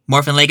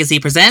Morphin Legacy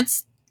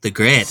presents The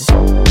Grid.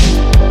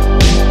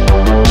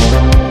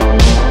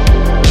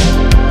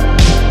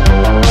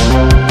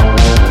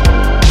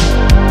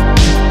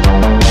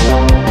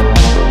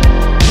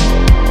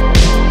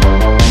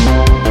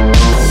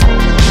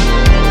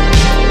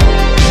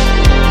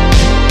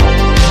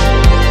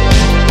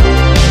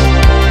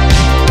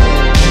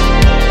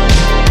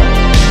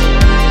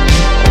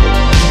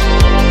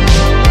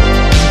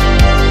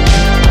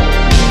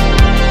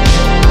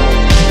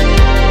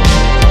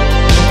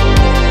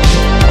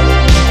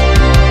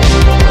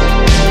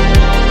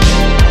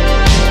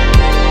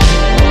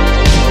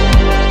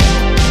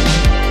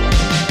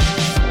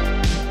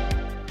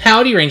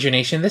 Howdy, Ranger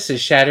Nation. This is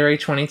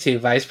Shatteray22,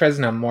 Vice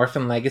President of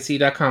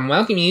MorphinLegacy.com,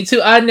 welcoming you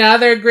to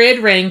another grid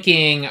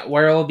ranking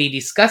where we'll be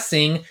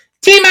discussing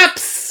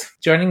team-ups!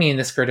 Joining me in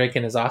this grid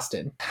ranking is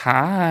Austin.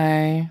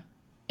 Hi.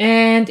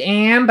 And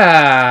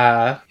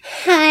Amber.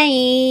 Hi,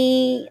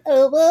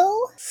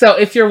 Obo. So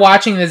if you're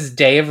watching this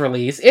day of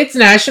release, it's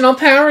National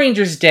Power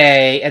Rangers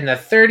Day and the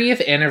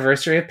 30th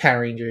anniversary of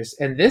Power Rangers.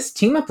 And this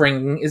team-up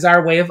ranking is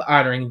our way of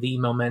honoring the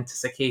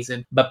momentous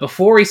occasion. But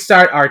before we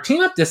start our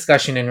team-up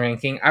discussion and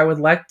ranking, I would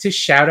like to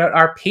shout out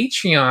our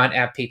Patreon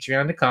at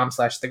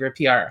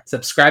patreon.com/thegridpr.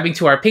 Subscribing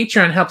to our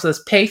Patreon helps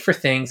us pay for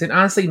things and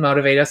honestly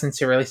motivate us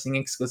into releasing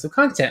exclusive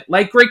content,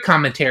 like great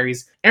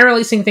commentaries, and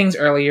releasing things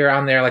earlier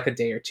on there like a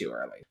day or two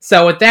early.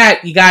 So with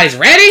that, you guys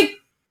ready?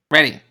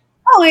 Ready.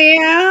 Oh,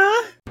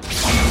 yeah.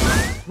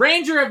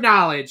 Ranger of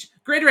Knowledge,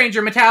 Grid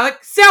Ranger Metallic,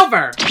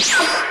 Silver.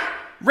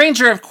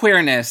 Ranger of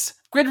Queerness,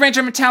 Grid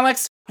Ranger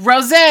Metallics,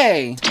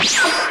 Rosé.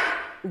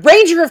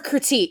 Ranger of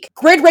Critique,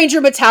 Grid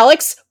Ranger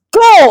Metallics,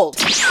 Gold.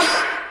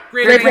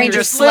 Grid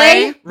Ranger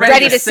Slay,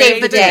 ready to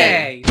save the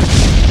day.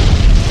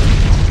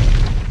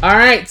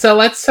 Alright, so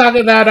let's talk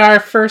about our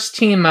first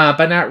team up,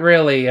 but not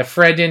really.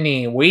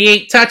 Aphrodite. We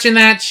ain't touching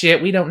that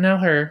shit. We don't know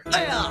her.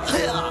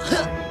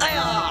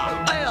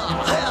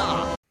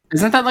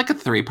 Isn't that like a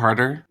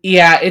three-parter?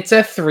 Yeah, it's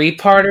a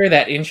three-parter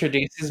that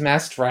introduces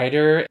Masked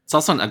Rider. It's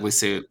also an ugly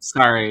suit.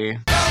 Sorry.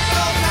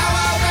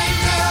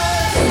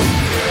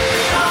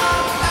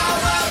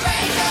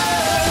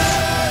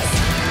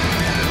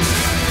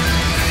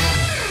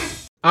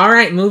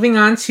 Alright, moving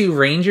on to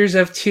Rangers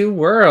of Two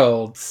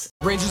Worlds.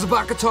 Rangers of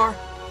Bakatar,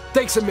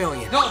 thanks a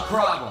million. No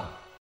problem.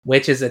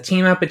 Which is a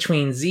team-up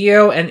between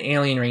Zeo and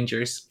Alien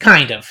Rangers.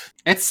 Kind of.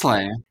 It's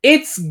Slay.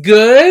 It's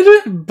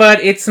good, but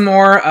it's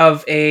more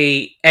of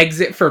a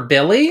exit for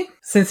Billy.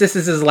 Since this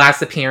is his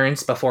last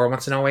appearance before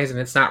Once and Always, and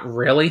it's not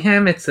really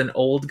him, it's an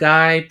old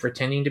guy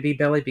pretending to be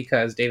Billy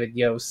because David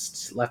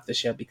Yost left the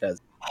show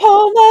because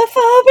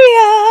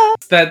Homophobia.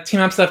 the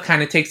team-up stuff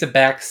kind of takes a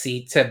back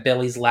seat to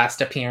Billy's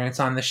last appearance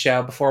on the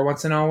show before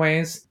Once and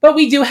Always. But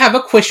we do have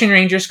Equation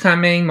Rangers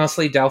coming,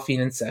 mostly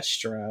Delphine and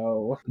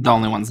Sestro. The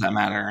only ones that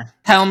matter.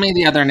 Tell me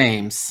the other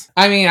names.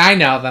 I mean, I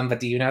know them, but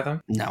do you know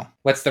them? No.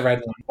 What's the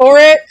red one?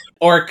 Oric.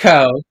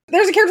 Orko.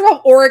 There's a character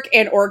called Oric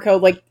and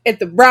Orko, like,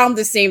 around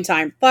the same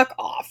time. Fuck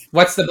off.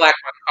 What's the black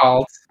one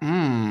called?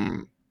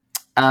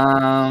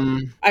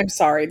 I'm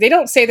sorry. They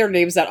don't say their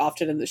names that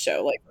often in the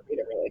show, like, we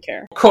don't really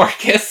care.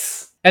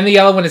 Corcus. And the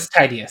yellow one is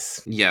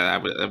Tidius. Yeah, I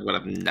would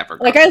have never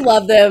Like, I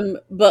love them,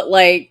 but,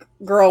 like,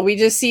 girl, we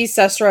just see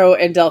Sestro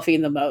and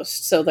Delphine the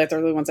most, so, like,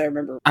 they're the ones I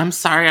remember. I'm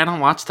sorry, I don't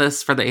watch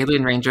this for the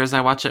Alien Rangers.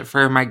 I watch it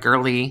for my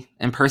girly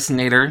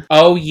impersonator.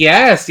 Oh,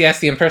 yes, the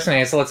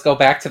impersonator. So let's go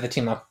back to the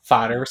team-up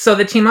fodder. So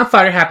the team-up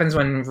fodder happens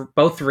when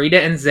both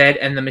Rita and Zed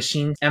and the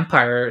Machine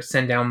Empire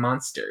send down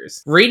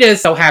monsters. Rita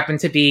so happened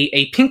to be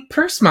a pink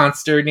purse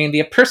monster named the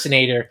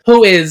Impersonator,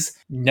 who is,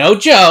 no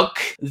joke,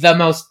 the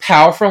most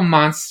powerful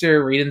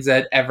monster Rita and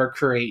Zed ever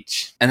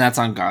create. And that's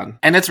on God.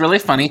 And it's really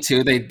funny,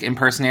 too. They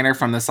impersonate her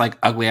from this, like,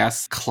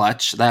 ugly-ass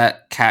clutch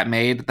that Kat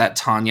made that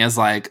Tanya's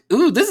like,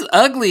 ooh, this is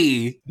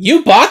ugly.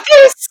 You bought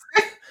this?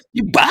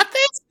 You bought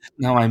this?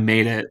 No, I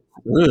made it.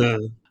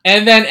 Ugh.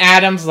 And then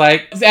Adam's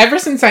like, ever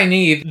since I knew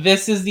you,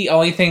 this is the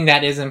only thing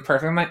that isn't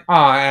perfect. I'm like,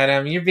 aw,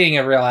 Adam, you're being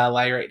a real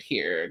ally right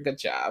here. Good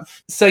job.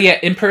 So yeah,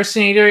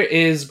 Impersonator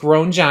is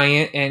grown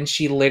giant, and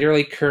she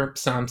literally curb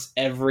stomps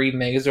every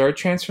Megazord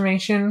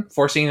transformation,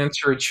 forcing them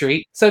to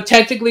retreat. So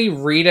technically,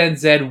 Rita and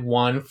Zed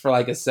won for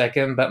like a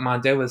second, but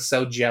Mondo was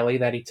so jelly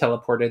that he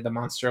teleported the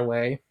monster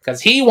away. Because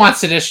he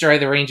wants to destroy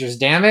the Rangers,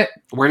 damn it.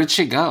 Where did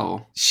she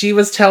go? She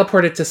was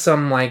teleported to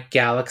some, like,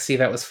 galaxy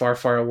that was far,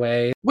 far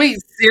away. Wait,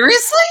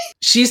 seriously?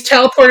 She's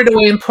teleported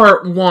away in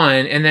part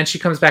 1, and then she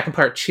comes back in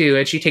part 2,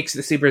 and she takes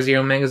the Super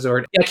Zero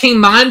Megazord. Yeah, King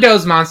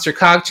Mondo's monster,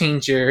 Cog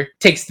Changer,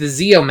 takes the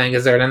Zeo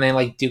Megazord, and they,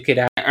 like, duke it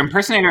out.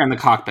 Impersonator in the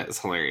cockpit is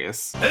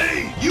hilarious.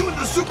 Hey, you and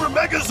the Super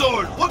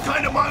Megazord! What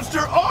kind of monster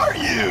are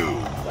you?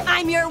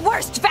 I'm your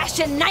worst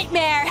fashion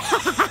nightmare!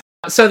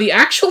 So the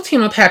actual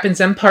team-up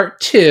happens in part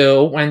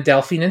 2 when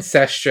Delphine and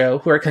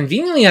Sestro, who are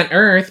conveniently on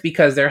Earth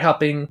because they're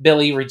helping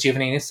Billy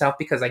rejuvenate himself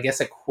because I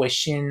guess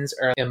Equestrians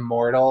are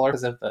immortal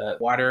because of the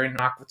water in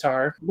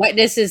Aquitar.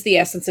 Wetness is the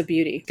essence of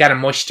beauty. Gotta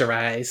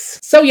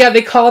moisturize. So yeah,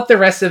 they call up the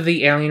rest of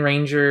the Alien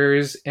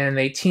Rangers and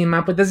they team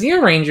up with the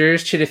Zeo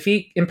Rangers to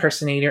defeat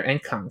Impersonator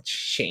and Kong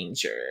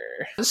Changer.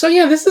 So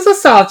yeah, this is a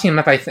solid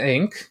team-up, I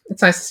think.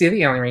 It's nice to see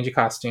the Alien Ranger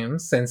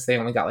costumes since they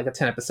only got like a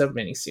 10-episode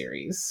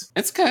miniseries.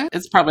 It's good.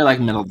 It's probably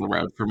like middle of the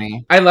road for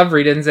me. I love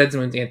Rita and Zed's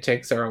moon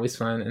antics are always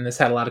fun, and this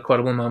had a lot of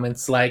quotable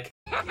moments like,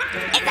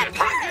 It's a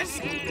purse!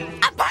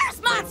 A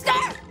purse monster!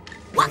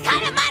 What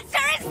kind of monster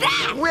is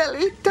that? Well,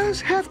 it does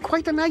have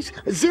quite a nice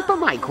zipper,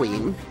 my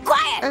queen.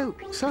 Quiet! Oh,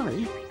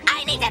 sorry.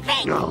 I need to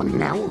think! Oh,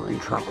 now we're in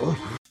trouble.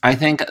 I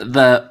think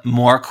the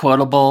more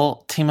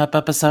quotable team-up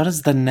episode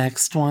is the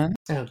next one.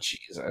 oh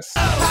Jesus.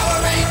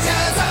 Power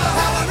Rangers, oh,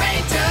 Power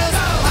Rangers,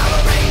 oh,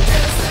 Power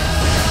Rangers,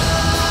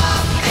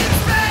 in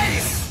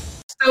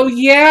space! So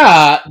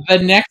yeah, the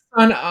next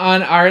one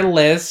on our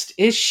list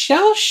is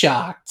Shell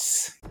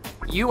Shocked.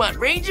 You want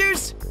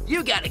Rangers?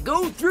 You gotta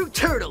go through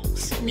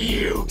turtles.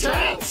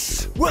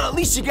 Mutants! Well, at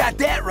least you got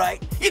that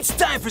right. It's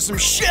time for some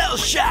shell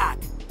shock.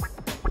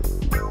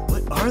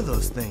 What are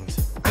those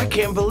things? I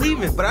can't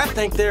believe it, but I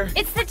think they're...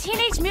 It's the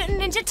Teenage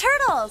Mutant Ninja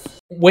Turtles!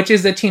 Which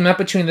is a team up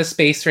between the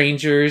Space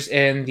Rangers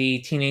and the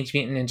Teenage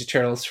Mutant Ninja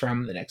Turtles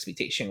from The Next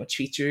Mutation, which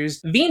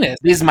features Venus.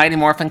 These Mighty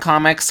Morphin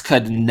comics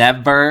could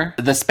never...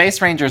 The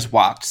Space Rangers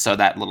walked, so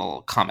that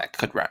little comic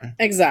could run.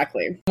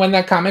 Exactly. When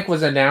that comic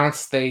was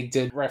announced, they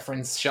did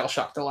reference Shell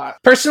Shocked a lot.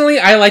 Personally,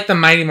 I like the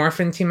Mighty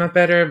Morphin team up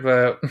better,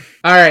 but...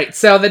 Alright,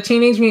 so the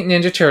Teenage Mutant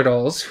Ninja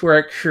Turtles, who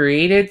are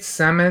created,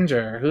 summoned,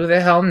 or who the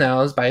hell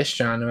knows, by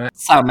Astronomer.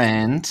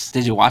 Summoned.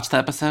 Did you watch the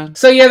episode?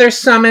 So yeah, they're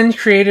summoned,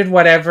 created,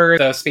 whatever.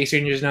 The Space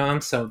Rangers know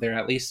them, so they're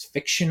at least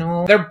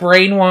fictional. They're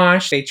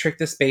brainwashed. They trick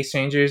the Space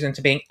Rangers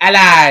into being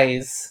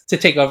allies to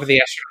take over the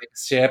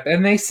Astrolink ship,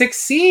 and they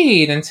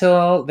succeed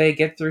until they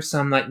get through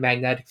some like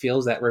magnetic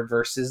fields that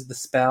reverses the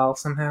spell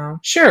somehow.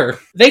 Sure.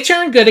 They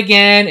turn good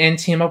again and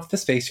team up with the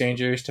Space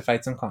Rangers to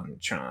fight some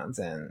Controns,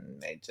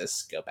 and they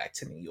just go back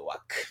to New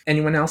York.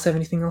 Anyone else have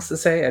anything else to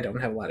say? I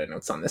don't have a lot of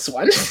notes on this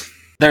one.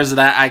 There's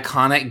that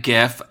iconic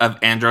gif of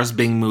Andros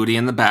being moody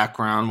in the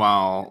background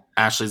while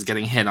Ashley's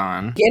getting hit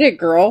on. Get it,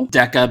 girl.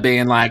 Decca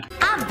being like,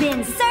 I've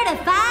been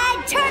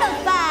certified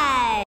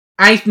turtleified!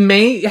 I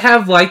may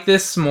have liked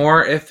this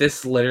more if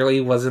this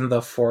literally wasn't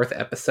the 4th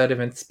episode of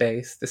In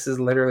Space. This is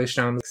literally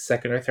shown the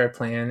 2nd or 3rd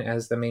plan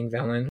as the main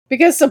villain.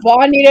 Because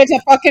Saban needed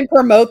to fucking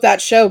promote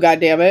that show,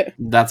 goddammit.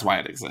 that's why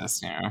it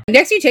exists, yeah.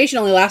 Next Mutation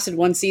only lasted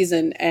 1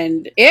 season,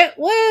 and it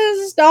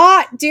was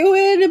not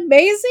doing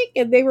amazing,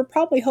 and they were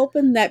probably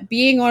hoping that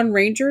being on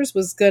Rangers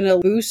was gonna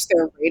boost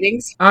their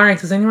ratings. Alright,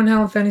 does anyone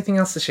have anything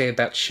else to say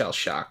about Shell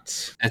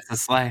Shocked? It's a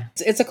sleigh.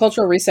 It's a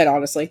cultural reset,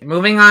 honestly.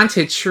 Moving on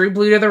to True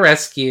Blue to the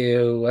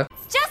rescue.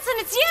 Justin,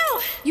 it's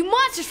you! You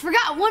monsters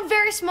forgot one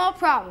very small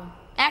problem.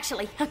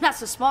 Actually, I'm not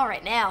so small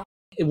right now.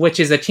 Which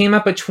is a team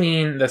up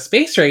between the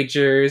Space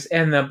Rangers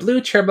and the Blue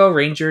Turbo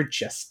Ranger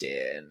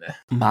Justin.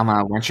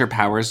 Mama, weren't your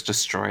powers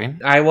destroyed?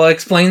 I will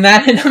explain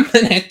that in a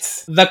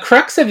minute. The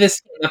crux of this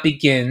team up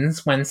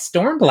begins when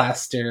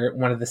Stormblaster,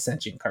 one of the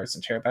sentient cars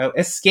in Turbo,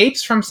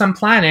 escapes from some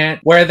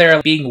planet where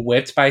they're being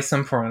whipped by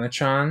some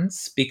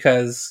Piranatrons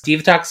because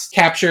Divatox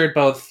captured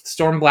both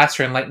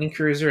Stormblaster and Lightning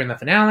Cruiser in the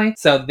finale.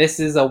 So this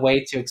is a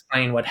way to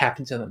explain what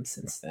happened to them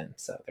since then.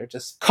 So they're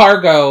just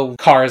cargo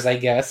cars, I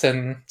guess,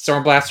 and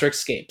Stormblaster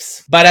escapes.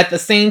 But at the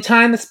same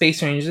time, the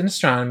Space Rangers and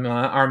Astronomer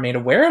are made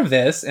aware of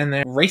this, and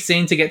they're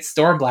racing to get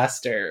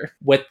Stormblaster,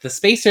 with the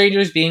Space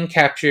Rangers being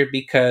captured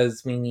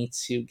because we need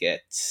to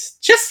get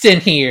Justin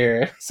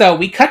here. So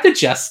we cut to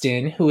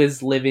Justin, who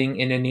is living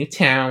in a new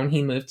town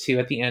he moved to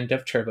at the end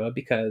of Turbo,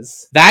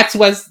 because that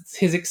was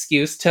his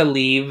excuse to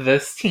leave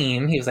this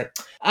team. He was like,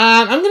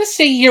 I'm gonna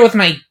stay here with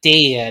my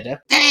dad.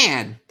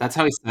 Dad! That's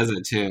how he says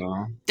it,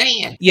 too.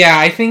 Dad! Yeah,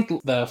 I think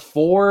the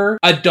 4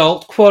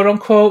 adult,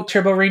 quote-unquote,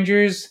 Turbo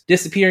Rangers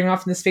disappearing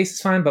off into space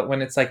is fine, but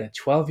when it's like a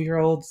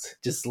 12-year-old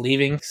just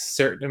leaving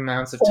certain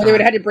amounts of time... Or they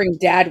would have had to bring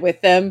Dad with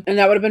them, and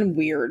that would have been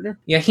weird.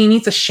 Yeah, he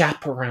needs a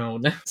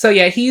chaperone. So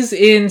yeah, he's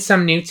in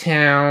some new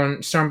town.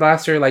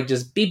 Stormblaster, like,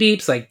 just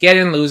beeps, like, get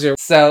in, loser.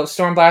 So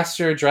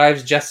Stormblaster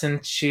drives Justin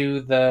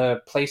to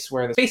the place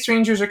where the Space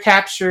Rangers are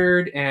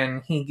captured,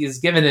 and he is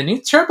given a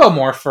new Turbo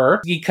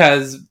Morpher,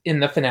 because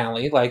in the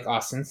finale, like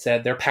Austin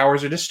said, their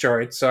powers are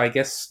destroyed, so I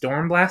guess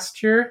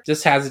Stormblaster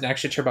just has an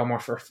extra Turbo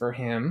Morpher for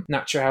him.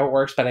 Not sure how it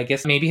works, but I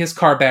guess maybe his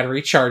car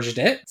battery charged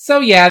it. So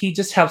yeah, he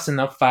just helps in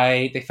the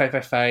fight. They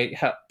fight,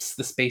 helps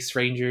the Space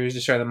Rangers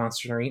destroy the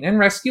Monster Marine and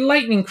rescue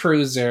Lightning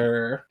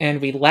Cruiser.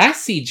 And we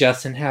last see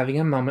Justin having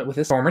a moment with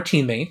his former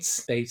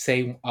teammates. They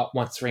say,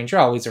 once a Ranger,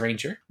 always a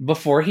Ranger,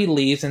 before he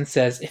leaves and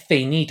says, if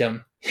they need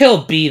him,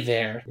 He'll be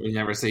there. We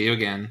never see you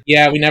again.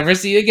 Yeah, we never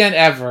see you again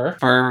ever.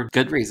 For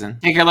good reason.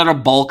 Take your little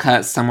bowl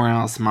cut somewhere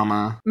else,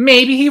 mama.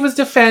 Maybe he was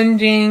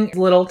defending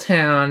Little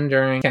Town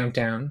during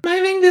Countdown.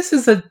 I think this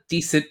is a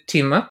decent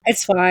team up.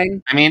 It's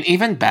fine. I mean,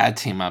 even bad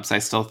team ups, I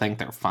still think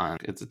they're fun.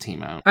 It's a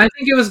team up. I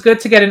think it was good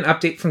to get an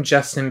update from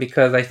Justin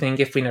because I think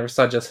if we never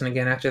saw Justin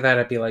again after that,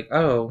 I'd be like,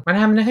 oh, what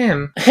happened to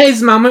him?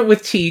 His moment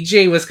with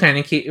TJ was kind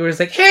of cute. It was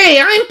like,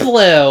 hey, I'm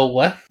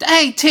blue.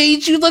 Hey,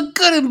 Tage, you look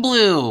good in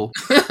blue.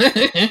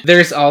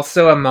 There's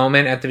also a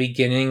moment at the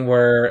beginning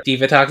where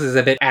Divatox is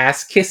a bit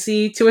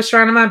ass-kissy to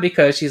Astronema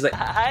because she's like,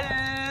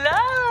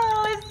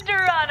 hello,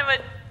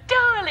 Astronema,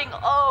 darling.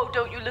 Oh,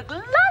 don't you look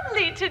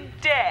lovely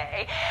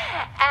today?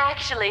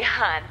 Actually,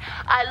 hon,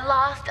 I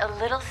lost a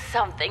little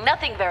something.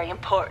 Nothing very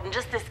important.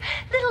 Just this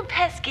little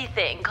pesky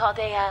thing called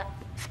a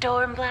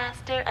storm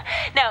blaster.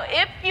 Now,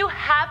 if you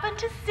happen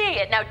to see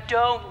it, now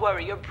don't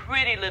worry your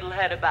pretty little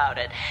head about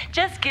it.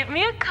 Just give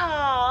me a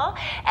call,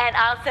 and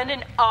I'll send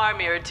an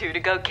army or two to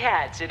go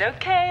catch it,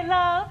 okay,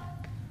 love?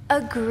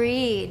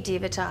 Agreed,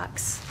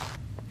 Divatox.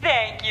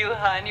 Thank you,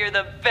 hon. You're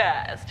the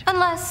best.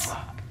 Unless,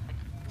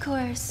 of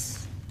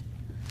course,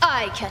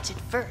 I catch it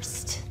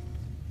first.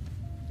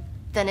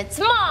 Then it's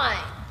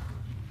mine.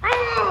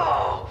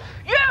 Oh,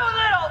 you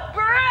little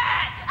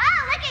brat!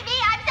 Oh, look at me.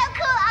 I'm so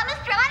cool. I'm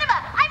Astronema.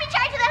 I'm in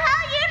charge of the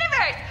whole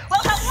universe. Well,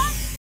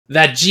 hello.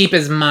 that Jeep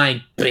is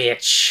my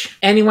bitch.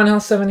 Anyone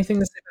else have anything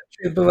to say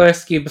about True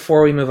Rescue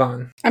before we move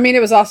on? I mean, it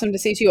was awesome to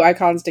see two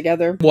icons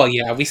together. Well,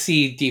 yeah, we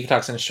see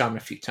Divatox and Shaman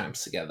a few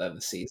times together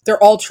this season.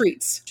 They're all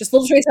treats. Just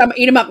little treats. I'm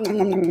eat them up.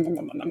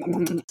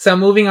 So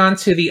moving on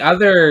to the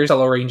other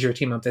Solo Ranger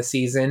team up this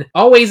season,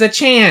 Always a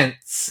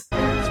Chance.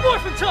 It's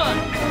morphin'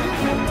 time!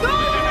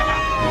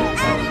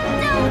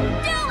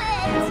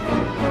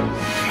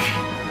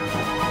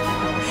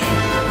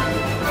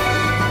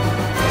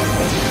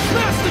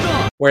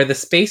 Where the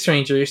Space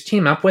Rangers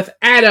team up with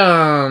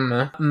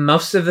Adam.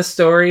 Most of the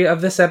story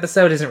of this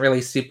episode isn't really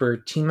super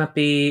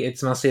team-up-y.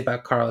 It's mostly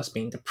about Carlos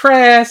being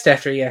depressed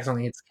after he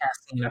accidentally hits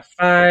Cassie in a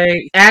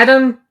fight.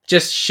 Adam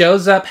just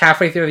shows up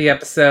halfway through the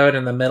episode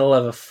in the middle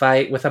of a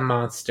fight with a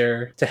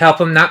monster to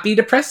help him not be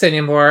depressed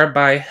anymore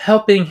by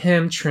helping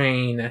him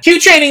train. Cue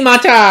training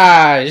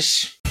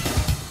montage!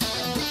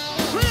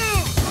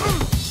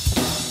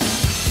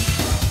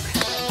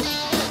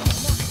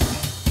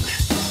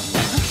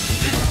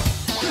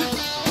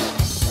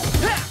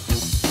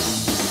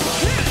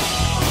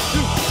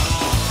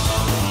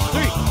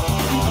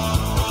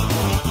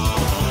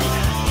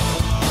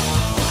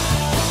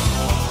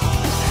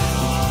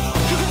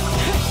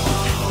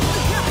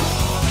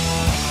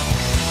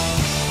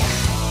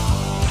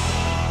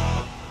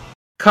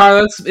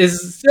 Carlos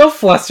is still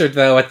flustered,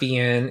 though, at the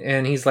end,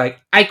 and he's like,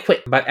 I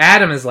quit. But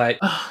Adam is like,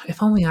 oh,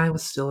 if only I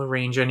was still a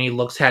Ranger. And he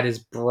looks at his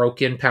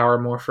broken Power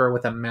Morpher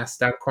with a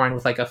messed up coin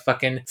with like a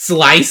fucking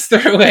slice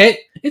through it.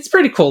 It's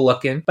pretty cool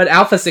looking. But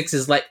Alpha 6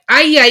 is like,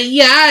 ay,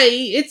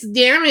 it's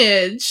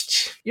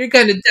damaged. You're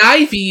gonna die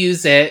if you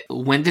use it.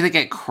 When did it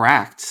get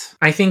cracked?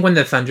 I think when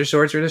the Thunder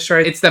Swords were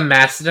destroyed. It's the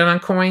Mastodon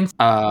coins.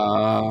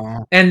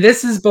 Oh. And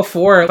this is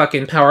before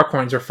fucking power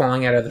coins were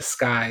falling out of the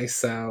sky,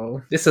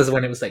 so this is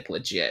when it was like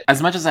legit.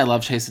 As much as I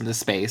love Chase into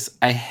Space,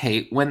 I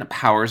hate when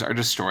powers are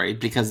destroyed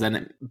because then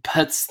it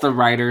puts the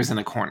writers in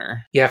a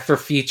corner. Yeah, for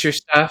future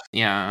stuff.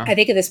 Yeah. I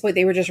think at this point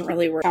they were just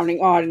really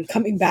counting on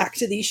coming back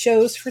to these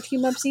shows for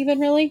team-ups even,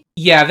 really.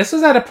 Yeah, this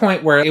was at a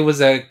point where it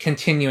was a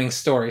continuing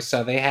story,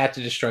 so they had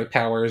to destroy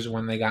powers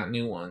when they got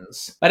new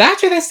ones. But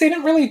after this, they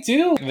didn't really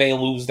do. They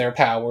lose their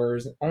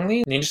powers.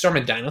 Only Ninja Storm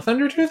and Dino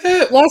Thunder do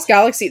that. Lost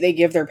Galaxy, they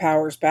give their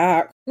powers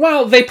back.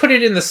 Well, they put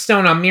it in the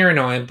stone on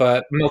Miranoi,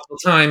 but multiple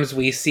times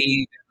we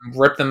see them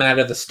rip them out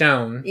of the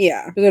stone.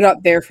 Yeah, they're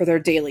not there for their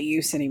daily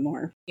use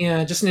anymore.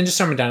 Yeah, just Ninja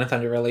Storm and Dino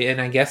Thunder, really, and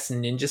I guess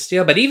Ninja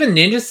Steel. But even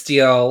Ninja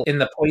Steel, in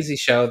the Poise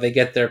show, they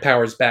get their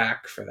powers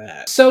back for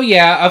that. So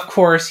yeah, of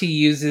course, he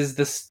uses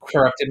this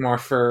corrupted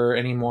Morpher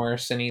and he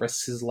morphs and he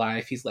risks his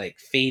life. He's like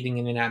fading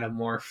in and out of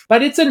morph.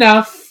 But it's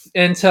enough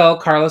until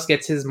Carlos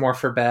gets his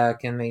Morpher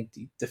back and they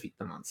defeat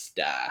the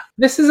monster.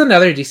 This is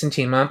another decent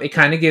team-up. It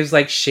kind of gives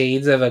like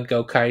shades of a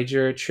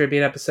Gokaiger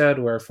tribute episode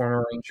where a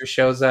former Ranger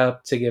shows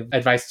up to give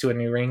advice to a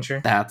new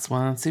Ranger. That's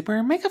what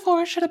Super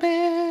Megaforce should have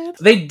been.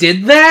 They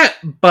did that,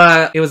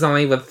 but it was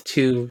only with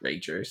 2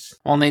 Rangers.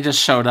 Well, they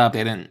just showed up.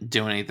 They didn't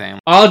do anything.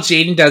 All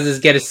Jaden does is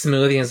get a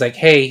smoothie and is like,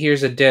 hey,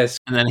 here's a disc.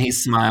 And then he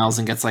smiles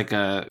and gets like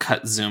a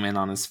cut zoom in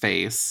on his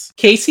face.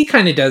 Casey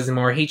kind of does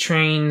more. He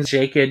trains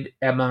Jacob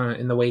Emma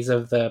in the ways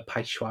of the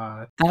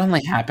Paichua. That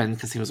only happened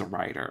because he was a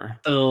writer.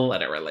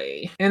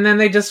 Literally. And then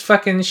they just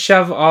fucking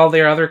shove all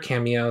their other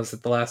cameos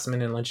at the last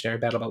minute in Legendary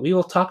Battle, but we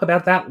will talk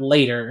about that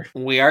later.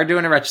 We are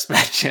doing a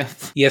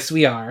retrospective. Yes,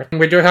 we are.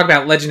 We're doing talk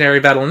about Legendary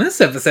Battle in this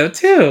episode,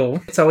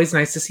 too. It's always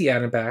nice to see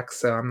Adam back,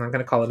 so I'm not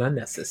going to call it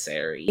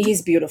unnecessary.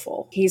 He's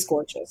beautiful. He's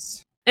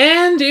gorgeous.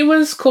 And it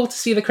was cool to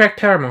see the correct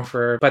Power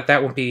Morpher, but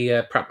that won't be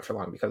a problem for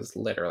long because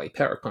literally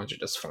Power Clones are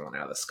just falling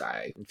out of the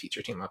sky in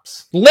future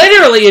team-ups.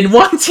 Literally in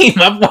one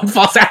team-up, one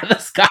falls out of the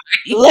sky.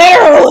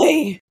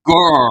 Literally!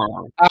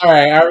 Girl.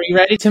 Alright, are we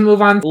ready to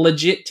move on to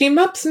legit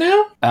team-ups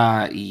now?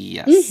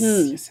 Yes.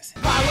 Mhm. Yes.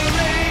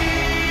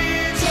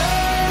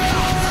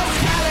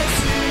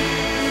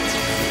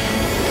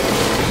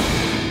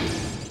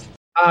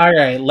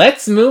 Alright,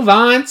 let's move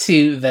on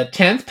to the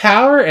 10th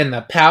Power and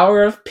the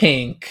Power of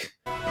Pink.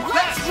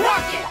 Let's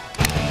rock it!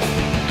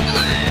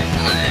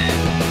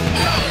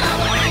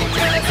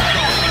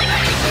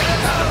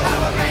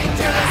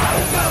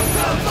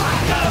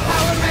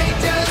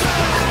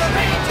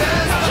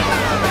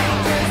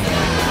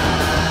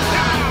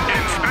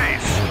 In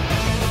space.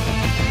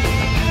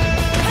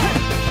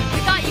 We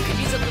thought you could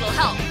use a little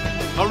help.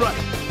 All right,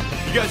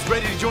 you guys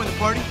ready to join the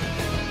party?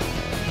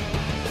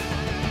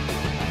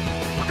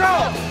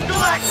 Go!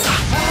 Galactus!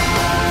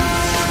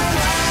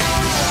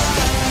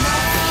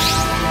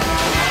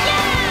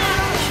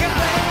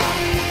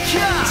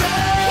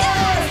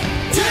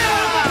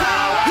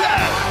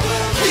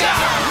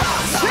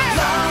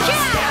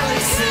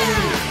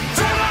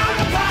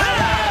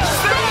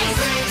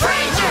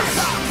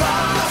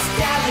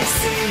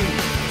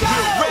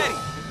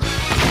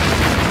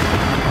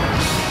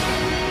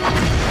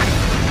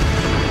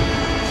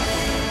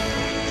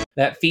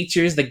 That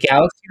features the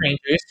Galaxy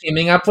Rangers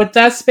teaming up with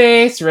the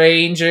Space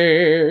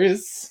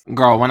Rangers.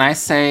 Girl, when I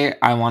say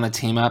I want to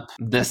team up,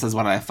 this is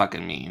what I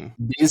fucking mean.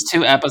 These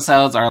 2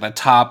 episodes are the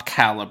top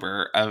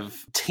caliber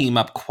of team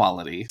up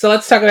quality. So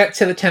let's talk about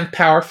to the 10th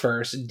Power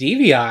first.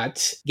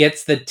 Deviant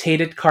gets the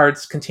tated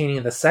cards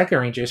containing the Psycho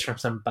Rangers from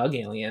some bug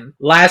alien.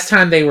 Last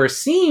time they were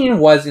seen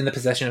was in the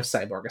possession of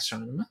Cyborg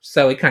Astronomer,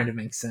 so it kind of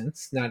makes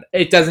sense.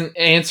 It doesn't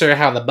answer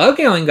how the bug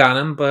alien got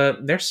them,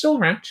 but they're still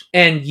around.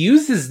 And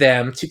uses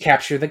them to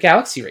capture the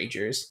Galaxy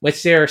Rangers,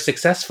 which they're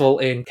successful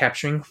in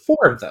capturing 4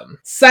 of them.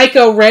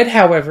 Psycho Red,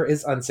 however,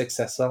 is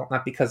unsuccessful,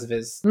 not because of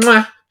his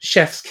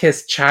chef's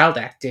kiss child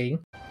acting.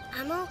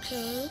 I'm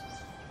okay.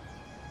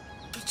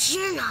 But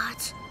you're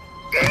not.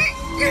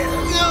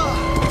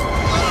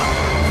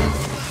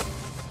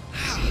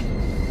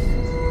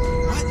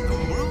 What in the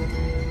world?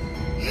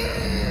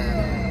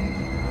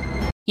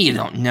 You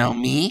don't know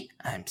me.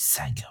 I'm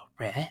Psycho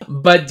Red.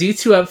 But due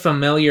to a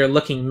familiar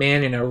looking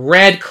man in a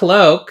red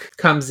cloak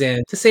comes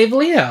in to save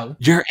Leo.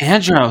 You're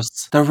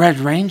Andros, the Red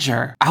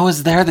Ranger. I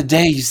was there the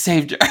day you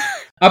saved her.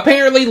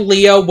 Apparently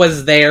Leo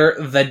was there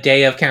the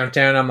day of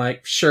Countdown. I'm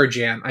like, sure,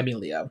 Jam. I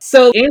mean Leo.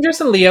 So Andros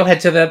and Leo head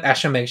to the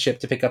Astro Megaship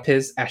to pick up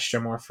his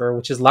Astromorpher,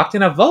 which is locked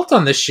in a vault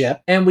on the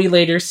ship, and we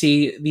later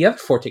see the other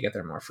 4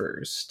 Together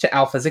Morphers, to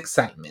Alpha's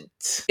excitement.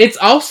 It's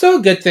also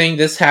a good thing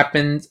this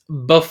happened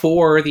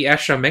before the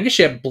Astro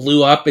Megaship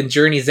blew up in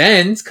Journey's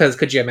End, because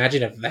could you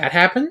imagine if that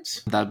happened?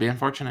 That'd be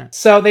unfortunate.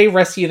 So they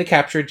rescue the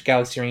captured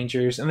Galaxy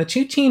Rangers, and the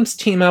 2 teams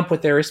team up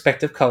with their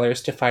respective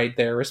colors to fight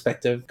their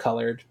respective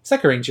colored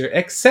Psycho Ranger,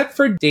 except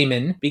for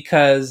Damon,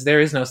 because there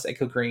is no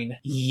Psycho Green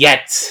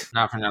yet.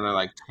 Not for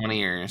another, 20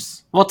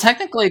 years. Well,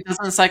 technically,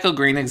 doesn't Psycho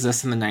Green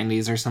exist in the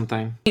 90s or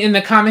something? In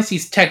the comics,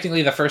 he's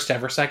technically the first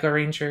ever Psycho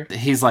Ranger.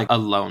 He's like a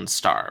lone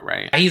star,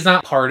 right? He's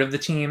not part of the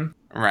team.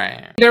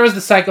 Right. There was the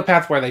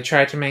Psychopath where they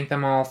tried to make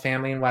them all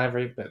family and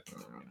whatever, but...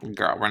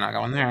 Girl, we're not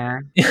going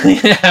there.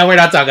 Yeah, we're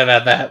not talking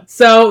about that.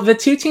 So, the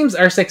 2 teams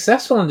are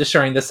successful in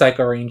destroying the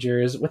Psycho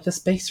Rangers, with the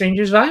Space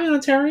Rangers vibing on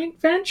Terran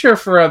Adventure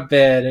for a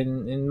bit,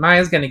 and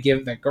Maya's gonna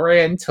give the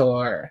grand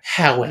tour.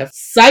 However,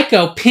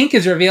 Psycho Pink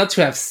is revealed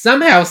to have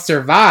somehow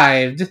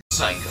survived.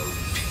 Psycho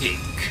Pink.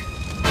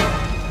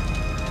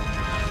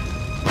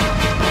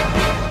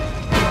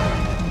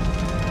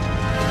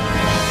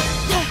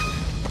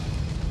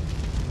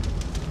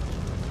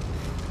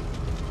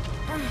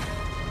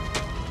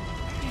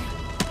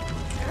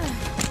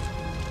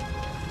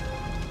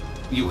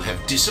 You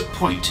have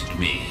disappointed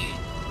me.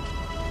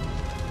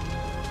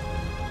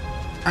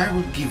 I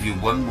will give you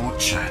one more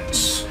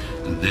chance.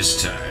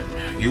 This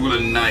time, you will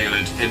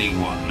annihilate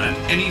anyone and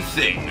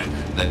anything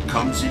that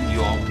comes in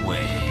your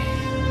way.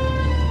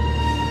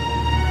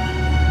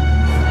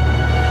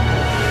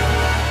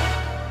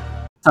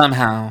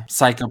 Somehow,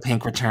 Psycho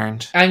Pink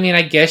returned. I mean,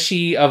 I guess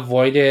she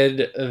avoided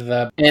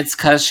the... It's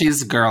because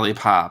she's girly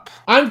pop.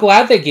 I'm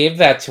glad they gave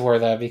that to her,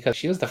 though, because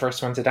she was the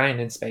first one to die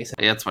in space.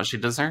 It's what she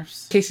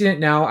deserves. In case you didn't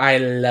know, I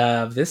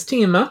love this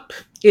team-up.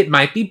 It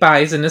might be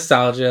bias and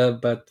nostalgia,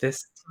 but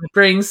this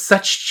brings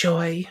such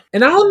joy.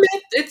 And I'll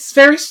admit, it's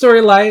very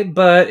story-light,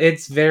 but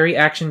it's very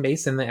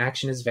action-based, and the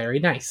action is very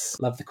nice.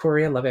 Love the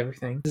choreo, love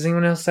everything. Does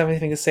anyone else have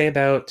anything to say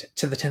about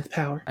To the 10th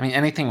Power? I mean,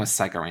 anything with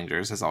Psycho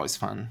Rangers is always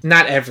fun.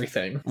 Not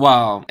everything.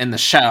 Well, in the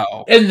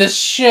show. In the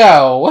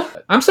show!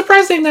 I'm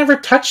surprised they never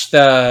touched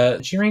the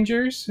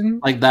G-Rangers.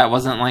 That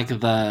wasn't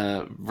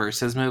the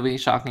Versus movie,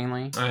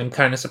 shockingly. I'm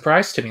kind of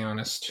surprised, to be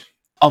honest.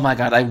 Oh my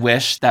god, I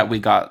wish that we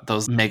got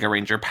those Mega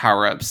Ranger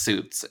power-up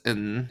suits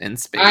in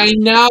space. I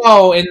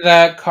know, in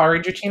the Car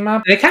Ranger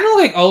team-up. They kind of look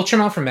like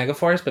Ultramon from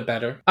Megaforce, but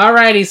better.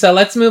 Alrighty, so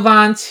let's move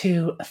on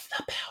to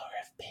The Power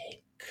of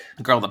Pink.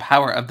 Girl, the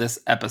power of this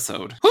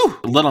episode. Whew!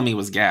 Little me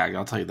was gagged,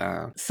 I'll tell you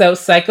that. So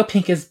Psycho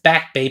Pink is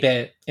back,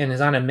 baby, and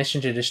is on a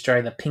mission to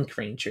destroy the Pink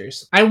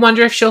Rangers. I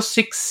wonder if she'll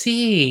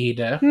succeed.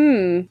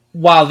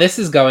 While this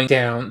is going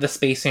down, the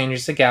Space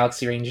Rangers and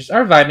Galaxy Rangers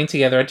are vibing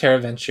together at Terra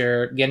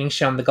Venture, getting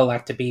shown the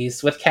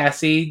Galactabees, with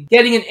Cassie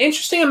getting an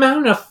interesting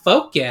amount of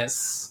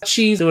focus.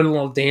 She's doing a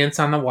little dance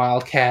on the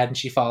Wildcat and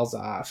she falls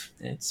off.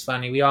 It's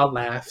funny, we all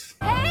laugh.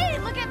 Hey,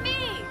 look at me!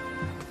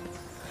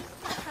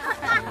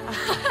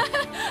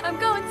 I'm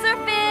going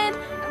surfing!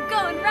 I'm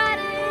going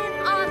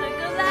riding on a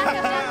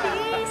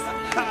Galactabees!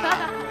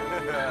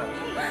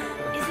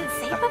 Is it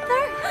safe up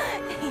there?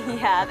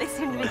 Yeah, they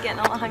seem to be getting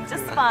along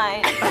just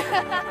fine. Oh,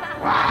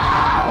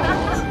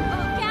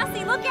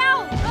 Cassie, look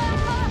out!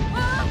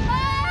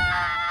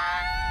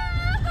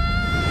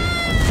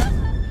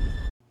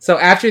 So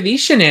after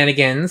these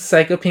shenanigans,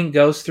 Psycho Pink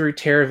goes through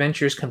Terra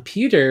Venture's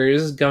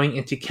computers, going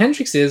into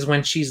Kendrix's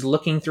when she's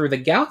looking through the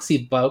Galaxy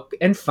Book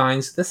and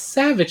finds the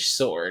Savage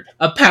Sword,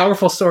 a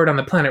powerful sword on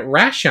the planet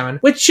Rashon,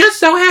 which just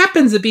so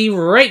happens to be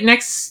right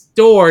next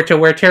door to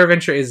where Terra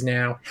Venture is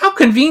now. How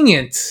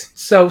convenient!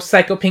 So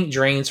Psycho Pink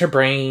drains her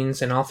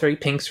brains, and all three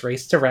Pinks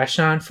race to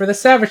Rashon for the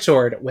Savage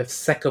Sword, with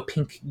Psycho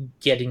Pink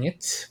getting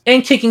it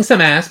and kicking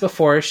some ass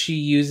before she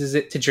uses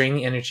it to drain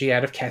the energy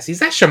out of Cassie's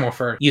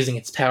Astromorpher, using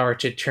its power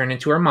to turn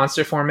into her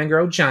monster form and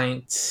grow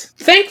giant.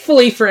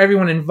 Thankfully for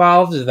everyone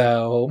involved,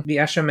 though, the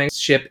Astro Mega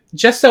ship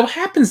just so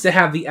happens to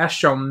have the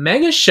Astro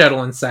Mega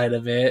Shuttle inside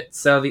of it,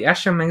 so the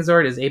Astro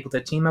Megazord is able to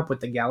team up with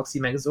the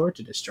Galaxy Megazord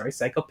to destroy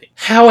Psycho Pink.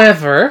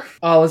 However,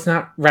 all is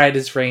not right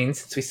as rain,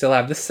 since we still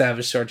have the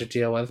Savage Sword to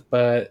deal with,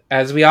 but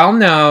as we all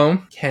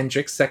know,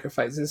 Kendrix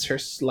sacrifices her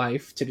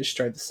life to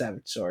destroy the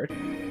Savage Sword.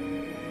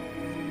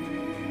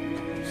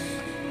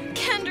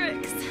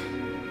 Kendrix!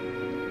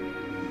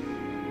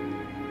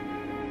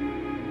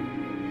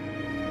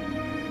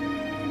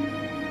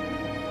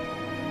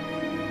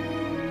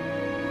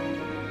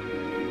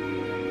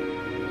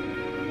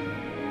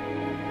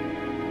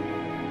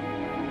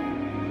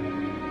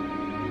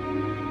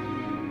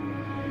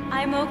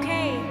 I'm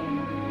okay.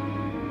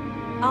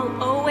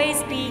 I'll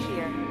always be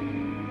here.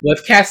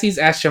 With Cassie's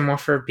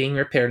Astromorpher being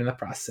repaired in the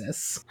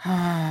process.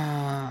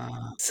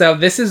 So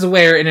this is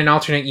where, in an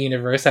alternate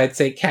universe, I'd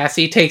say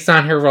Cassie takes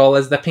on her role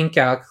as the Pink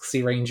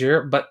Galaxy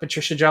Ranger, but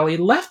Patricia Jolly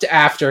left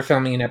after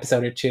filming an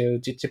episode or two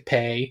due to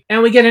pay,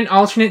 and we get an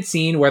alternate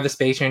scene where the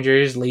Space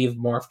Rangers leave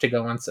Morph to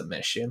go on some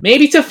mission.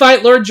 Maybe to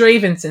fight Lord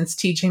Draven, since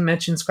TJ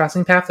mentions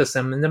crossing paths with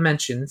some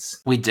dimensions.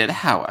 We did,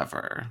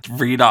 however,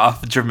 read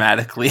off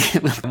dramatically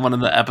with one of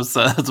the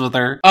episodes with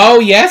her.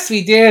 Oh yes,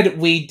 we did.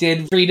 We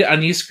did read a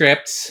new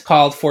script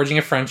called Forging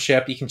a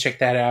Friendship. You can check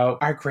that out.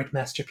 Our Grid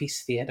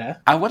Masterpiece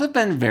Theater. I would have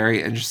been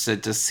very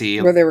interested to see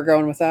where they were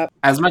going with that.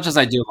 As much as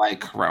I do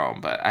like Rome,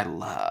 but I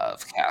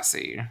love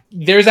Cassie.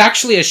 There's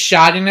actually a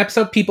shot in an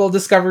episode people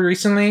discovered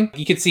recently.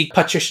 You could see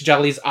Patricia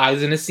Jolly's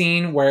eyes in a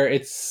scene where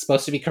it's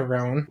supposed to be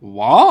Carone.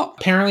 What?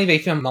 Apparently they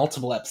filmed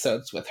multiple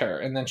episodes with her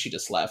and then she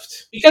just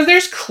left. Because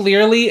there's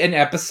clearly an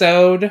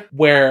episode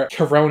where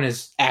Carone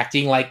is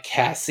acting like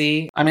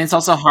Cassie. I mean, it's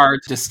also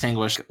hard to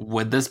distinguish,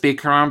 would this be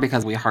Carone?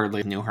 Because we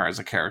hardly knew her as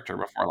a character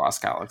before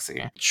Lost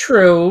Galaxy.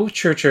 True.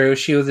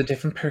 She was a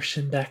different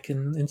person back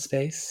in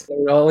space.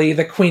 Really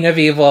the Queen of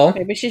Evil.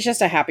 Maybe she's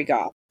just a happy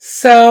goth.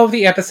 So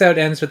the episode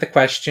ends with the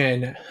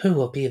question, who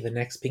will be the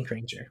next Pink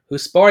Ranger? Who,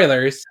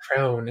 spoilers,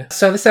 Crone.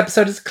 So this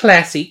episode is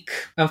classic.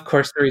 Of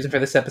course, the reason for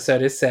this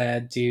episode is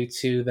sad due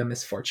to the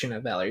misfortune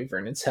of Valerie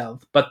Vernon's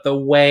health. But the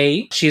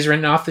way she's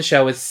written off the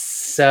show is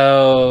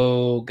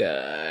so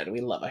good.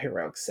 We love a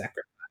heroic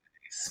sacrifice.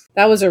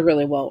 That was a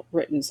really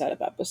well-written set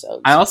of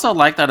episodes. I also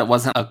like that it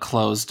wasn't a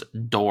closed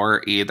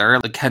door either.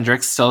 Like,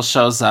 Kendrix still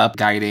shows up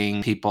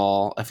guiding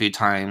people a few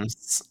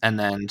times, and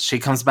then she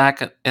comes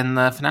back in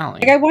the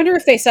finale. Like, I wonder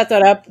if they set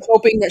that up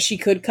hoping that she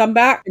could come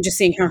back and just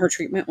seeing how her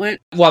treatment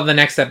went. Well, the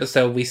next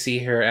episode, we see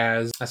her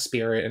as a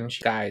spirit, and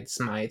she guides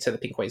Maya to the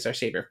Pink Quasar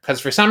Saber. Because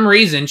for some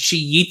reason, she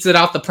yeets it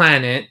off the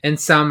planet, and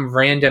some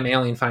random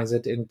alien finds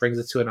it and brings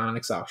it to an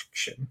Onyx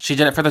auction. She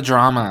did it for the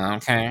drama,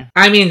 okay?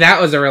 I mean,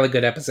 that was a really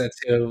good episode,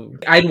 too.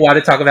 I'd want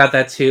to talk about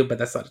that too, but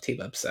that's not a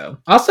team episode.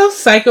 Also,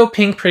 Psycho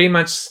Pink pretty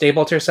much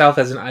stabled herself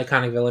as an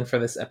iconic villain for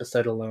this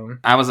episode alone.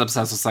 I was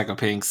obsessed with Psycho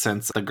Pink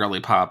since the Girly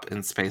Pop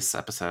in Space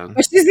episode.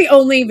 She's the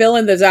only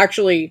villain that's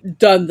actually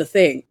done the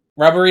thing.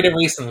 Rubberita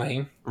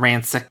recently.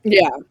 Rancic.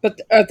 Yeah, but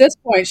at this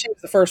point, she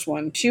was the first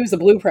one. She was the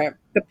blueprint.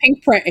 The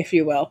pink print, if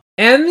you will.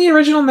 And the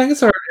original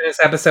Megazord in this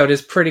episode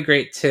is pretty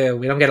great too.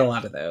 We don't get a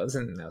lot of those,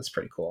 and that was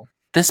pretty cool.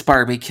 This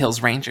Barbie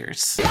kills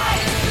Rangers.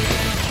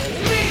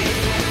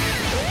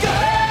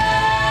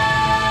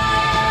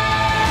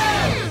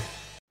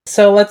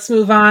 So let's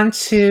move on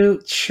to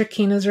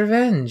Trakeena's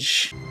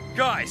Revenge.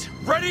 Guys,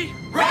 ready?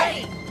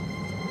 Ready!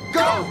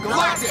 Go,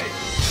 Galactic!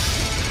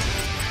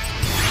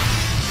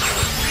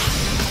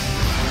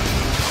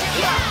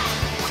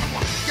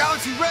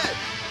 Galaxy Red!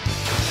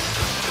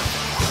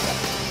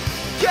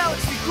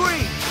 Galaxy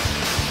Green!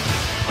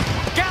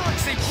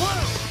 Galaxy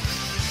Blue!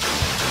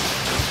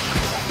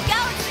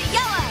 Galaxy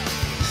Yellow!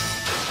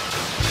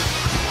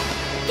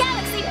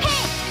 Galaxy Pink!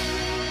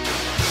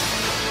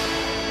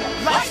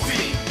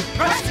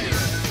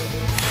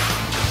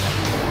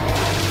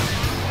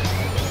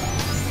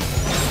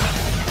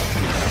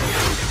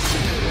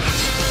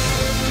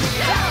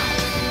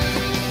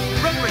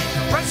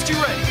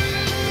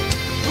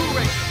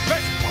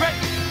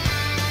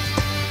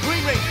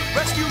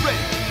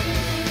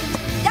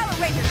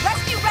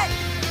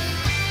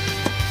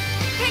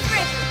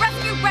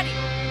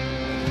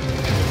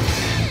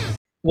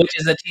 which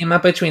is a team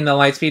up between the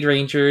Lightspeed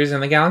Rangers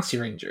and the Galaxy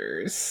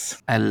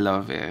Rangers. I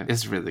love it.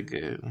 It's really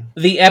good.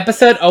 The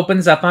episode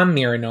opens up on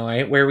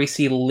Miranoi, where we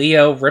see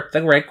Leo rip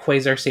the red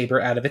Quasar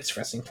Saber out of its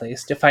resting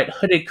place to fight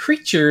hooded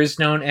creatures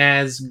known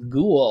as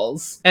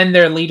ghouls, and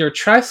their leader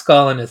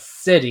Triskull in a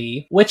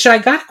city, which I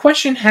got to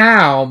question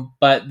how,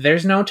 but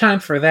there's no time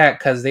for that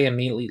because they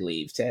immediately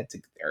leave to head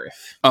to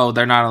Earth. Oh,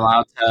 they're not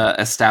allowed to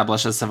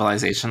establish a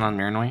civilization on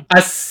Miranoi?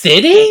 A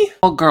city?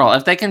 Well, girl,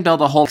 if they can build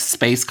a whole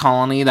space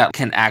colony that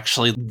can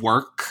actually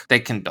work, they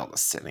can build a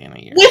city in a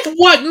year. With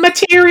what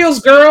materials,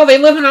 girl? They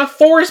live on a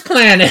forest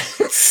planet.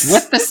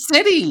 With the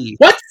city.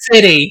 What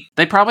city?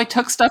 They probably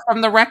took stuff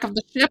from the wreck of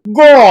the ship.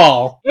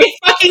 Girl, it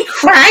fucking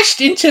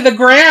crashed into the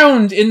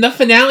ground in the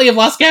finale of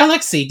Lost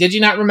Galaxy. Did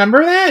you not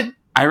remember that?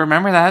 I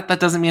remember that. That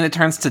doesn't mean it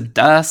turns to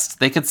dust.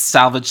 They could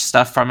salvage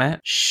stuff from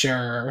it.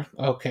 Sure.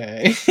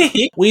 Okay.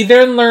 We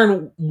then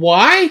learn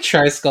why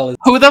Triskull is...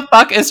 Who the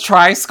fuck is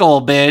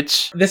Triskull,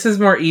 bitch? This is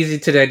more easy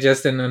to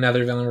digest than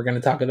another villain we're going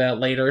to talk about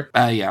later.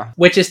 Yeah.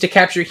 Which is to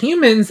capture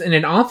humans in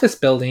an office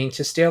building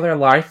to steal their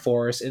life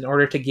force in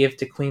order to give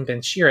to Queen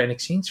Benshira in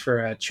exchange for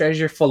a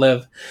treasure full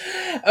of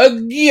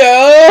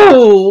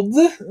gold.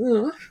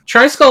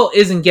 Triskull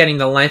isn't getting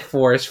the life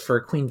force for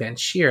Queen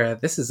Benshira.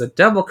 This is a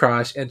double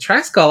cross, and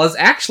Triskull is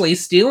actually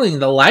stealing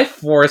the life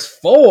force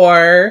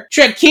for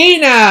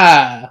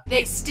Trakina!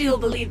 They still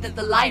believe that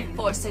the life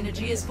force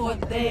energy is for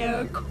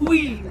their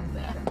queen.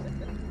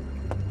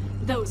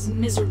 Those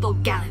miserable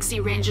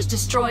Galaxy Rangers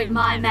destroyed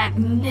my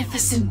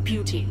magnificent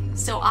beauty,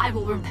 so I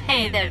will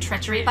repay their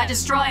treachery by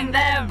destroying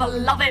their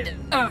beloved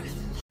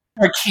Earth.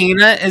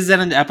 Trakina is in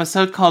an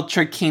episode called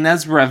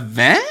Trakina's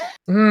Revenge?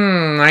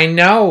 I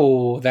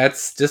know.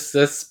 That's just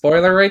a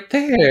spoiler right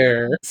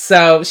there.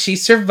 So, she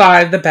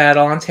survived the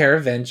battle on Terra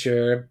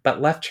Venture, but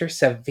left her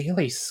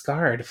severely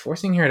scarred,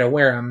 forcing her to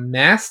wear a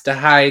mask to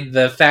hide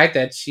the fact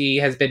that she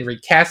has been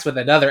recast with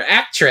another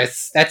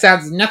actress. That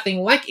sounds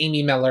nothing like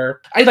Amy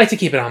Miller. I'd like to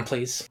keep it on,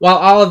 please. While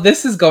all of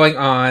this is going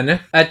on,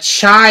 a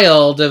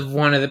child of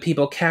one of the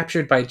people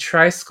captured by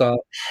Triskull,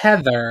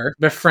 Heather,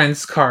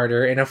 befriends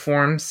Carter and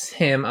informs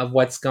him of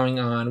what's going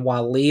on,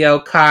 while Leo,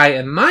 Kai,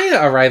 and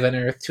Maya arrive on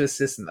Earth to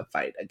assist in the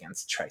fight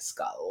against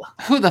Triskull.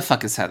 Who the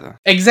fuck is Heather?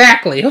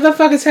 Exactly. Who the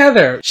fuck is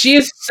Heather? She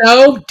is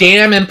so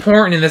damn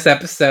important in this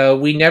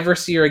episode. We never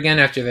see her again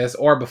after this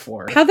or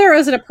before. Heather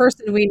isn't a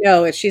person we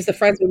know. She's the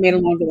friends we made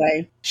along the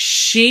way.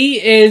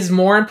 She is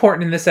more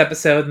important in this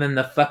episode than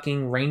the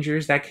fucking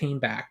Rangers that came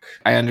back.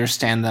 I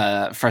understand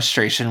the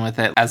frustration with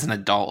it as an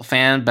adult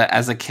fan, but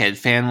as a kid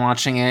fan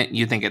watching it,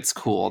 you think it's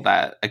cool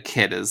that a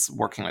kid is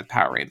working with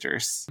Power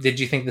Rangers. Did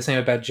you think the same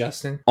about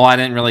Justin? Well, I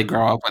didn't really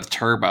grow up with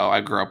Turbo.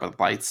 I grew up with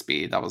Lightspeed.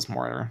 That was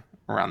more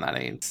around that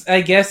age. I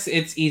guess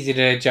it's easy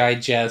to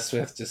digest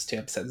with just 2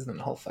 episodes in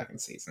the whole fucking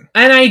season.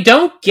 And I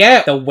don't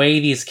get the way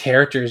these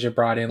characters are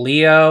brought in.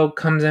 Leo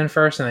comes in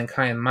first, and then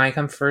Kai and Mai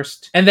come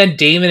first. And then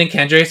Damon and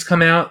Kendricks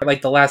come out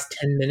like the last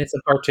 10 minutes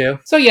of part 2.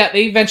 So yeah,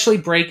 they eventually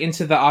break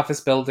into the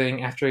office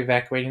building after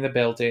evacuating the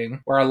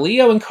building, where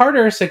Leo and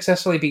Carter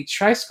successfully beat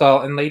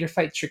Triskull and later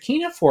fight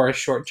Trakina for a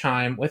short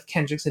time with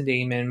Kendricks and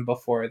Damon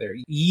before they're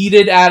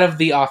yeeted out of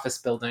the office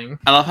building.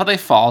 I love how they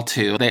fall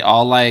too. They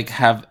all like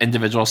have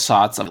individual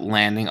shots of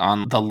landing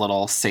on the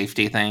little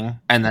safety thing,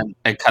 and then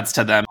it cuts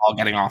to them all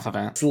getting off of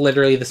it. It's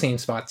literally the same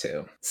spot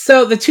too.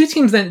 So the two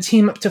teams then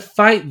team up to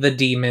fight the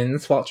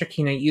demons, while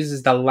Trakina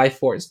uses the life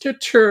force to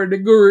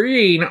turn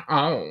green.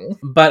 Oh.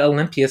 But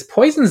Olympius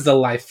poisons the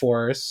life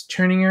force,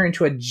 turning her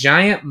into a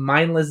giant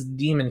mindless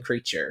demon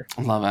creature.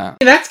 Love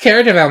it. That's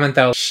character development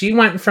though. She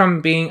went from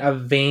being a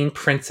vain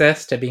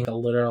princess to being a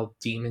literal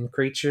demon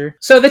creature.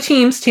 So the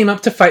teams team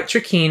up to fight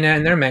Trakina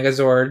and their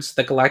Megazords.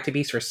 The Galactic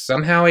Beasts were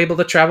somehow able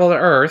to travel to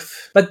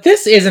Earth, but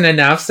this isn't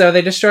enough, so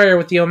they destroy her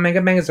with the Omega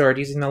Megazord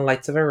using the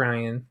Lights of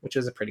Orion, which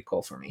is a pretty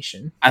cool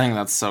formation. I think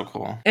that's so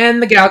cool.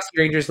 And the Galaxy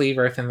Rangers leave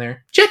Earth in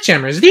their Jet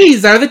Jammers.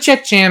 These are the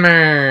Jet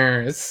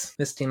Jammers!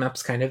 This team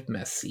up's kind of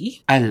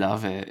messy. I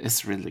love it.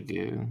 It's really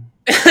good.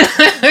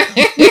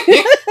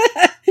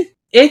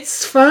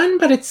 It's fun,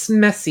 but it's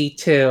messy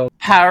too.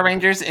 Power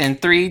Rangers in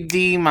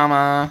 3D,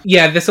 mama.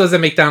 Yeah, this was a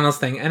McDonald's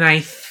thing. And I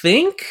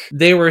think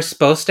they were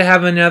supposed to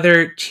have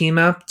another team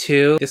up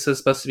too. This was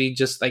supposed to be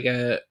just like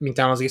a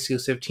McDonald's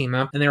exclusive team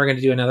up. And they were going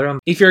to do another one.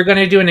 If you're going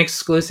to do an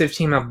exclusive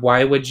team up,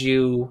 why would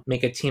you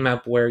make a team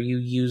up where you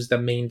use the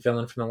main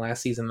villain from the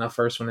last season, the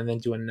first one, and then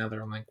do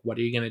another? I'm like, what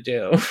are you going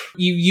to do?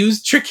 You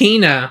used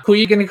Trakina. Who are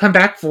you going to come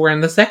back for in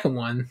the second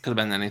one? Could have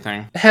been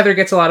anything. Heather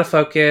gets a lot of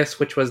focus,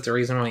 which was the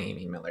reason why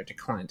Amy Miller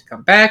declined to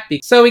come back.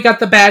 So we got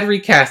the bad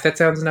recast. That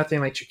sounds nothing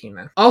like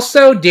Trakina.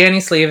 Also, Danny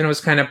Slavin was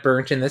kind of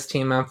burnt in this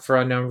team up for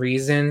unknown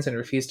reasons and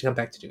refused to come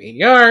back to do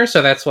ADR,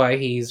 so that's why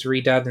he's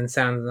redubbed and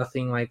sounds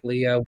nothing like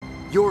Leo.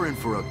 You're in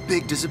for a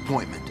big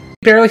disappointment.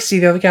 Barely see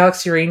the other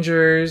Galaxy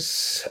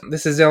Rangers.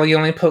 This is the only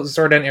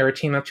Zordon era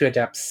team up to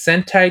adapt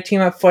Sentai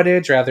team up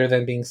footage rather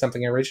than being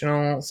something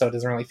original, so it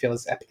doesn't really feel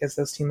as epic as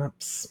those team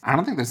ups. I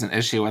don't think there's an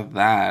issue with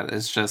that.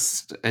 It's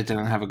just it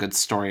didn't have a good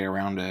story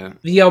around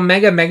it. The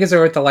Omega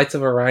Megazord with the Lights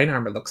of Orion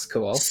armor looks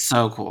cool.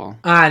 So cool.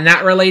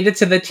 Not related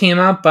to the team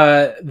up,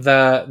 but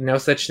the No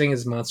Such Thing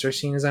as Monster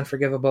scene is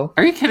unforgivable.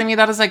 Are you kidding me?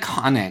 That is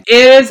iconic.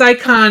 It is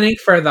iconic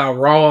for the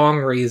wrong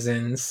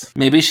reasons.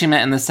 Maybe she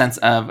meant in the sense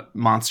of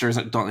monsters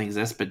that don't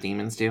exist, but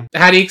demons do.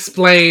 How do you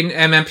explain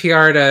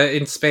MMPR to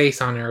in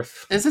space on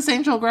Earth? Is this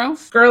Angel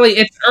Grove? Girly,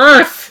 it's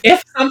Earth!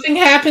 If something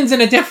happens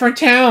in a different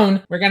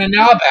town, we're gonna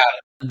know about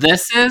it.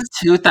 This is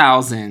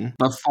 2000,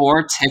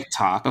 before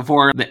TikTok,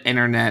 before the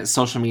internet,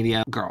 social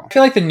media. Girl. I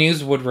feel like the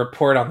news would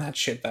report on that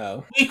shit,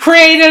 though. We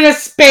created a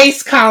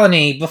space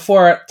colony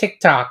before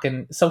TikTok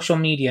and social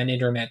media and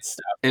internet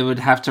stuff. It would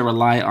have to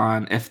rely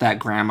on if that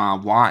grandma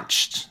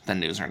watched the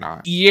news or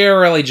not. You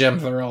really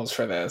jumped the rules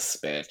for this,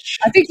 bitch.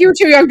 I think you were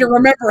too young to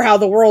remember how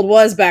the world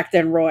was back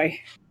then, Roy.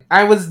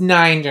 I was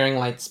 9 during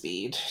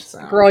Lightspeed. So.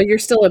 Girl, you're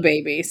still a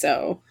baby,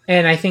 so.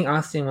 And I think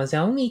Austin was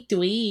only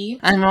 3.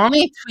 I'm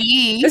only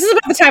 3. This is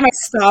about the time I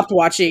stopped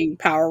watching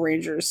Power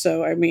Rangers,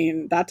 so I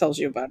mean, that tells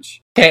you a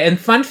bunch. Okay, and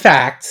fun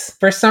fact,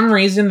 for some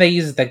reason they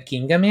used the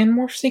Ginga Man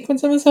morph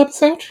sequence in this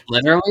episode.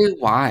 Literally,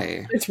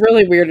 why? It's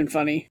really weird and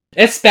funny.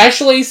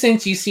 Especially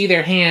since you see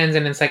their hands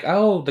and it's like,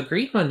 oh, the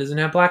green one doesn't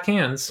have black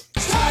hands.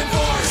 Time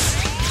Force,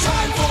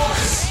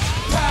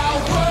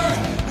 Power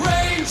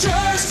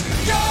Rangers,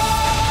 go!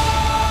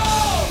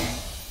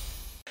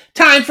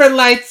 Time for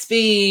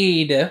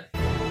Lightspeed!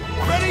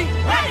 Ready?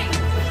 Ready!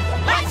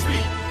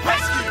 Lightspeed,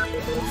 rescue!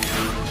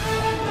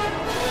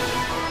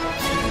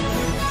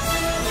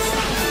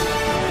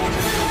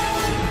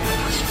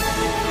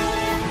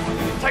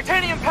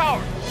 Titanium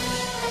power!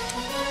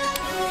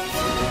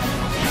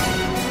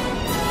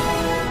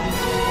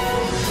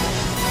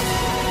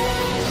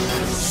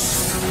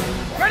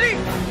 Ready?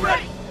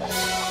 Ready!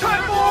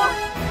 Time for!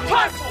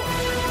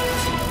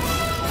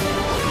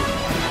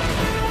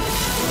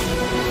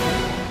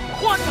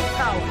 Quantum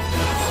power!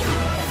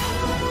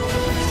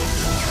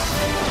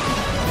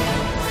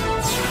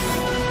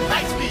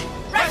 Lightspeed!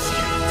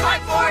 Rescue!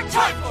 Time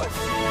for!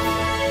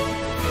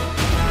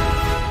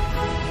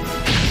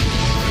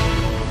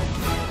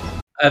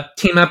 A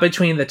team up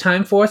between the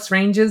Time Force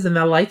Rangers and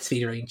the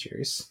Lightspeed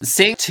Rangers.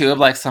 Seeing 2 of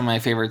like some of my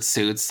favorite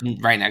suits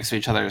right next to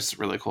each other is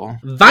really cool.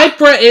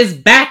 Vipra is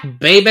back,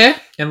 baby!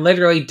 And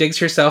literally digs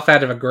herself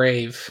out of a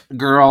grave.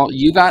 Girl,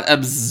 you got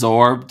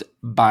absorbed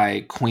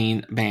by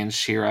Queen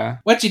Banshira.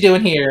 What you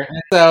doing here?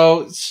 And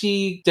so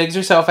she digs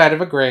herself out of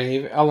a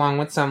grave along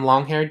with some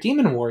long-haired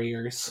demon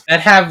warriors that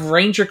have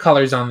ranger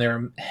colors on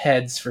their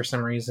heads for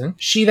some reason.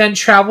 She then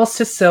travels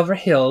to Silver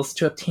Hills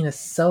to obtain a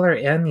solar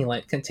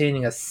amulet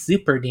containing a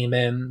super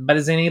demon, but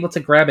is unable to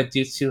grab it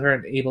due to her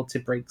unable to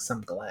break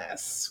some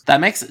glass.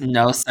 That makes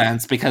no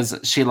sense because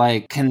she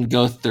like can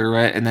go through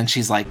it and then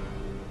she's like,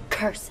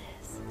 Curses.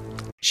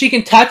 She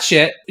can touch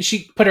it.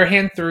 She put her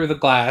hand through the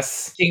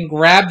glass. She can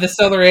grab the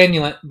solar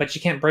amulet, but she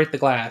can't break the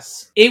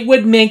glass. It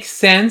would make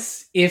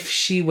sense if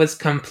she was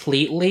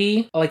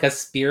completely like a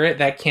spirit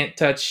that can't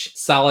touch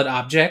solid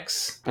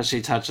objects. but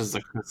she touches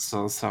the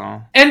crystal,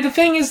 so. And the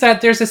thing is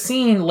that there's a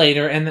scene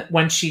later, and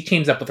when she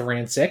teams up with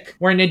Rancic,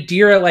 where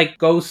Nadira like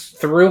goes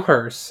through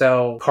her.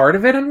 So part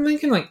of it, I'm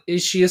thinking like,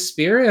 is she a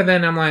spirit? And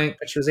then I'm like,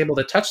 but she was able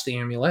to touch the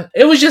amulet.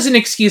 It was just an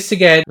excuse to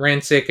get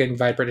Rancic and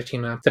Viper to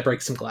team up to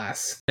break some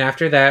glass. And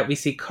after that, we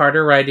see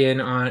Carter ride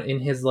in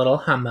his little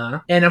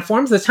Hummer and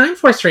informs the Time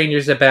Force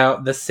Rangers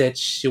about the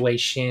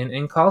situation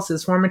and calls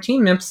his former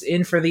team mates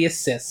in for the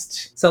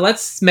assist. So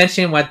let's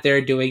mention what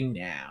they're doing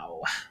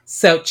now.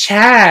 So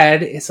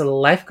Chad is a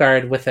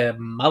lifeguard with a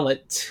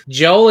mullet.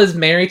 Joel is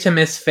married to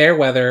Miss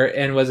Fairweather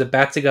and was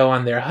about to go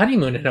on their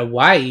honeymoon in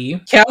Hawaii.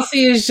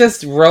 Kelsey is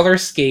just roller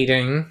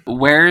skating.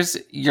 Where's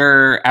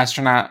your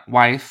astronaut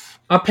wife?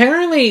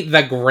 Apparently,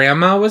 the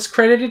grandma was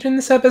credited in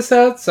this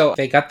episode, so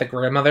they got the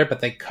grandmother, but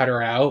they cut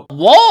her out.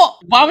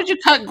 What? Why would you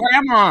cut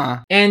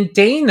grandma? And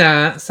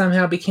Dana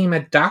somehow became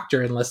a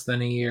doctor in less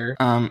than a year.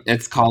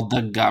 It's called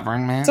the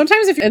government.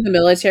 Sometimes if you're in the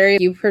military,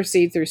 you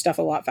proceed through stuff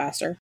a lot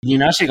faster. You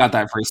know she got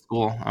that free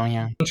school. Oh,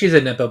 yeah. She's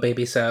a Nepo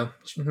baby, so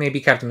maybe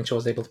Captain Mitchell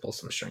was able to pull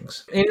some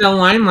strings. In the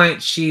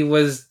Limelight, she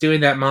was doing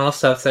that model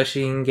stuff so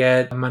she can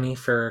get money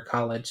for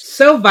college.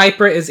 So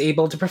Viper is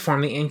able to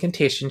perform the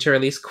incantation to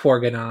release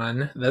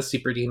Korganon, the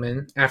super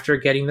demon, after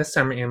getting the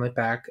Summer Amulet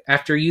back,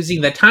 after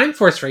using the Time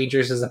Force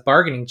Rangers as a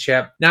bargaining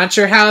chip. Not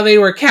sure how they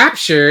were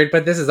captured,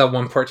 but this is a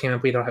one-port team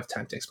up. We don't have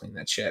time to explain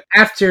that shit.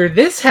 After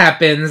this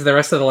happens, the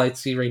rest of the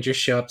Lightspeed Rangers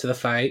show up to the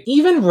fight.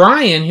 Even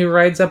Ryan, who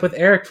rides up with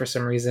Eric for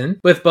some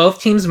reason, with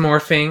both teams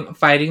morphing,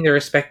 fighting their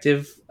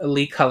respective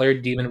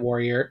colored demon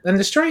warrior, and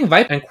destroying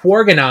Viper and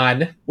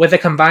Quarganon with a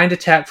combined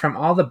attack from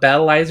all the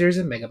Battleizers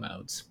and Mega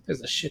Modes.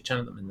 There's a shit ton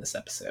of them in this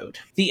episode.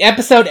 The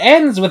episode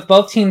ends with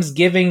both teams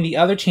giving the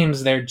other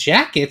teams their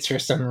jackets for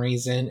some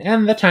reason,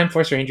 and the Time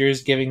Force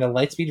Rangers giving the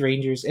Lightspeed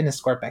Rangers an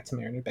escort back to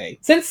Mariner Bay,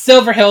 since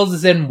Silver Hills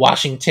is in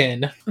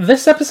Washington.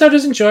 This episode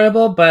is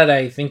enjoyable, but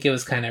I think it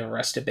was kind of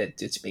rushed a bit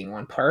due to being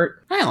one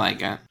part. I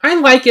like it. I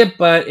like it,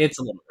 but it's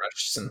a little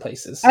rushed in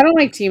places. I don't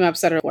like team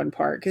ups that are one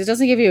part because it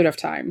doesn't give you enough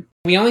time.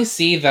 We only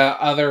see the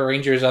other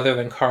Rangers other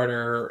than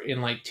Carter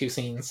in like 2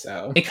 scenes,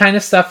 so it kind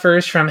of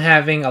suffers from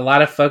having a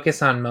lot of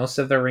focus on most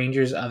of the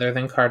Rangers other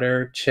than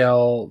Carter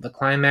till the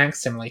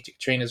climax, similar to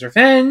Katrina's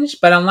Revenge.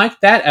 But unlike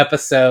that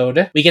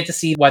episode, we get to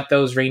see what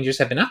those Rangers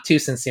have been up to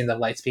since the end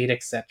of Lightspeed,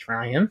 except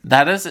Ryan.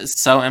 That is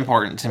so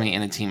important to me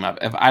in a team up.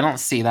 If I don't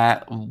see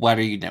that, what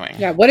are you doing?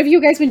 Yeah, what have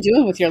you guys been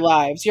doing with your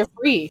lives? You're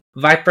free.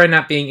 Viper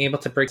not being able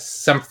to break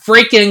some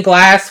freaking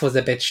glass was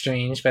a bit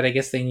strange, but I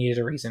guess they needed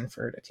a reason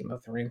for it to team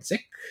up with Ransik.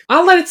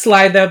 I'll let it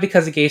slide though,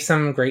 because it gave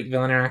some great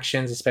villain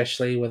interactions,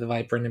 especially with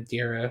Viper and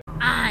Abdira.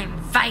 I'm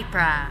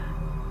Vipra,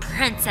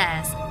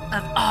 princess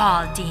of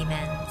all demons.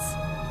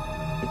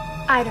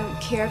 I don't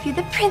care if you're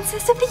the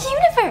princess of the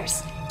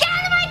universe. Get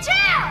out of my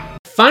chair!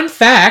 Fun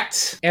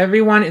fact,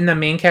 everyone in the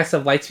main cast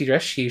of Lightspeed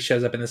Rescue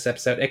shows up in this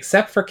episode,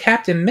 except for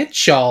Captain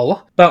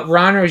Mitchell, but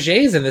Ron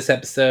Roget's in this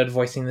episode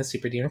voicing the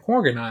Super Demon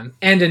Quarganon.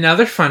 And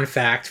another fun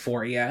fact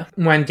for you,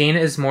 when Dana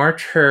is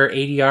morphed, her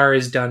ADR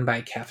is done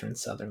by Catherine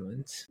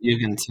Sutherland. You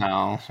can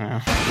tell.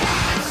 Yeah.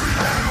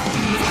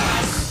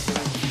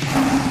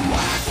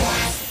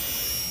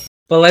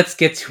 But let's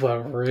get to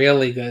a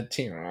really good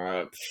team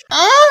up.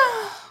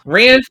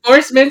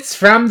 Reinforcements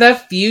from the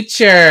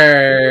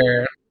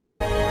future!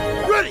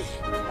 Ready!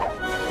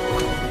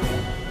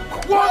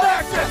 World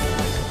action!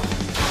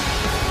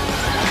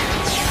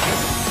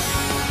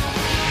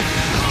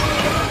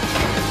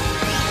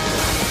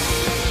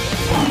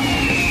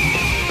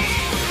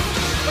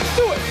 Let's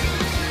do it!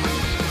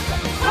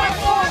 Time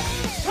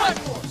Force! Time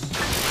Force!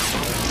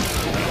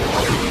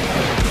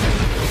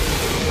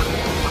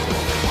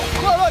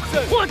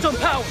 Quantum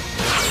power!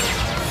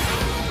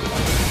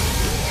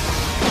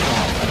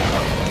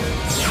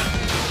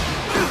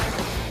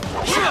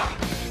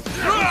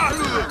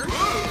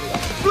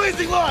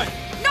 Blazing line!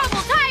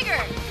 Noble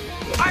Tiger!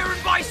 Iron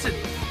Bison!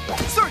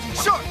 Surgeon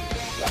Shark!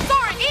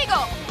 Soaring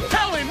Eagle!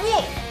 Howling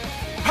Wolf!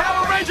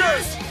 Power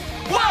Rangers!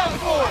 Wild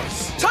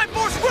Force! Time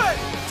Force Red!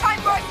 Time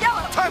Force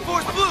Yellow! Time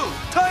Force Blue!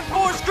 Time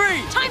Force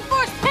Green! Time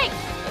Force Pink!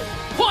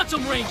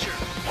 Quantum Ranger!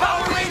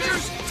 Power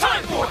Rangers!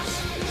 Time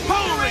Force!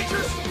 Power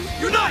Rangers!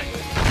 Unite!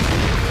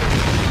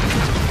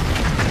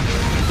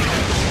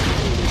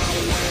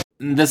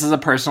 This is a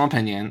personal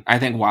opinion. I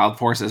think Wild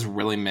Force is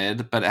really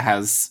mid, but it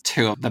has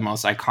 2 of the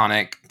most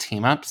iconic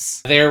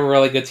team-ups. They're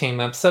really good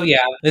team-ups. So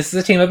yeah, this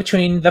is a team-up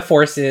between the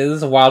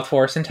Forces, Wild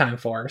Force and Time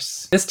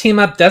Force. This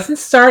team-up doesn't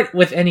start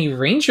with any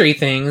rangery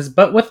things,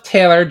 but with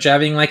Taylor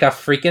driving like a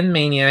freaking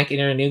maniac in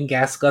her new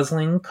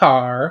gas-guzzling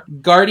car.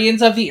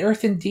 Guardians of the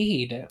Earth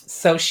indeed.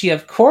 So she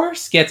of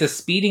course gets a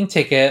speeding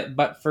ticket,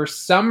 but for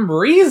some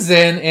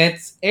reason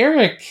it's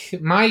Eric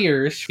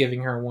Myers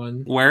giving her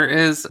one. Where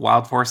is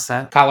Wild Force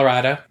set?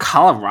 Colorado.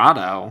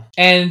 Colorado.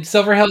 And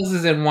Silver Hills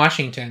is in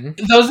Washington.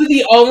 Those are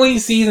the only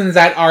seasons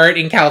that aren't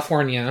in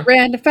California.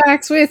 Random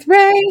facts with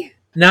Ray.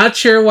 Not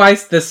sure why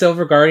the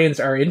Silver Guardians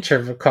are in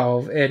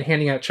Turvacove and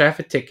handing out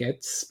traffic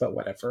tickets, but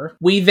whatever.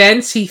 We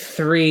then see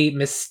 3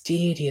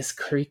 mysterious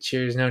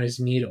creatures known as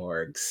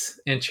Mutorgs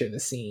enter the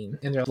scene.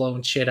 And they're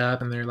blowing shit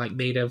up, and they're like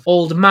made of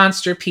old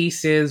monster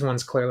pieces.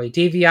 One's clearly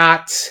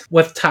Deviat,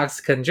 with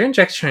Toxica and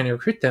Genjax trying to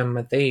recruit them,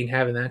 but they ain't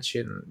having that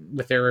shit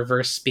with their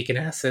reverse speaking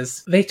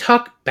asses. They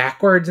talk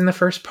backwards in the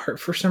first part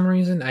for some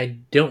reason. I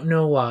don't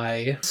know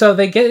why. So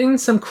they get in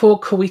some cool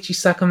Koichi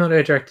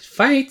Sakamoto directed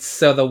fights,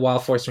 so the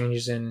Wild Force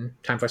Rangers and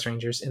Time Force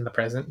Rangers in the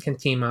present can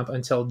team up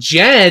until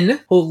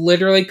Jen, who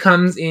literally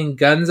comes in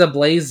guns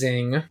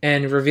a-blazing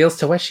and reveals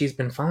to Wes she's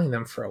been following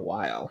them for a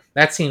while.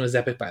 That scene was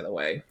epic, by the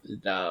way.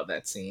 Love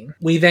that scene.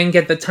 We then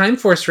get the Time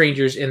Force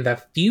Rangers in the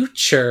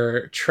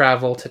future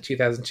travel to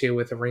 2002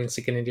 with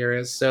Ransik and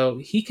Indira, so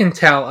he can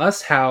tell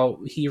us how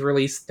he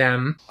released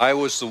them. I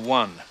was the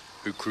one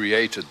who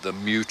created the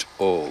Mute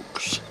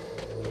Orgs.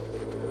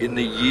 In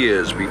the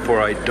years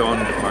before I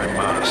donned my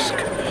mask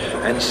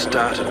and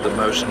started the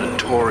most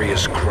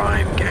notorious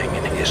crime gang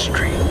in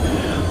history,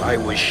 I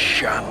was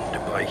shunned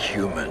by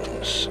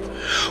humans.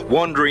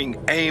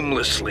 Wandering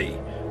aimlessly,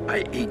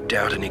 I eked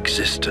out an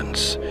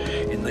existence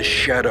in the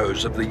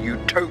shadows of the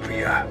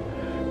utopia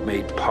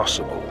made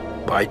possible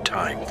by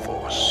Time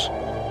Force.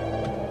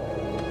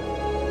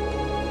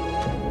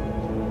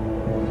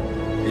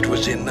 It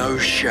was in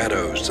those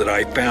shadows that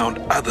I found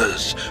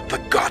others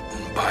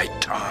forgotten by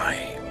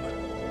time.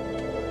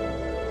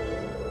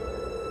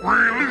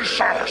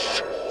 Release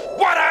us!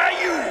 What are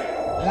you?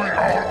 We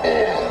are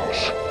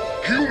Orgs.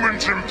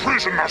 Humans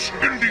imprisoned us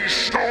in these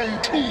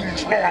stone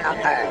tombs long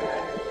ago.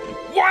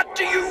 What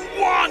do you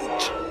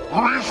want?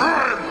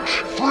 Revenge!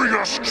 Free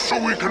us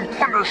so we can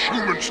punish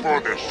humans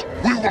for this.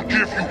 We will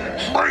give you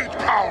great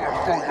power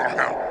for your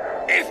help.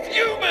 If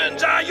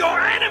humans are your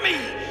enemy,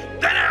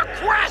 then our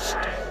quest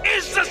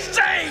is the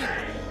same!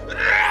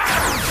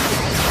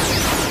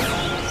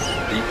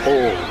 The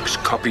Orgs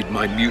copied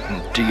my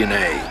mutant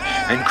DNA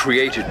and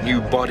created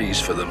new bodies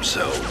for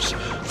themselves.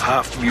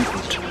 Half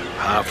mutant,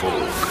 half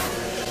Org.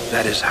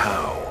 That is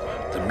how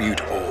the Mute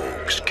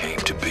Orgs came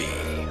to be.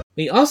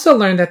 We also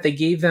learned that they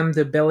gave them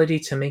the ability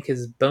to make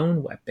his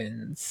bone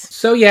weapons.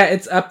 So yeah,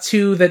 it's up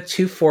to the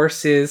two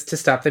forces to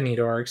stop the Mute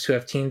Orgs, who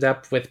have teamed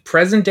up with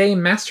present-day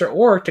Master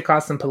Org to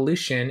cause some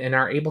pollution and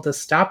are able to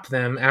stop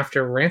them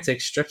after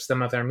Rancid strips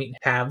them of their mutant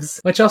halves,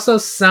 which also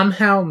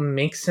somehow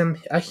makes him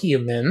a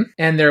human.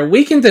 And they're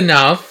weakened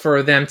enough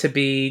for them to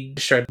be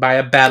destroyed by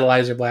a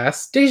battleizer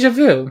blast. Deja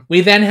vu.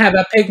 We then have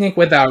a picnic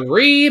with a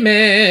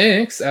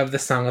remix of the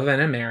Song of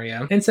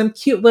Venemeria, and some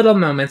cute little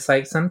moments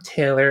like some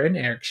Taylor and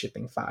Eric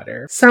shipping fodder.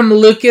 Some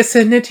Lucas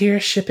and Nadir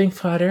shipping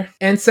fodder.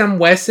 And some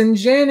Wes and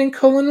Jen and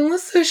Cole and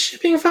Alyssa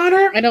shipping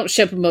fodder. I don't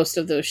ship most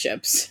of those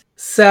ships.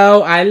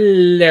 So I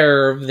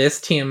love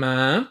this team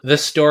up. The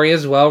story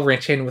is well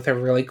written with a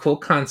really cool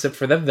concept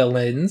for the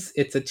villains.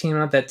 It's a team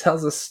up that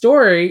tells a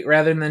story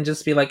rather than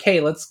just be like,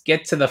 hey, let's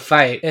get to the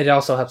fight. It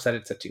also helps that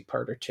it's a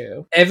two-parter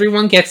too.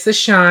 Everyone gets to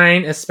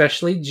shine,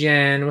 especially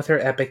Jen with her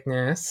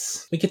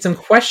epicness. We get some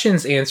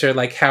questions answered,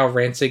 like how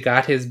Rancid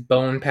got his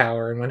bone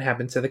power and what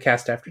happened to the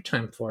cast after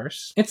Time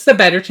Force. It's the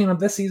better team of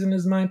this season,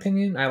 is my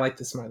opinion. I like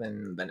this more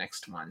than the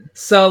next one.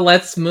 So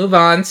let's move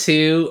on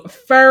to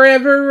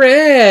Forever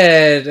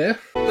Red.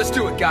 Let's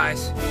do it,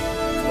 guys.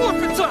 It's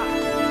Morphin time!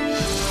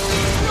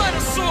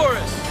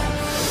 Rhinosaurus!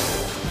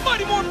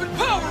 Mighty Morphin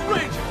Power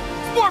Ranger!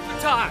 It's Morphin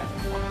time!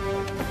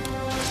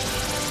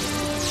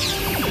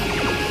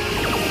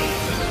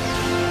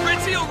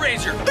 Red Seal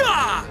Ranger!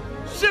 Ah!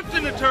 Shift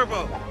into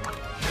turbo!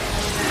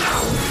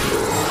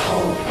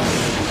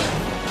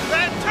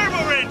 Red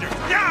Turbo Ranger!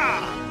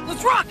 Yeah!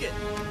 Let's rock it!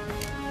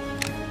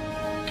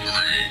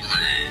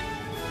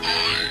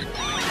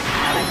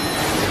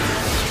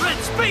 Red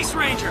Space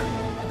Ranger!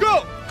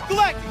 Go!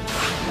 Galactic!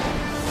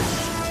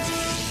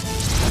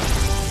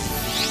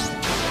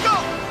 Go!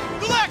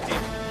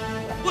 Galactic!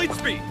 Blade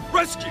speed!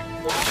 Rescue!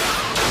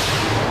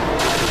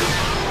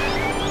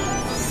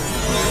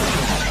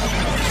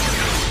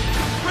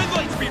 Red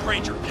light speed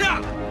ranger!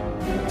 Yeah!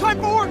 Time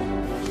forward!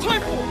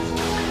 Time force!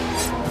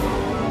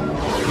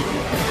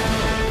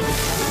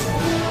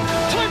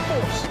 Time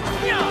force!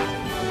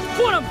 Yeah!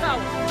 Quantum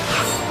power!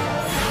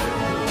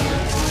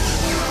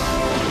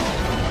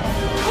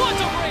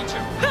 Quantum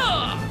ranger!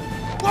 Yeah!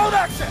 World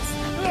access!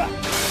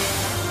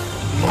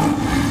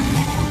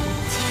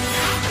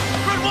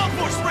 Red Wall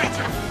Force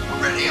Ranger!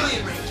 Red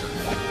Alien Ranger!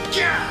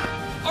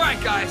 Yeah!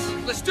 Alright guys,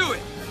 let's do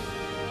it!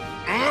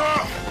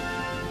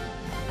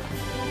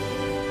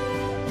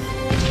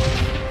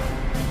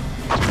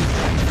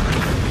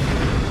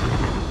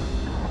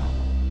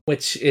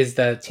 Which is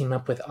the team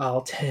up with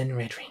all 10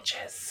 Red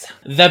Rangers.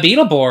 The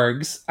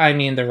Beetleborgs, I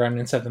mean the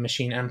remnants of the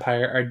Machine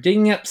Empire, are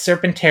digging up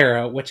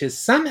Serpentera, which is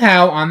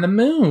somehow on the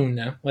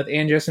moon, with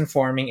Andros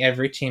informing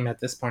every team at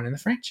this point in the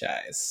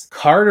franchise.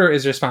 Carter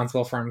is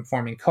responsible for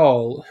informing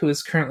Cole, who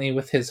is currently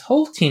with his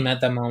whole team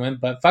at the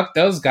moment, but fuck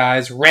those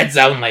guys, Reds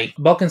only!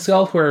 Bulk and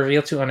Skull, who are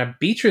revealed to on a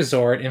beach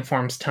resort,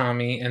 informs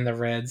Tommy and the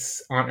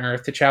Reds on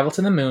Earth to travel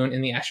to the moon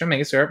in the Astro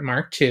Megazord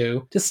Mark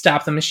II to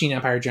stop the Machine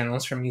Empire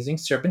generals from using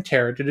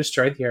Serpentera to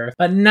destroy the Earth,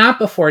 but not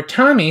before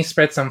Tommy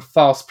spreads some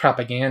false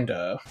propaganda.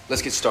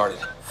 Let's get started.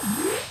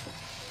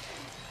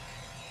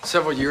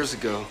 Several years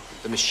ago,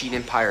 the Machine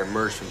Empire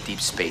emerged from deep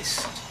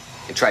space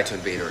and tried to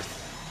invade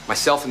Earth.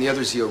 Myself and the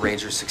other Zeo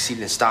Rangers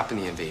succeeded in stopping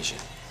the invasion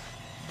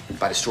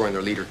by destroying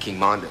their leader, King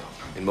Mondo,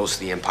 and most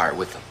of the Empire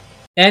with them.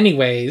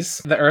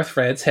 Anyways, the Earth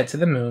Reds head to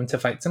the moon to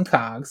fight some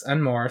cogs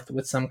on Morph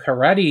with some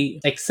karate,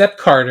 except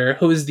Carter,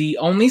 who is the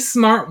only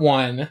smart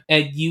one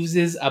and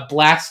uses a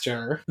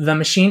blaster. The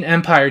Machine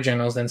Empire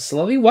generals then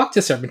slowly walk to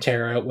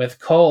Serpentera, with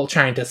Cole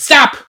trying to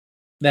stop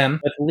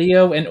them, with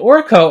Leo and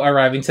Orko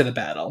arriving to the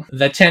battle.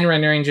 The 10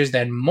 Red Rangers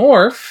then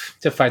morph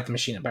to fight the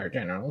Machine Empire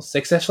generals,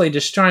 successfully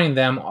destroying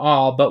them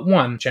all but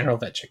one, General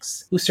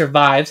Vetrix, who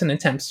survives and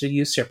attempts to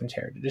use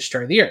Serpentera to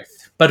destroy the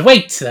Earth. But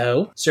wait,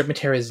 though,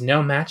 Serpentera is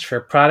no match for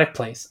Product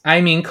Place.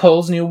 I mean,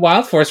 Cole's new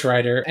Wild Force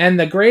Rider, and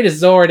the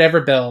greatest Zord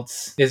ever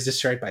built, is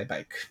destroyed by a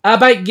bike. A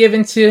bike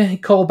given to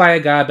Cole by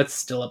a god, but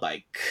still a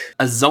bike.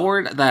 A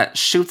Zord that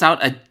shoots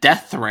out a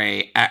death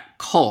ray at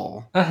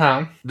Cole.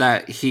 Uh-huh.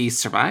 That he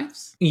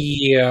survives?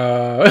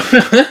 Yeah.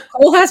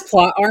 Cole has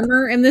plot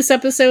armor in this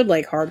episode,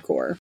 like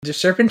hardcore. The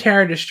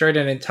Serpentera destroyed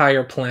an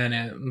entire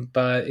planet,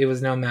 but it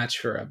was no match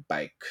for a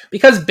bike.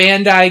 Because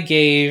Bandai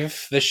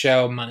gave the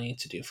show money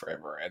to do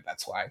Forever Red,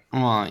 that's why.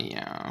 Well,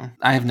 yeah.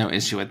 I have no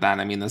issue with that.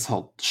 I mean, this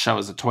whole show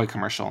is a toy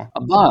commercial.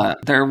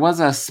 But there was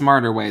a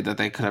smarter way that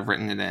they could have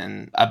written it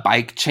in. A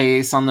bike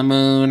chase on the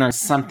moon or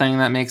something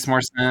that makes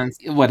more sense.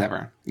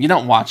 Whatever. You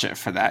don't watch it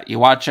for that. You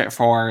watch it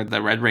for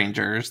the Red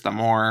Rangers, the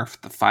morph,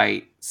 the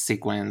fight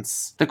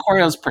sequence. The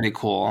choreo's pretty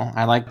cool.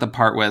 I like the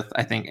part with,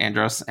 I think,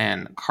 Andros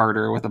and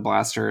Carter with the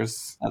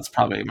blasters. That's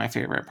probably my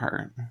favorite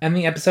part. And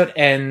the episode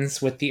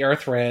ends with the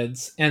Earth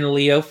Reds and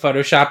Leo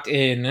photoshopped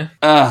in.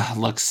 Ugh,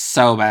 looks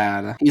so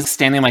bad. He's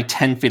standing like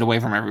 10 feet away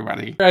from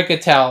everybody. I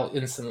could tell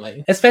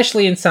instantly,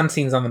 especially in some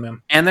scenes on the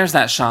moon. And there's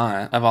that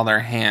shot of all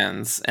their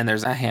hands, and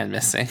there's a hand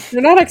missing.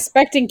 They're not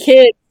expecting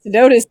kids to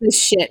notice this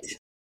shit.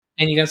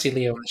 And you can see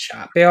Leo in the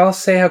shot. They all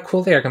say how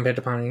cool they are compared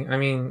to Bonnie. I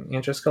mean,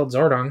 Andros killed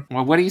Zordon.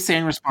 Well, what do you say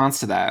in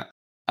response to that?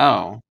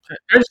 Oh.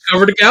 I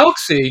discovered a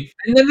galaxy.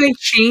 And then they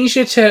changed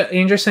it to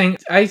Andros saying,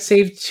 I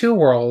saved 2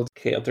 worlds.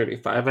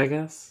 KL35, I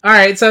guess.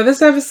 Alright, so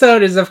this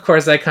episode is, of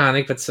course,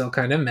 iconic, but still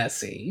kind of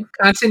messy.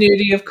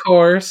 Continuity, of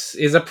course,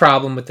 is a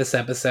problem with this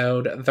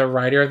episode. The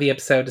writer of the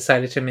episode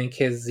decided to make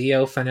his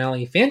Zeo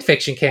finale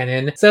fanfiction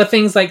canon, so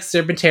things like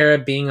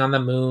Serpentera being on the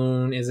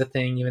moon is a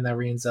thing, even though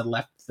Rienza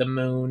left the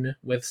moon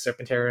with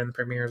Serpentera in the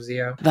premiere of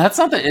Zeo. That's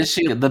not the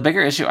issue. The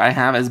bigger issue I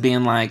have is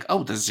being like,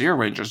 oh, the Zeo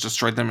Rangers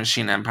destroyed the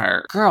Machine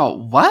Empire. Girl,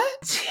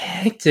 what?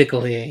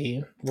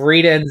 Technically,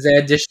 Rita and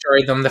Zed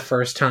destroyed them the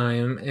first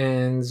time,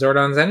 and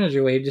Zordon's energy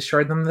wave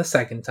destroyed them the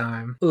second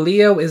time.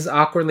 Leo is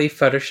awkwardly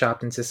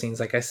photoshopped into scenes,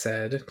 like I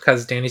said,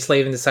 because Danny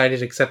Slavin decided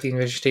to accept the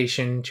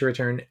invitation to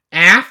return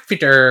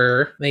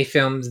after they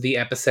filmed the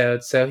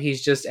episode, so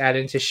he's just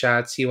added to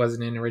shots he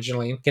wasn't in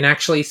originally. You can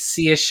actually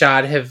see a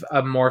shot of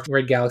a morphed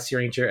Red Galaxy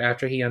Ranger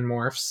after he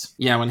unmorphs.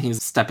 Yeah, when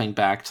he's stepping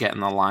back to get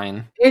in the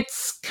line.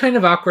 It's kind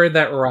of awkward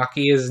that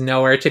Rocky is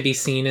nowhere to be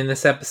seen in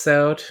this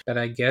episode, but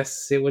I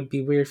guess it would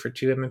be weird for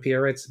 2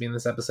 MMPR Reds to be in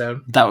this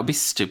episode. That would be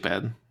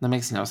stupid. That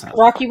makes no sense.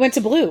 Rocky went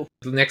to blue.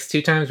 The next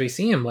 2 times we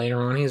see him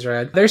later on, he's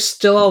red. There's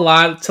still a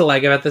lot to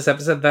like about this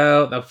episode,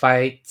 though. The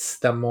fights,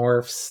 the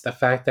morphs, the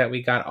fact that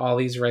we got all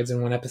these reds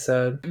in one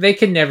episode. They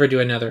could never do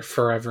another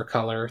forever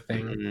color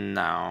thing.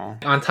 No.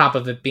 On top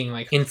of it being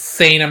like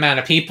insane amount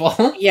of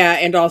people. Yeah,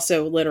 and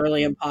also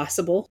literally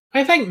impossible.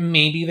 I think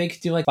maybe they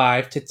could do like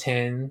 5 to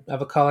 10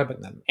 of a color,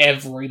 but not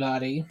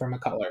everybody from a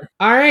color.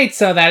 Alright,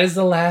 so that is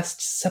the last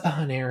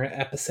Saban era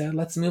episode.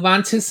 Let's move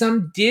on to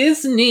some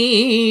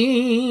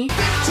Disney.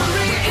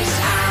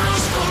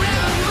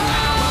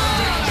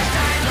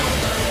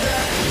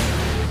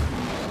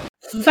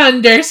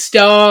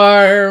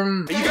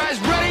 Thunderstorm. Are you guys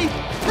ready?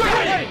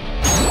 Ready!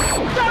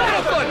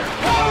 Dino Thunder!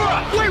 Power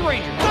up! Blade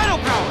Ranger! Dino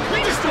Power!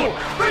 Ranger Storm!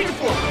 Ranger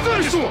Form!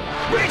 Thunderstorm!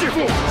 Ranger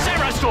Form!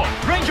 Samurai Storm!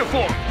 Ranger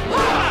Form!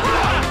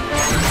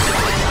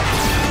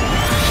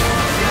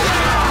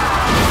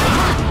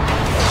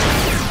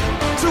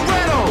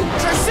 Tyranno!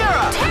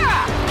 Tricera! Terra!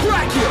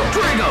 Brachio!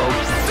 Drago!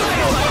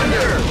 Dino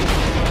Thunder!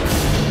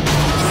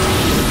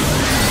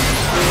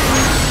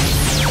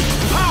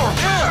 Power!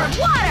 Air!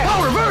 Water!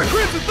 Power of Earth!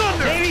 Crimson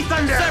Thunder! Navy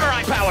Thunder!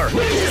 Samurai Power!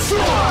 Ninja Storm!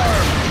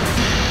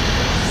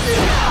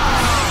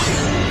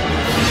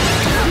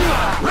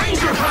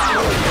 Ranger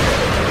Power!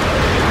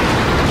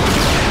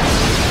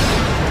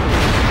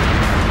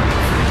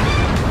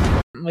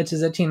 Which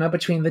is a team up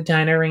between the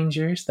Dino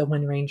Rangers, the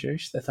Wind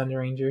Rangers, the Thunder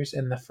Rangers,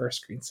 and the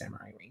first Green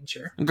Samurai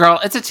Ranger. Girl,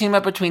 it's a team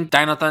up between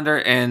Dino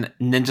Thunder and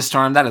Ninja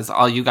Storm. That is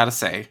all you gotta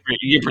say.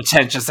 You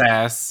pretentious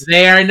ass.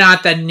 They are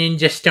not the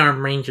Ninja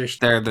Storm Rangers.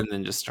 They're the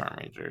Ninja Storm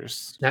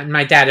Rangers. Not in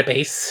my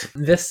database.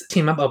 This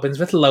team up opens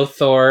with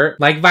Lothar,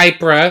 like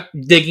Vipra,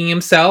 digging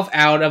himself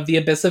out of the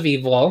abyss of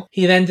evil.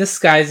 He then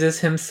disguises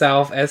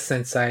himself as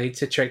Sensei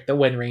to trick the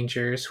Wind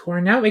Rangers, who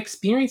are now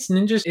experienced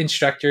ninja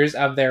instructors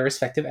of their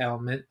respective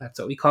element. That's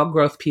what we call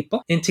growth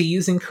people, into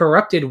using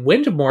corrupted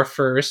wind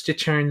morphers to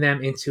turn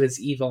them into his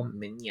evil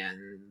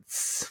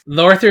minions.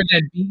 Lothar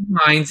then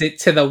beamlines it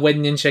to the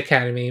Wind Ninja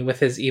Academy with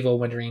his evil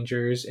Wind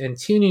Rangers and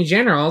 2 new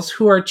generals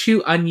who are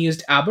 2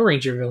 unused Alba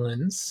Ranger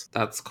villains.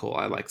 That's cool.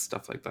 I like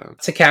stuff like that.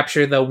 To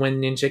capture the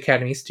Wind Ninja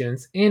Academy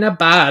students in a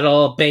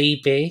bottle,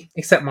 baby.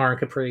 Except Mara and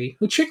Capri,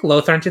 who trick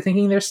Lothar into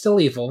thinking they're still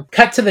evil.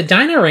 Cut to the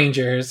Dino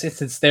Rangers,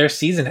 it's their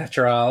season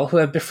after all, who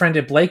have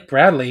befriended Blake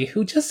Bradley,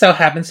 who just so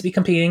happens to be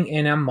competing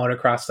in a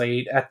motocross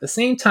league at the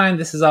same time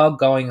this is all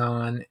going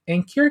on,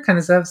 and Kira kind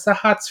of has the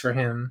hots for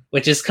him,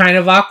 which is kind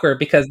of awkward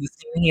because the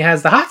scene he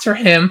has the hots for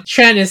him,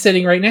 Trent is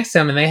sitting right next to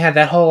him, and they had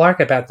that whole arc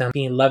about them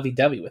being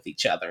lovey-dovey with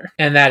each other,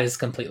 and that is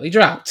completely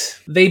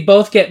dropped. They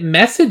both get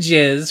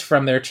messages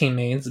from their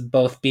teammates,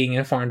 both being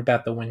informed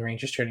about the Wind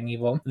Rangers turning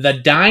evil. The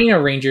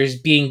Dino Rangers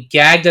being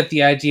gagged at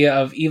the idea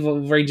of evil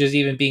Rangers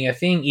even being a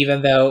thing,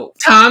 even though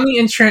Tommy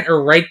and Trent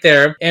are right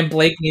there, and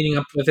Blake meeting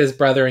up with his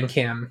brother and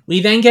Kim. We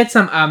then get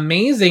some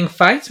amazing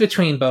fights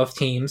between both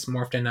teams,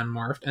 morphed and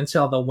unmorphed,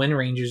 until the Wind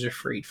Rangers are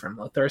freed from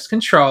Lothar's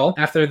control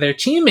after their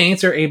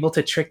teammates are able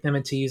to trick trick them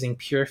into using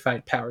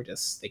purified power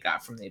discs they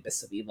got from the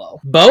Abyss of Evil.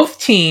 Both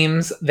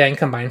teams then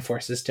combine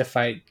forces to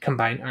fight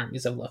combined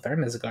armies of Lothar and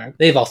Mizgard.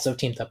 They've also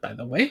teamed up, by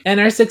the way, and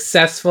are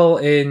successful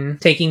in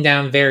taking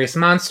down various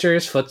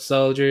monsters, foot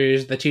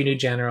soldiers, the 2 new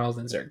generals,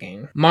 and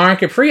Zergane. Mara and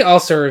Capri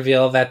also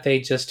reveal that they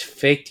just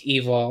faked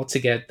evil to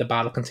get the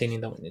bottle containing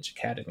the Witnage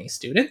Academy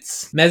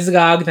students.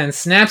 Mezgog then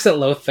snaps at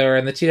Lothar,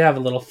 and the two have a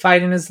little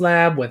fight in his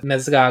lab, with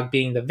Mezgog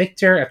being the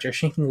victor after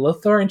shrinking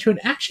Lothar into an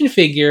action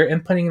figure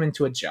and putting him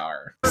into a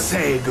jar.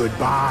 Say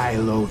goodbye,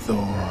 Lothar.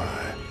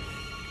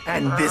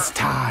 And this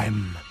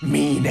time,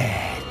 mean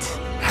it.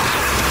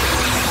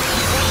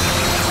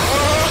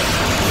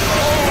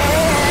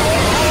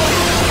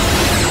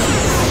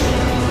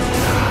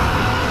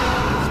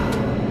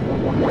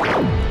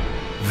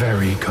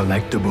 Very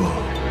collectible.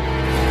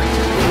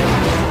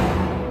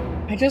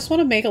 I just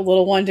want to make a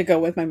little one to go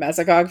with my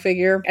Mezgog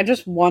figure. I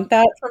just want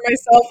that for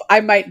myself.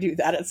 I might do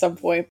that at some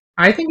point.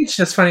 I think it's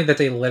just funny that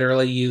they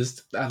literally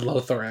used a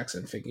Lothar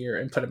accent figure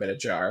and put him in a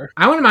jar.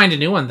 I wouldn't mind a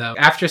new one, though,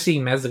 after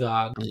seeing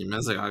Mezgog.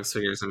 Mezgog's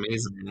figure is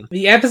amazing.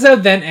 The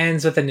episode then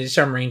ends with the Ninja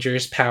Storm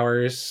Rangers'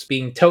 powers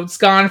being totes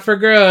gone for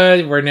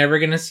good. We're never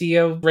going to see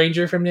a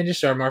Ranger from Ninja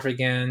Storm morph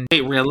again.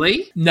 Wait,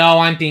 really? No,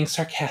 I'm being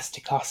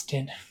sarcastic,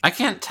 Austin. I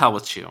can't tell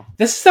with you.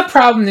 This is the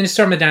problem Ninja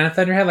Storm and Dino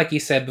Thunder had, like you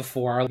said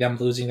before, them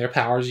losing their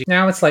powers.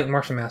 Now it's like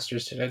Morphin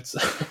Masters did it, so...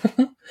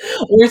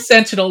 or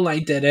Sentinel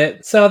Knight did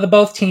it. So the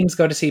both teams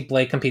go to see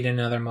Blake compete in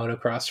another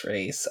motocross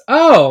race.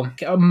 Oh,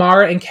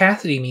 Mara and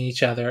Cassidy meet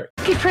each other.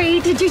 Capri,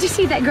 did you just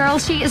see that girl?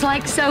 She is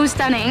like so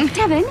stunning.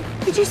 Devin,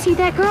 did you see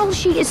that girl?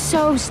 She is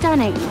so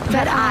stunning.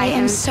 But I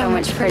am so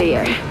much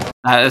prettier.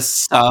 That is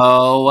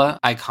so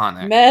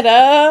iconic.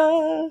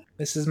 Meta!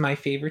 This is my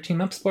favorite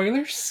team-up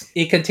spoilers.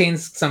 It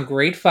contains some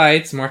great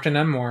fights, morphed and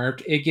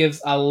unmorphed. It gives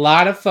a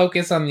lot of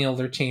focus on the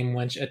older team,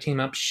 which a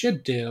team-up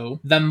should do.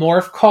 The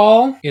morph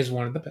call is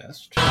one of the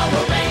best. Power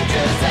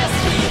Rangers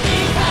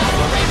SPD,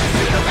 Power Rangers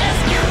to the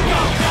rescue,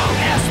 go, go,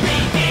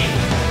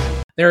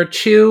 SPD. There are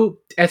 2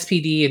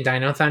 SPD and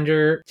Dino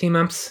Thunder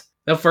team-ups.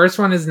 The first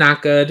one is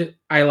not good.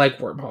 I like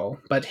Wormhole.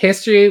 But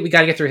history, we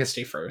gotta get through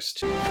history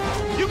first. You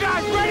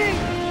guys ready?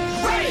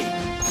 Ready!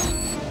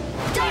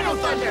 Dino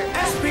Thunder,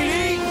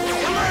 SPD,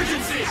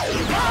 emergency!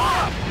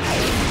 Ah!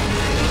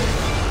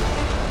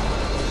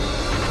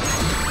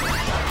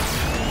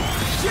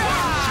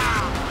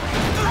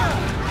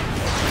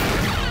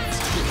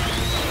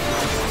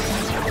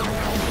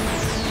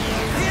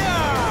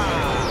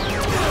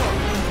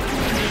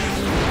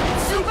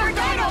 Super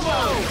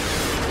Dynamo!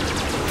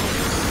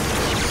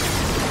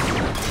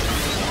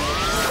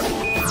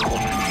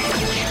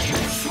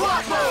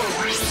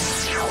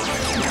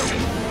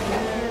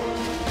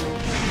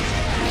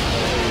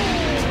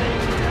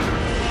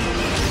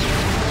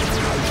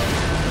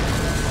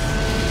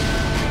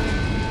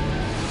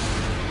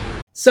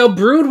 So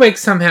Broodwick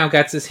somehow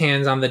gets his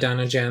hands on the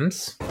Dino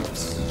Gems.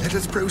 Let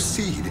us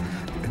proceed.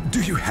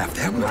 Do you have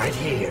them? Right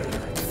here.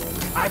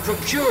 I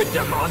procured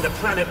them on the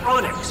planet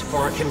Onyx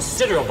for a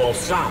considerable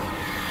sum.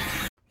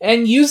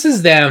 And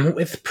uses them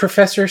with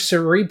Professor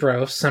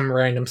Cerebro, some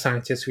random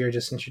scientist we were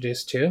just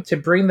introduced to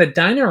bring the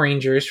Dino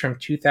Rangers from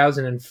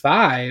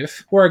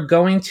 2005, who are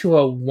going to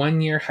a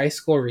 1-year high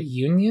school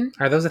reunion.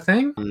 Are those a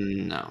thing?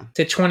 No.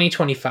 To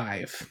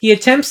 2025. He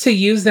attempts to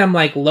use them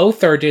like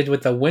Lothar did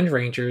with the Wind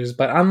Rangers,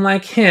 but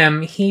unlike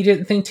him, he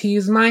didn't think to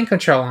use mind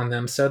control on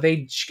them, so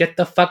they get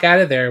the fuck out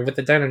of there with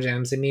the Dino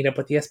Gems and meet up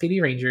with the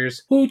SPD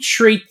Rangers, who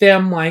treat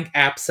them like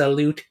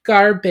absolute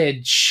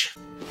garbage.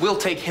 We'll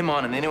take him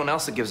on and anyone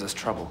else that gives us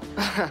trouble.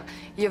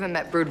 You haven't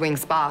met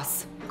Broodwing's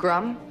boss.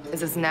 Grum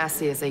is as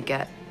nasty as they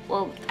get.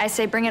 Well, I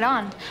say bring it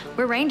on.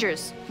 We're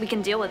Rangers. We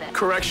can deal with it.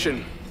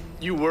 Correction.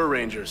 You were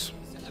Rangers.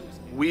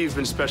 We've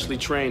been specially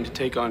trained to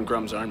take on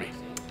Grum's army.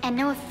 And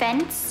no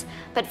offense,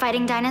 but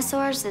fighting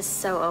dinosaurs is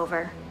so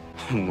over.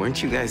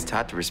 Weren't you guys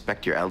taught to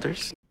respect your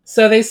elders?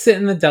 So they sit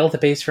in the Delta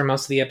base for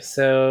most of the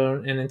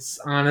episode, and it's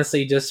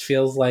honestly just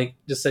feels like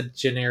just a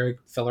generic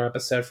filler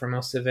episode for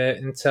most of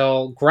it,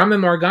 until Grum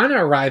and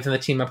Morgana arrive in the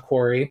team-up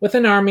quarry with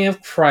an army of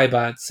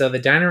Crybots. So the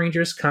Dino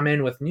Rangers come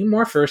in with new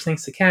morphers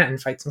thanks to Cat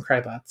and fight some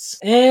Crybots.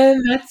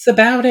 And that's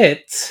about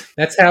it.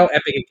 That's how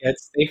epic it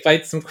gets. They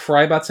fight some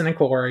Crybots in a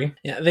quarry.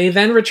 Yeah, they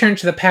then return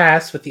to the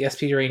past with the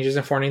SPD Rangers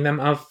informing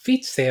them of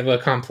feats they have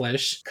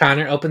accomplished.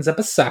 Connor opens up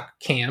a sock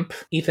camp.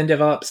 Ethan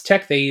develops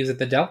tech they use at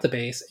the Delta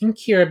base, and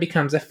Kira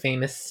becomes a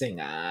famous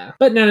singer.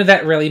 But none of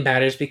that really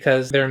matters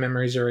because their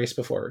memories are erased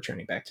before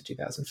returning back to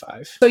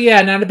 2005. So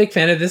yeah, not a big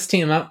fan of this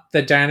team up.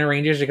 The Dino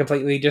Rangers are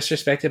completely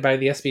disrespected by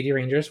the SPD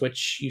Rangers,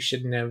 which you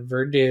should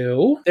never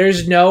do.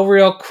 There's no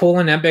real cool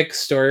and epic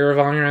story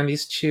revolving around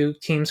these 2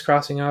 teams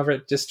crossing over.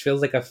 It just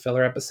feels like a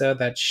filler episode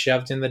that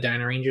shoved in the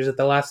Dino Rangers at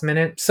the last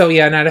minute. So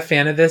yeah, not a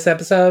fan of this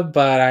episode,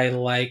 but I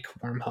like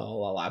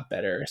Wormhole a lot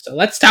better. So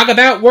let's talk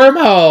about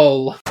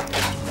Wormhole!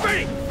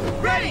 Ready!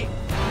 Ready!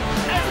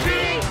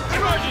 SPD,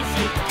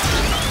 emergency!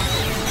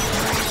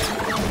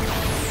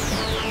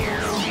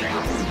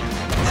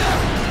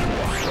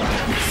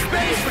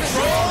 Space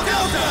Patrol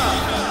Delta!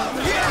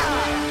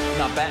 Yeah!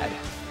 Not bad.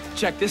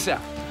 Check this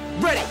out.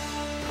 Ready!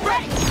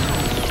 Ready!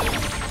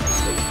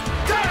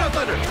 Dino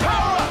Thunder,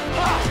 power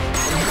up!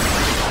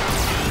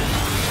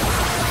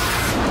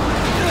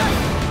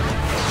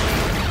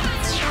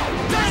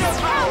 Dino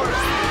Power!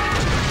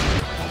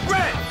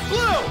 Red,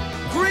 blue,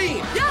 green,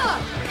 Yellow,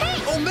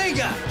 pink,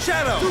 Omega,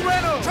 Shadow,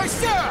 Tyranno,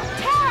 Tricera,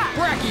 Terra,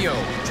 Brachio,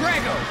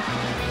 Drago,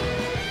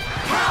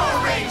 Power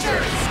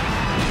Rangers!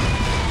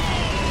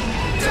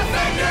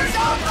 Defenders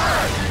of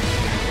Earth!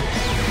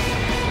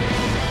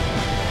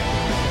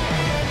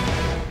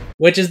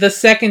 Which is the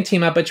second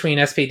team up between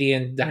SPD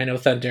and Dino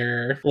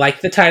Thunder.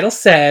 Like the title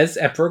says,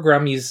 Emperor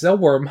Grum uses a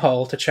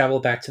wormhole to travel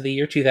back to the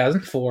year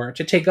 2004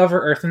 to take over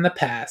Earth in the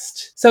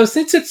past. So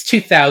since it's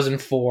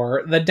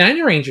 2004, the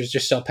Dino Rangers are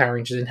still Power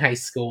Rangers in high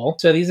school,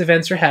 so these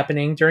events are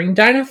happening during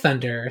Dino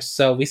Thunder,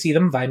 so we see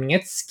them vibing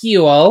at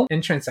Skewel,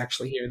 and Trent's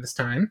actually here this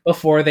time,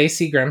 before they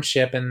see Grum's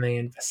ship and they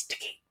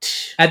investigate.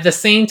 At the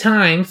same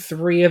time,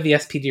 3 of the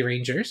SPD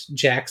Rangers,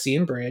 Jaxie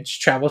and Bridge,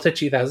 travel to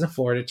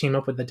 2004 to team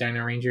up with the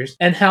Dino Rangers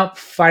and help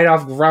fight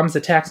off Grum's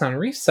attacks on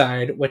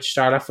Reefside, which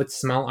start off with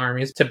small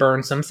armies to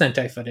burn some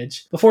Sentai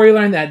footage, before we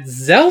learn that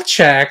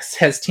Zelchax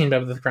has teamed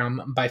up with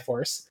Grum by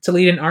force to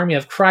lead an army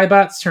of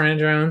Crybots,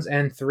 Tyrannodrones,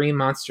 and 3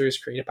 monsters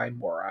created by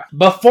Mora.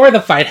 Before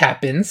the fight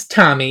happens,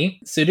 Tommy,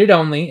 suited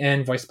only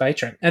and voiced by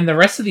Trent, and the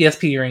rest of the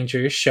SPD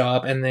Rangers show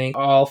up and they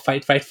all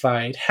fight.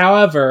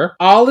 However,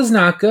 all is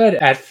not good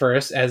at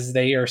first, as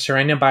they are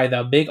surrounded by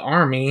the big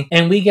army,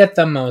 and we get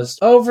the most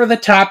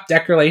over-the-top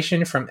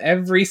declaration from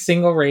every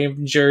single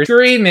ranger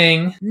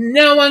screaming,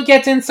 "No one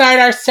gets inside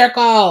our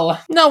circle!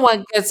 No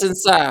one gets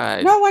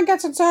inside! No one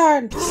gets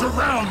inside!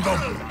 Surround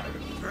them!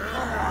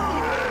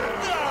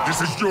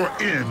 This is your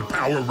end,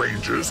 Power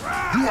Rangers.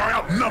 You are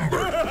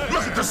outnumbered.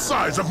 Look at the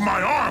size of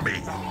my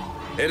army.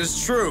 It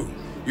is true.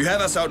 You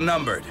have us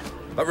outnumbered.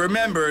 But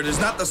remember, it is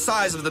not the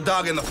size of the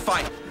dog in the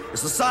fight.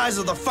 It's the size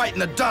of the fight in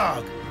the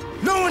dog.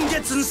 No one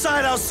gets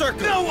inside our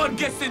circle. No one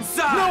gets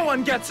inside. No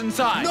one gets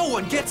inside. No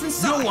one gets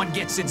inside. No one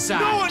gets inside.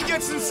 No one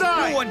gets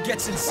inside. No one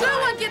gets inside.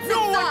 No one gets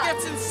No one inside.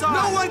 gets inside.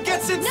 No one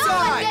gets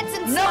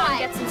inside. No one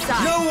gets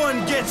inside. No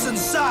one gets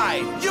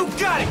inside. You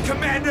got it,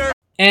 Commander.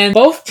 And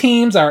both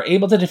teams are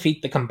able to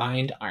defeat the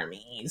combined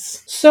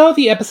armies. So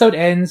the episode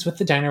ends with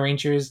the Dino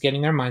Rangers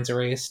getting their minds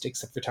erased,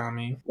 except for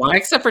Tommy. Why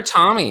except for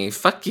Tommy?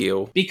 Fuck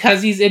you.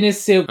 Because he's in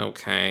his suit.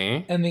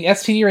 Okay. And the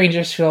SPD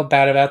Rangers feel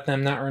bad about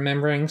them not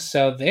remembering,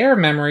 so their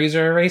memories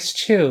are erased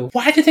too.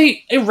 Why did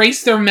they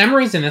erase their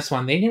memories in this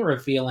one? They didn't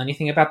reveal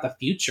anything about the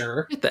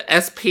future. The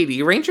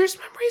SPD Rangers'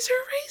 memories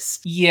are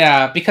erased?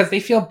 Yeah, because they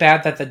feel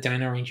bad that the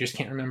Dino Rangers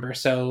can't remember,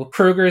 so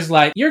Kruger's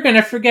like, "You're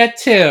gonna forget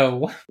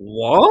too."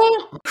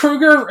 What?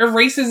 Kruger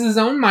erases his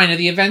own mind of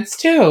the events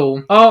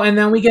too. Oh, and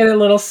then we get a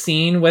little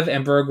scene with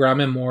Emperor Grum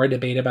and Mora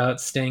debate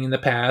about staying in the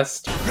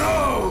past.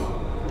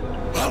 No!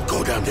 I'll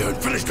go down there and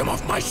finish them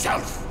off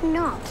myself.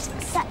 Not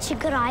such a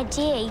good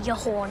idea, you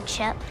horn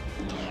chip.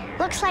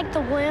 Looks like the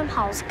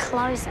wormhole's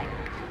closing.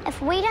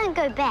 If we don't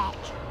go back,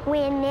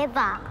 we're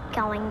never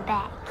going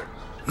back.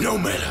 No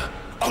matter.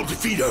 I'll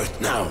defeat Earth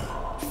now.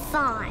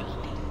 Fine.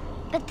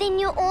 But then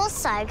you're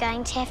also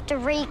going to have to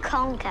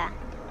reconquer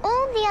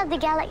all the other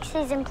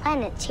galaxies and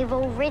planets you've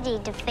already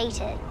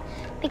defeated.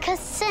 Because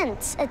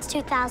since it's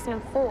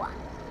 2004,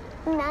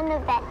 none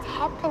of that's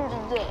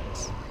happened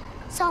yet.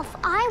 So if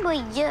I were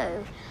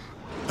you,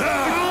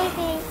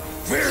 maybe...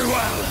 Very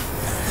well.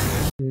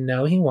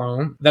 No, he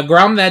won't. The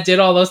Grum that did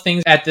all those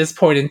things at this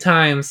point in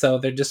time, so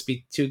there'd just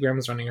be 2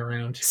 Grums running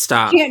around.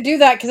 Stop. You can't do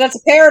that because that's a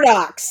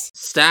paradox.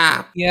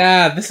 Stop.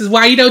 Yeah, this is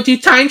why you don't do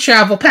time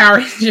travel, Power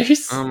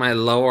Rangers. Oh my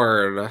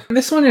lord.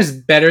 This one is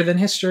better than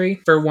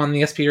history. For one,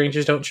 the SPD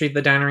Rangers don't treat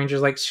the Dino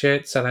Rangers like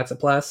shit, so that's a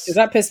plus. Because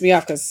that pissed me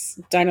off because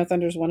Dino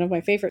Thunder is one of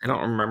my favorites. I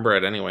don't remember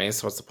it anyway,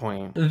 so what's the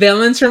point?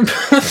 Villains from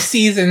both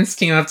seasons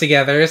team up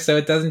together, so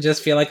it doesn't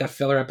just feel like a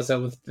filler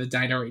episode with the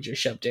Dino Rangers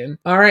shoved in.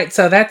 Alright,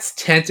 so that's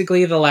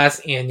technically the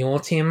last annual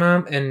team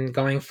up, and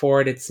going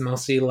forward it's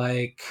mostly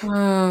like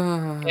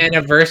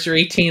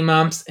anniversary team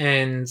ups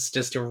and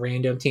just a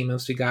random team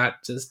ups we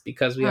got just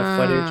because we have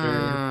footage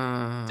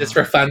or just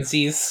for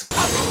funsies.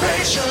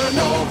 Operation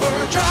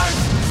Overdrive.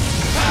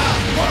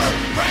 Power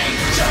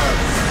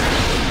Rangers.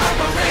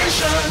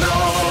 Operation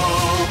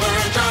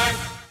Overdrive.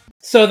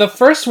 So the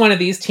first one of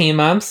these team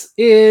ups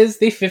is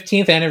the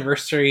 15th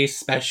anniversary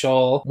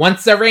special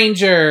Once a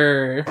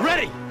Ranger.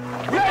 Ready!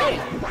 Ready!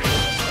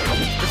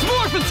 It's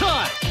morphin'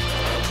 time!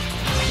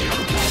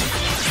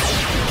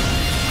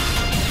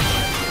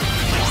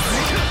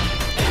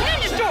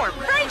 Ninja Storm!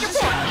 Ranger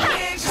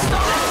Force!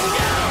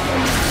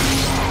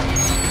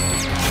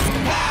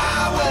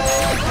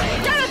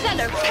 Dino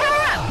Thunder!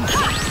 Power up!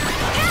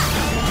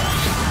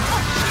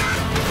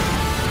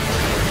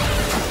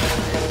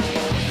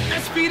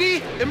 SPD,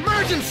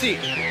 emergency!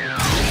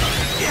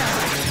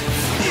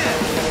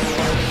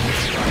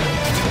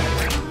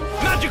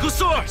 Magical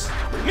source!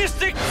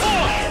 Mystic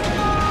Force!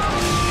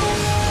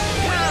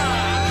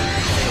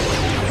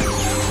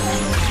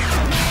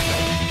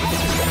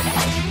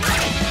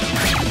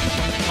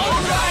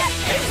 Alright,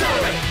 it's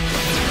over!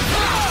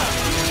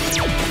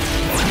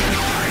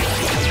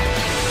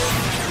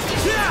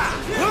 Yeah!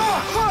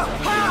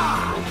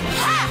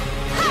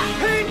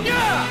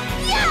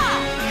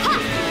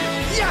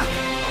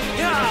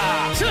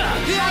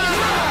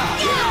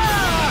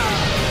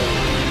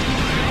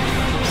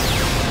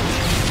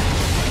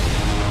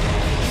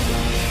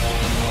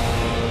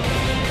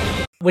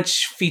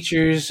 which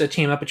features a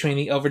team up between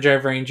the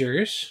Overdrive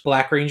Rangers,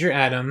 Black Ranger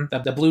Adam,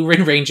 the Blue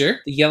Ring Ranger,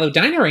 the Yellow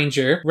Dino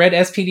Ranger, Red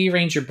SPD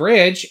Ranger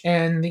Bridge,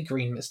 and the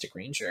Green Mystic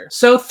Ranger.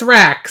 So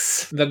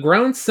Thrax, the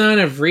grown son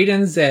of Rita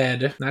and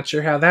Zed. Not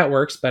sure how that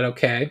works, but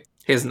okay.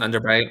 He has an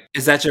underbite.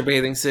 Is that your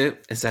bathing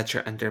suit? Is that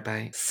your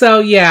underbite? So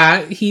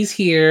yeah, he's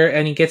here,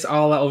 and he gets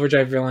all the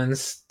Overdrive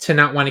villains to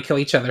not want to kill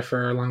each other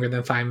for longer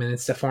than 5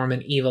 minutes to form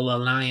an evil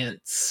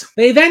alliance.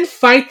 They then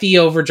fight the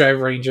Overdrive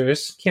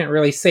Rangers. Can't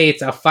really say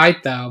it's a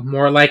fight, though.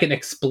 More like an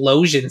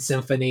explosion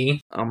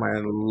symphony. Oh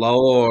my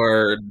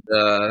lord.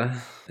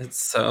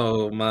 It's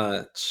so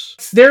much.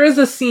 There is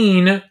a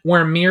scene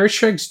where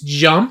Miratrix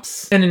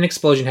jumps and an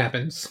explosion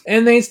happens.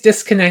 And they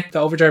disconnect the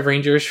Overdrive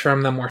Rangers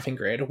from the Morphing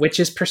Grid, which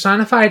is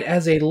personified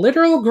as a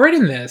literal grid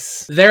in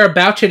this. They're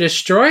about to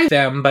destroy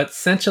them, but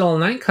Sentinel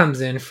Knight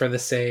comes in for the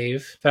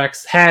save.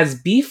 Thrax has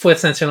beef with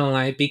Sentinel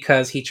Knight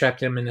because he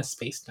trapped him in a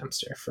space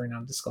dumpster for an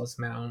undisclosed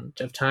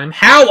amount of time.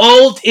 How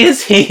old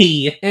is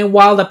he? And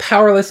while the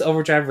powerless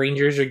Overdrive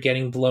Rangers are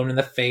getting blown in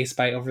the face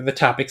by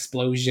over-the-top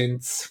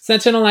explosions,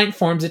 Sentinel Knight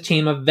forms a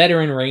team of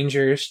veteran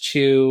Rangers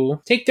to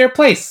take their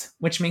place,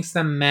 which makes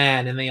them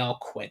mad and they all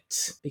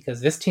quit because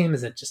this team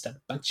is just a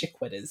bunch of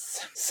quitters.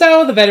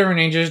 So the veteran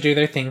Rangers do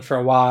their thing for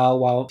a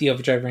while the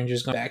Overdrive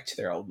Rangers go back to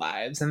their old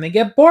lives and they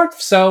get bored.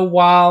 So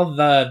while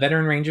the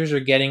veteran Rangers are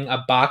getting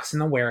a box in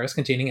the warehouse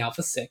containing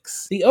Alpha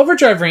 6, the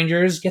Overdrive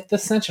Rangers get the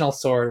Sentinel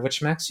Sword,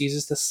 which Max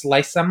uses to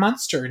slice a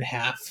monster in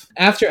half.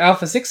 After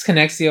Alpha 6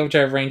 connects the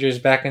Overdrive Rangers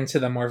back into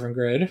the Morphin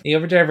Grid, the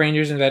Overdrive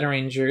Rangers and veteran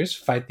Rangers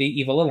fight the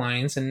Evil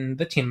Alliance and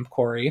the team of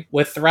Corey,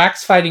 with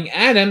Thrax fighting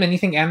Adam, and you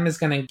think Adam is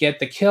going to get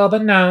the kill,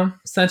 but no.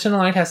 Sentinel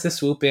Knight has to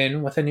swoop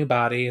in with a new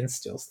body and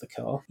steals the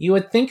kill. You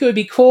would think it would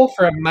be cool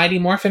for a Mighty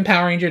Morphin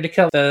Power Ranger to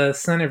kill the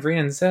son of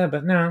Rita and Zed,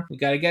 but no. We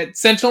gotta get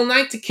Sentinel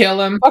Knight to kill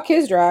him. Fuck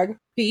his drag.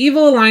 The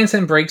Evil Alliance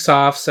then breaks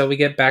off, so we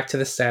get back to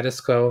the status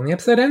quo, and the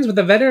episode ends with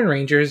the veteran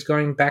Rangers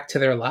going back to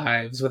their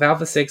lives, with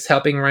Alpha 6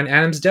 helping run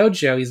Adam's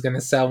dojo he's going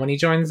to sell when he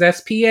joins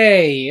SPA.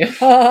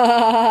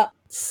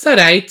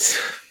 Sudite.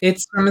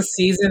 It's from a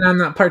season I'm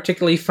not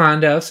particularly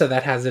fond of, so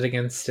that has it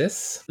against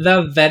us.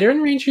 The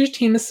veteran Rangers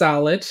team is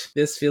solid.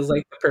 This feels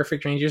like the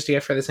perfect Rangers to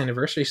get for this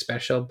anniversary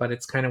special, but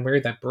it's kind of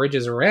weird that Bridge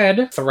is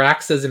red.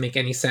 Thrax doesn't make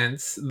any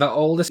sense. The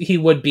oldest he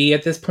would be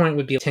at this point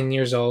would be 10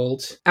 years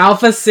old.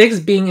 Alpha 6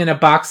 being in a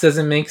box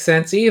doesn't make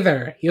sense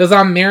either. He was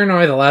on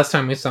Marinoy the last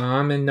time we saw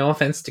him, and no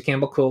offense to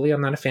Campbell Cooley, I'm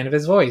not a fan of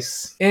his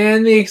voice.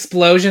 And the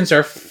explosions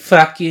are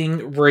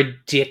fucking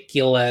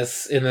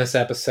ridiculous in this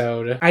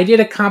episode. I did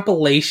a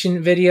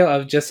compilation video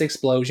of just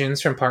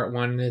explosions from part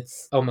 1.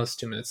 It's almost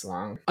 2 minutes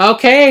long.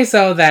 Okay,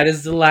 so that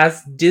is the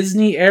last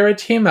Disney era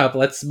team up.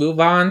 Let's move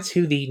on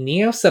to the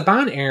Neo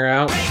Saban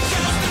era.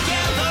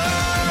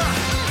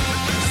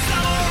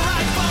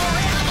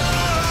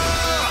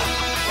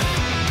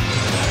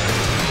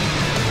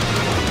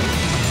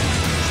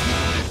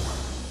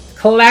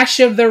 Clash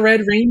of the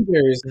Red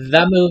Rangers,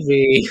 the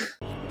movie.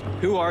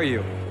 Who are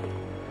you?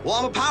 Well,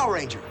 I'm a Power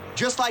Ranger,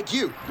 just like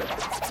you.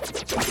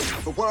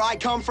 But where I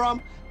come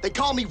from, they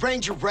call me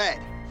Ranger Red.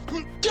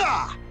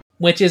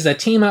 Which is a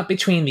team up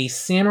between the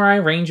Samurai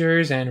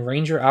Rangers and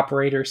Ranger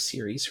Operator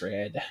Series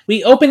Red.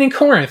 We open in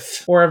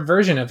Corinth, or a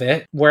version of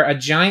it, where a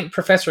giant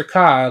Professor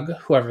Cog,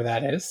 whoever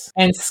that is,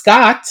 and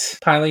Scott,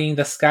 piloting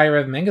the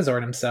Skyrev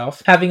Megazord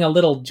himself, having a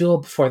little duel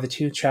before the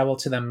two travel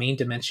to the main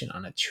dimension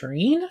on a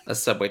train. A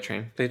subway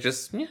train. They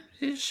just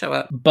show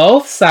up.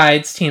 Both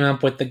sides team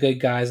up with the good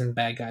guys and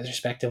bad guys,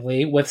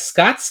 respectively, with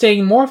Scott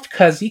staying morphed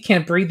because he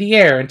can't breathe the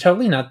air, and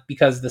totally not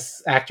because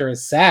this actor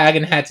is SAG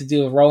and had to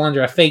do a role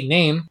under a fake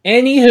name.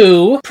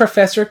 Anywho,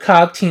 Professor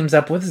Cog teams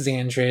up with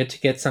Xandrid to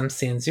get some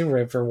Sanzu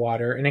River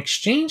water in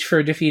exchange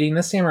for defeating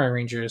the Samurai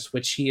Rangers,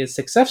 which he is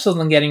successful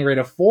in getting rid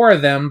of 4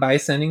 of them by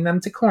sending them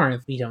to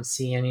Corinth. We don't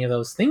see any of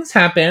those things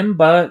happen,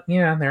 but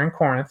yeah, they're in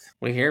Corinth.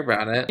 We hear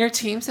about it. Your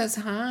team says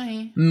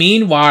hi.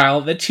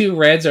 Meanwhile, the two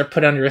Reds are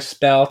put under a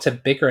spell to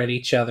bicker at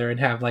each other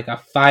and have like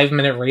a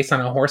 5-minute race on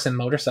a horse and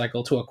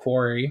motorcycle to a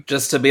quarry.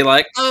 Just to be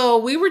like, oh,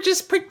 we were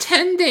just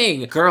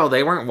pretending. Girl,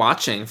 they weren't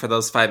watching for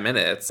those 5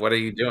 minutes. What are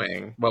you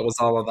doing? What was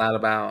all of that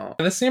about?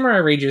 The Samurai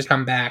Rangers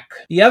come back.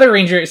 The other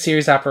Ranger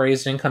series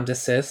operators didn't come to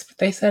assist, but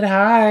they said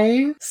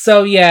hi.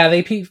 So yeah,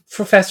 they pick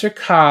Professor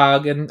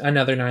Cog and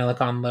another Nihilak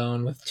on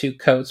loan with 2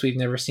 coats we've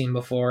never seen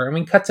before, and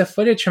we cut to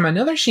footage from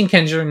another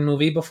Shinkenjin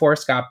movie before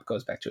Scott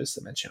goes back to his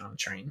dimension on a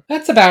train.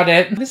 That's about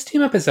it. This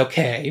team up is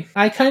okay.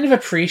 I kind of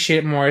appreciate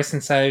it more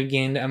since I've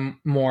gained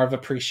more of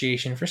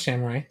appreciation for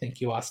Samurai. Thank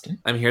you, Austin.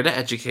 I'm here to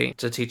educate,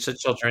 to teach the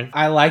children.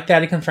 I like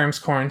that it confirms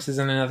Corinth is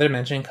in another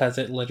dimension because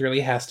it literally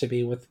has to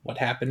be with what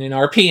happened in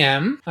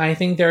RPM. I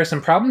think there are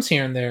some problems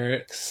here and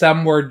there.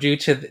 Some were due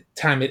to the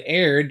time it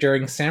aired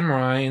during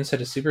Samurai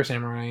instead of Super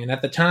Samurai, and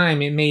at the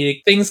time it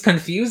made things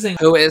confusing.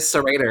 Who is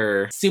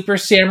Serrator? Super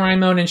Samurai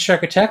mode and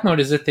Shark Attack mode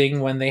is a thing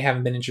when they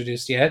haven't been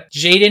introduced yet.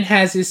 Jaden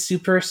has his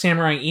Super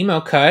Samurai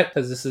emo cut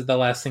because this is the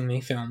last thing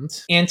they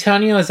filmed.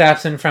 Antonio is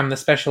absent from the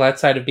special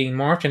outside of being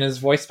morphed and is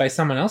voiced by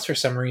someone else for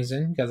some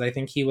reason, because I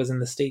think he was in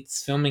the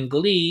States filming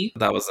Glee.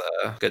 That was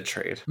a good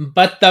trade.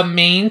 But the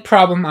main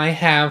problem I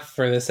have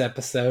for this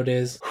episode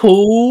is,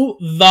 who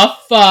the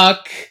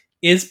fuck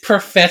is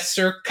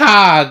Professor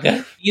Cog?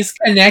 He's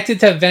connected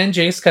to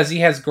Venjix because he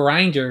has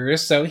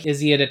grinders, so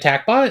is he an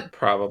attack bot?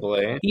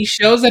 Probably. He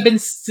shows up in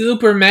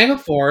Super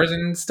Megaforce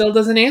and still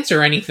doesn't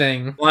answer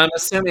anything. Well, I'm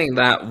assuming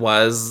that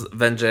was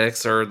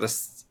Venjix or the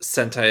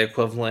Sentai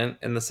equivalent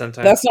in the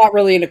Sentai. That's not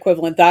really an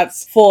equivalent.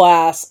 That's full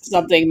ass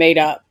something made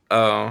up.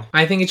 Oh.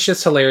 I think it's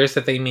just hilarious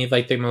that they made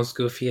like the most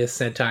goofiest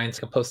Sentai in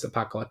a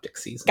post-apocalyptic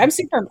season. I'm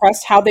super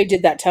impressed how they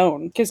did that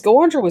tone, because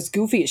Go-Andra was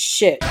goofy as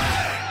shit.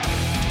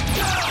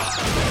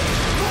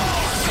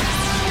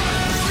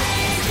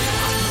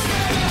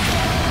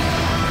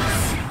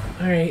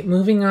 Alright,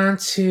 moving on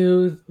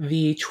to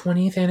the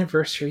 20th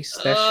anniversary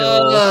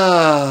special.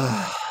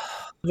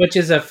 Which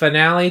is a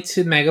finale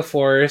to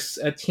Megaforce,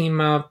 a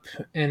team-up,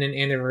 and an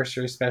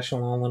anniversary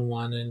special all in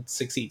one, and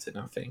succeeds at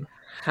nothing.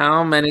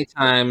 How many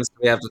times do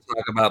we have to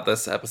talk about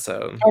this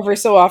episode? Every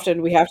so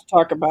often, we have to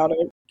talk about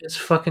it. It's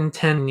fucking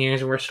 10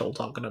 years, we're still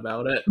talking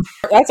about it.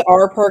 That's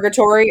our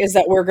purgatory, is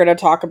that we're going to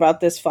talk about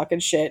this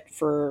fucking shit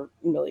for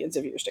millions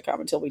of years to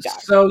come until we die.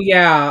 So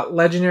yeah,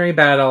 Legendary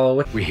Battle.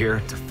 We're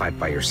here to fight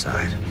by your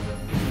side.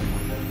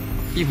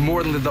 You've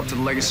more than lived up to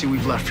the legacy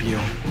we've left for you.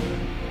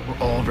 We're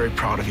all very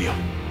proud of you.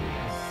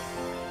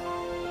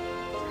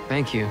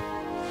 Thank you.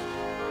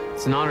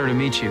 It's an honor to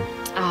meet you.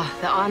 Ah,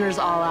 the honor's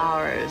all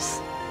ours.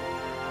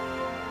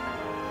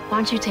 Why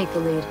don't you take the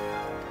lead?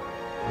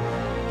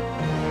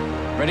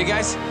 Ready,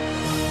 guys?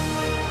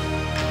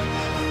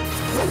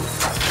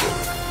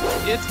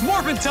 It's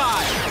Morphin'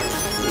 time!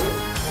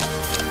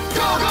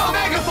 Go, go,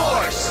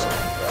 Megaforce!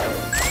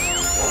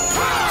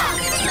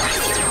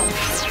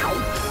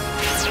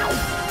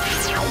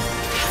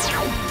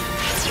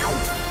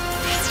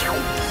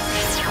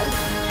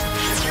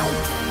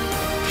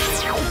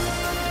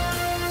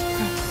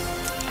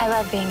 I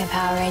love being a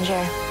Power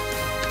Ranger.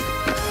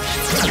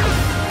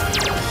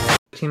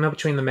 Team up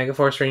between the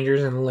Megaforce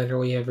Rangers and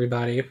literally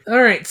everybody.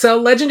 Alright, so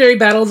Legendary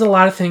Battle is a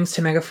lot of things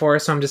to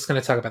Megaforce, so I'm just going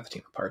to talk about the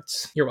team up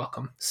parts. You're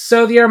welcome.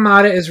 So the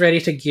Armada is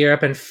ready to gear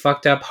up and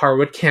fucked up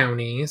Harwood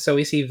County, so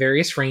we see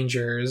various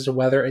Rangers,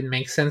 whether it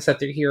makes sense that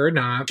they're here or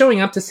not,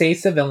 showing up to save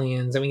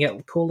civilians, and we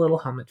get cool little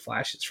helmet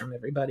flashes from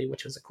everybody,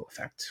 which was a cool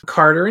effect.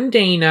 Carter and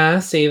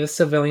Dana save a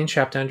civilian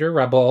trapped under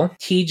rubble.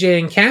 TJ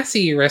and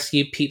Cassie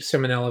rescue Peeps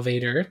from an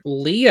elevator.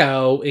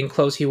 Leo, in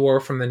clothes he wore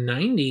from the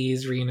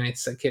 90s,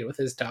 reunites a kid with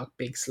his dog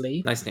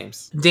Bigsley. Nice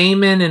names.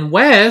 Damon and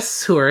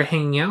Wes, who are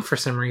hanging out for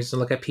some reason,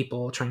 look at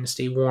people trying to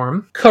stay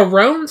warm.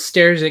 Carone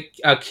stares at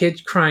a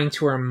kid crying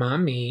to her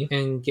mommy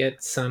and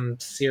gets some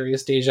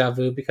serious deja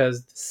vu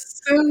because this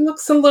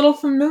looks a little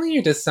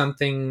familiar to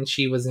something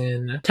she was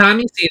in.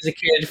 Tommy saves a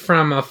kid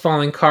from a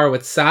falling car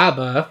with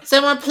Saba.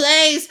 Someone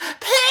please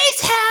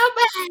help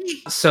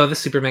me! So the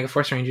Super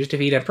Megaforce Rangers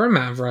defeat Emperor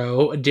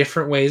Mavro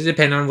different ways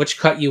depending on which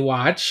cut you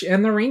watch,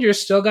 and the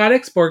Rangers still got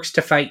X-Borgs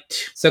to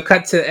fight. So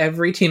cut to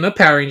every team of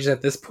Power Rangers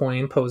at this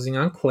point posing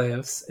on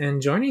cliffs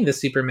and joining the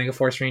Super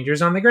Megaforce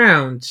Rangers on the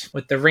ground,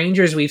 with the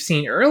Rangers we've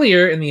seen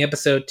earlier in the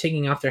episode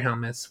taking off their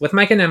helmets, with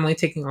Mike and Emily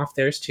taking off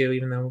theirs too,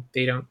 even though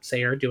they don't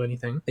say or do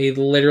anything. They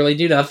literally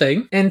do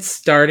nothing. And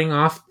starting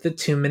off the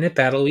 2-minute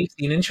battle we've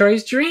seen in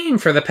Troy's dream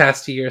for the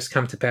past 2 years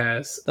come to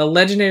pass. The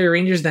Legendary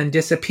Rangers then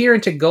disappear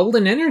into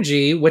golden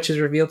energy, which is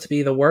revealed to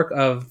be the work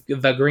of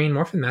the Green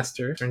Morphin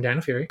Master and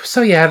Dino Fury.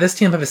 So yeah, this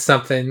team up is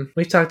something.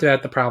 We've talked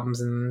about the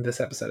problems in this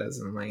episode as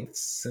in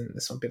lengths, and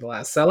this won't be the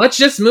last. So let's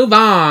just move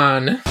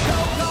on.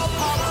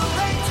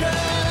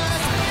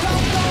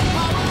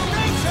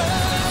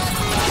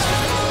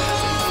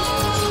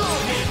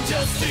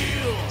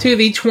 To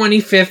the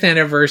 25th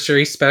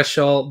anniversary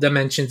special,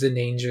 Dimensions in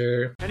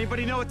Danger.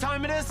 Anybody know what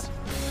time it is?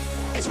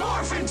 It's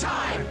Morphin'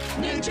 time!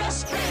 Ninja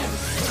spin!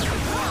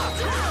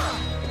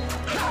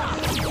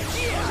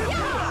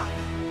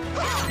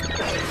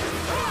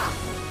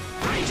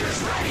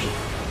 Rangers ready!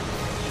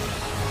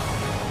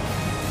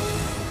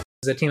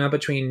 It's a team up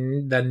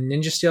between the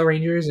Ninja Steel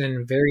Rangers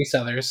and various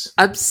others.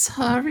 I'm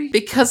sorry.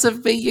 Because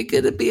of me, you're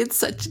gonna be in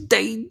such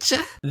danger.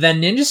 The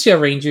Ninja Steel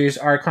Rangers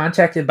are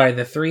contacted by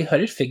the 3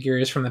 hooded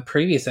figures from the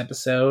previous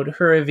episode,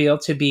 who are revealed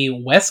to be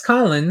Wes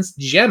Collins,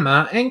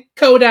 Gemma, and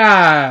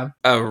Koda.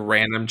 A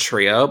random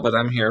trio, but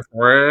I'm here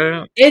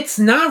for it. It's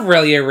not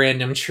really a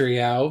random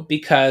trio,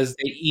 because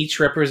they each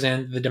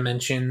represent the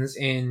dimensions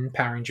in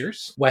Power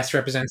Rangers. Wes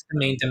represents the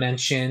main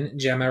dimension,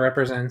 Gemma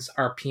represents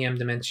RPM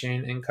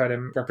dimension, and Koda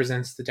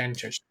represents the Dino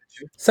Charge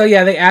dimension. So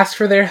yeah, they ask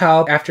for their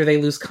help after they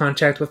lose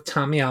contact with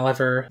Tommy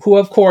Oliver, who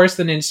of course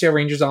the Ninja Steel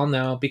Rangers all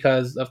know,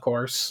 because of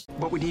course.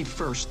 What we need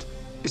first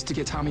is to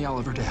get Tommy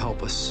Oliver to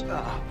help us.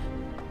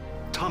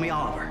 Tommy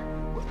Oliver.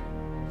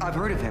 I've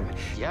heard of him.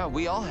 Yeah,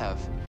 we all have.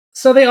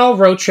 So they all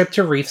road trip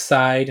to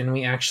Reefside, and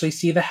we actually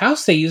see the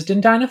house they used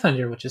in Dino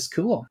Thunder, which is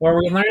cool. Where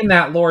we learn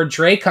that Lord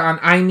Draven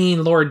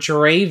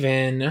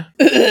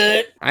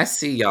I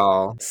see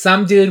y'all.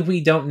 Some dude we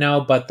don't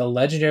know, but the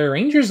Legendary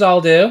Rangers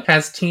all do,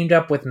 has teamed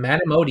up with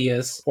Madame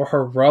Odious for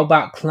her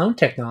robot clone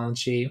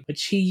technology,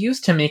 which he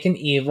used to make an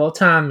evil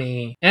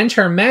Tommy, and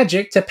her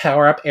magic to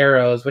power up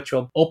arrows, which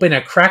will open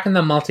a crack in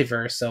the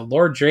multiverse so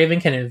Lord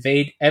Draven can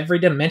invade every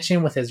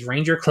dimension with his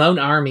Ranger clone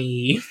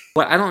army.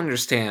 What I don't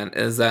understand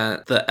is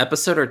that the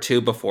episode or two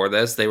before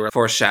this, they were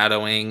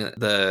foreshadowing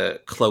the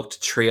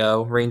cloaked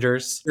trio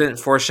Rangers. They didn't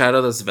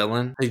foreshadow this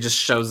villain. He just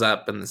shows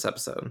up in this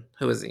episode.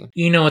 Who is he?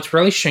 You know, what's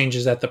really strange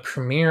is that the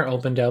premiere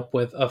opened up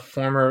with a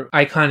former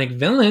iconic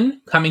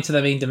villain coming to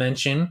the main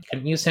dimension.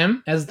 Couldn't use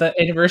him as the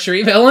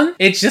anniversary villain.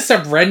 It's just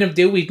a random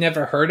dude we've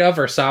never heard of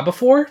or saw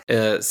before.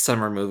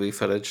 Summer movie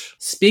footage.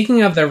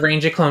 Speaking of the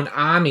Ranger clone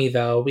army,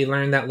 though, we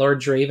learned that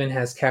Lord Draven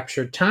has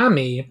captured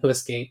Tommy, who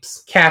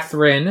escapes,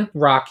 Catherine,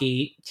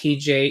 Rocky,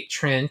 TJ,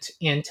 Trent,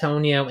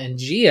 Antonio, and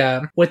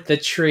Gia, with the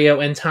trio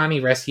and Tommy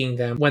rescuing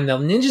them when the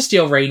Ninja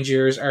Steel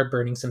Rangers are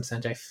burning some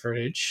Sentai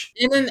footage.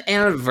 In an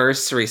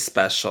anniversary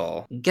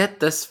special, get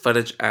this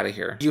footage out of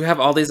here. You have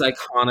all these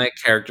iconic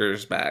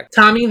characters back.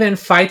 Tommy then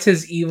fights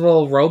his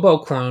evil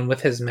robo-clone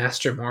with his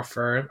Master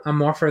Morpher, a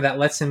morpher that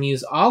lets him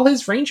use all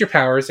his Ranger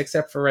powers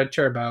except for Red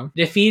Turbo,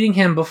 defeating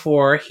him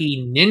before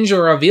he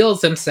ninja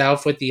reveals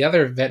himself with the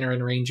other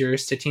veteran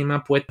Rangers to team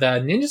up with the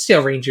Ninja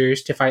Steel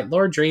Rangers to fight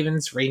Lord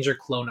Draven's Ranger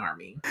clone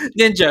army.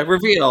 Ninja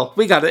reveal!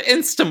 We got an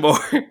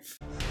Instamorph!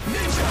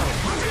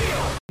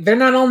 They're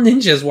not all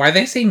ninjas. Why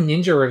they say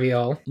ninja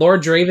reveal?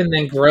 Lord Draven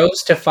then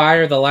grows to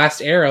fire the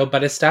last arrow,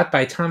 but is stopped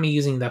by Tommy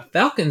using the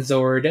Falcon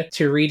Zord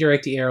to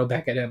redirect the arrow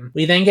back at him.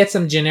 We then get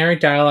some generic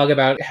dialogue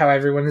about how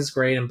everyone is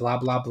great and blah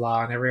blah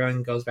blah, and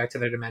everyone goes back to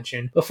their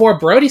dimension. Before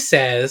Brody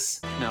says,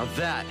 "Now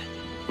that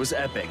was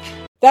epic."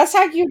 That's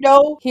how you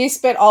know he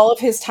spent all of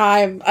his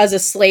time as a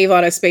slave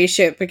on a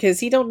spaceship, because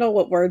he don't know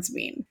what words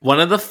mean. One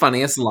of the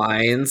funniest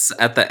lines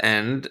at the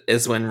end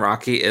is when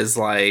Rocky is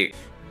like,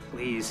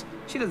 "Please,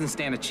 she doesn't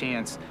stand a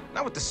chance.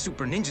 Not with the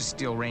Super Ninja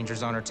Steel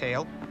Rangers on her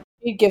tail."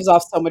 He gives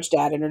off so much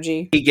dad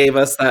energy. He gave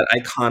us that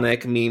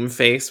iconic meme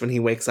face when he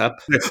wakes up.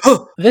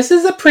 This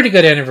is a pretty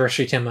good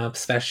anniversary team-up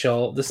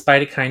special,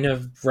 despite it kind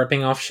of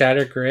ripping off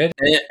Shattered Grid.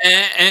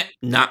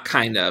 Not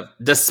kind of.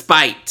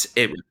 Despite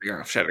it ripping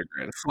off Shattered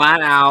Grid. Flat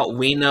out,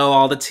 we know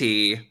all the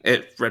tea.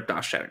 It ripped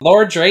off Shattered Grid.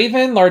 Lord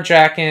Draven, Lord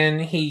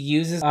Draken, he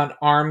uses an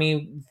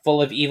army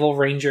full of evil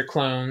Ranger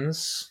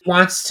clones. He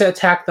wants to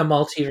attack the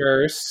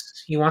multiverse.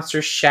 He wants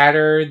to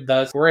shatter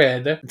the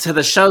grid. To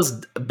the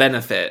show's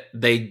benefit,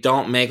 they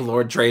don't make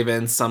Lord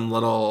Draven some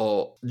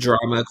little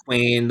drama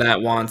queen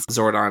that wants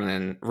Zordon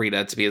and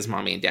Rita to be his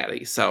mommy and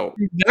daddy. So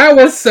that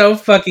was so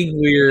fucking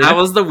weird. That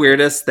was the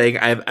weirdest thing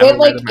I've ever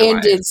read in my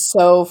ended life.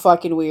 so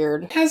fucking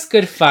weird. It has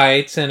good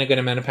fights and a good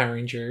amount of Power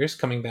Rangers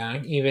coming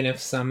back, even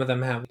if some of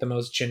them have the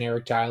most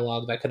generic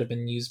dialogue that could have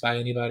been used by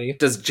anybody.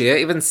 Does Gia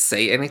even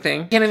say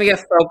anything? Can't even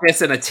get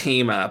focused in a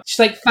team up. She's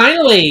like,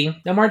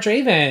 finally, no more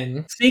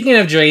Draven. Speaking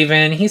of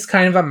Draven, he's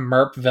kind of a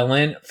merp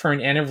villain. For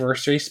an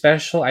anniversary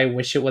special, I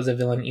wish it was a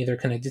villain either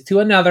connected to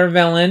another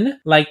villain,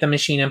 like the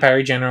Machine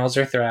Empire Generals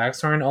or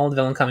Thrax, or an old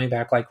villain coming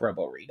back like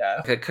Robo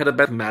Rita. It could have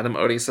been Madame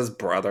Odious's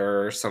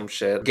brother or some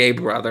shit. Gay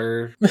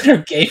brother.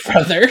 Gay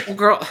brother.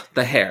 Girl,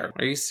 the hair.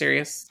 Are you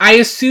serious? I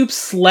assumed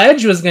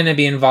Sledge was going to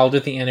be involved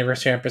with the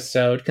anniversary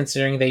episode,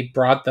 considering they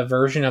brought the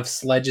version of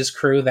Sledge's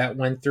crew that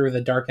went through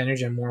the Dark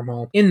Energy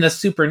wormhole in the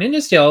Super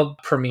Ninja Steel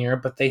premiere,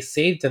 but they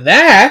saved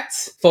that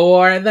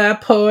for the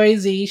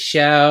Poisey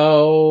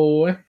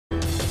show.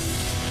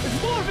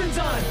 It's Morphin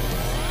time!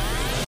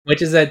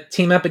 Which is a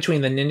team up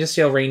between the Ninja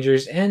Steel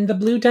Rangers and the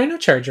Blue Dino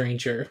Charge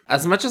Ranger.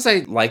 As much as I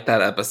like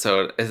that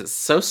episode, it's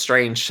so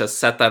strange to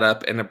set that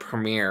up in a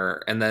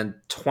premiere and then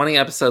 20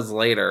 episodes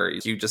later,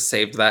 you just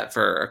saved that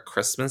for a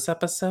Christmas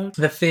episode?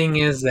 The thing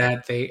is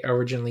that they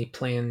originally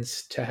planned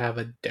to have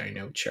a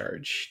Dino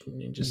Charge.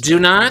 Do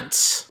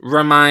not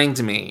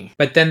remind me.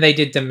 But then they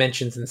did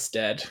Dimensions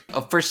instead. Oh,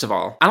 first of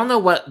all, I don't know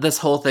what this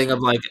whole thing of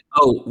like,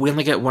 oh, we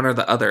only get one or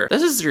the other.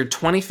 This is your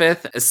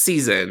 25th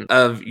season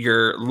of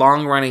your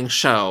long-running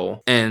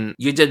show, and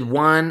you did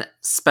one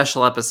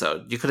special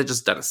episode. You could have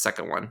just done a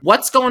second one.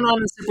 What's going on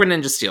in Super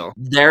Ninja Steel?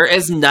 There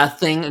is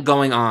nothing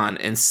going on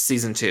in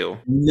season 2.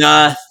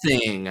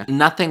 Nothing.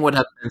 Nothing would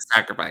have been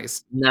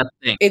sacrificed.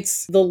 Nothing.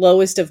 It's the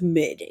lowest of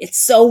mid. It's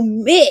so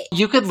mid.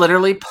 You could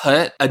literally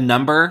put a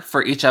number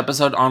for each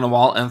episode on a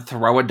wall and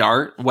throw a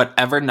dart.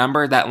 Whatever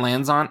number that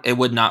lands on, it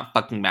would not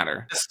fucking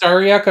matter. The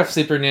story arc of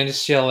Super Ninja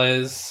Steel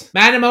is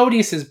Madame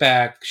Odious is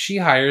back. She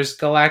hires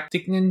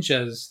galactic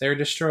ninjas. They're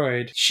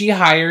destroyed. She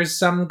hires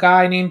some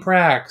guy named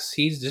Brax.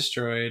 He's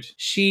destroyed.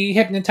 She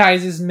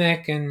hypnotizes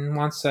Mick and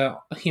wants a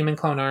human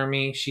clone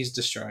army. She's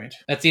destroyed.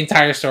 That's the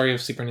entire story of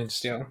Super Ninja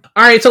Steel.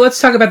 Alright, so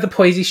let's talk about the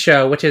Poisey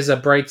show, which is a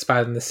bright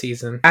spot in the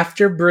season.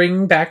 After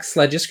bringing back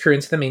Sledge's crew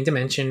into the main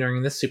dimension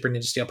during the Super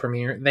Ninja Steel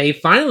premiere, they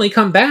finally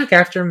come back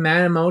after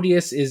Madame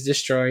Odious is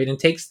destroyed and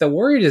takes the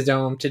Warriors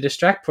Dome to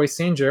distract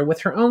Poisandra with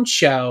her own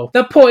show,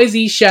 The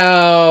Poisey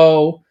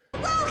Show!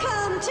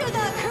 Welcome to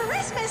the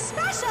Christmas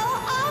special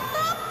of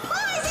the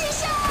Poisey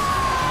Show!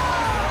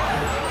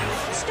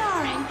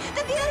 Starring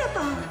the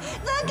beautiful,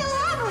 the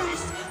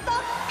glamorous,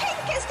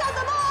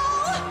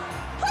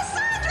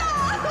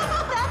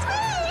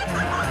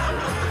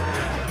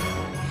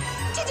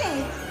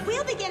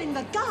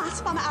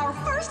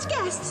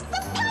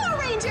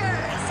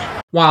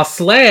 while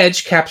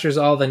Sledge captures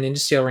all the Ninja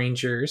Steel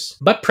Rangers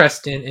but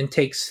Preston and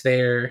takes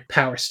their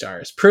Power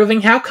Stars,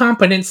 proving how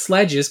competent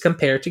Sledge is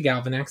compared to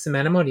Galvanax and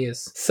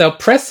Manamodius. So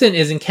Preston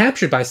isn't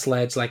captured by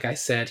Sledge, like I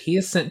said. He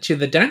is sent to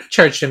the Dino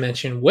Charge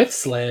dimension with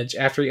Sledge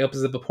after he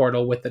opens up a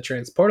portal with the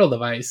transportal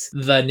device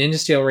the Ninja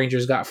Steel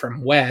Rangers got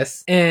from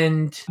Wes,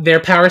 and their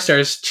Power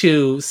Stars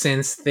too,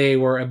 since they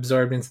were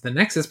absorbed into the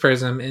Nexus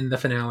Prism in the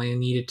finale and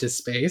needed to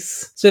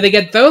space. So they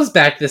get those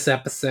back this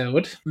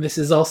episode. This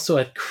is also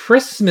a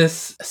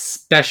Christmas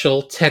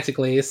special,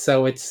 technically,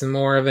 so it's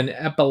more of an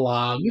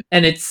epilogue,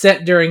 and it's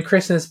set during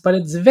Christmas, but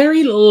it's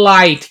very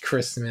light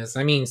Christmas.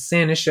 I mean,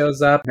 Santa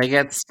shows up. They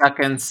get stuck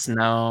in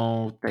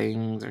snow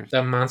things. Or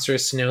the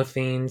monstrous snow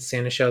theme,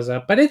 Santa shows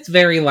up, but it's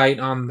very light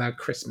on the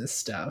Christmas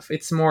stuff.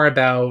 It's more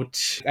about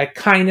a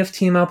kind of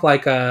team up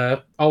like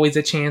a Always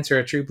a Chance or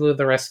a True Blue of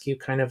the Rescue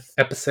kind of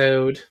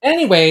episode.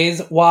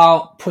 Anyways,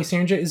 while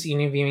Poisandra is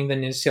interviewing the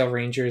Ninja Steel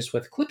Rangers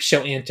with clip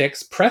show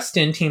antics,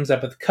 Preston teams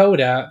up with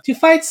Koda to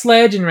fight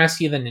Sledge and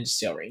rescue the Ninja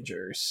Steel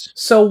Rangers.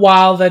 So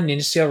while the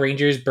Ninja Steel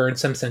Rangers burn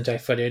some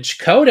Sentai footage,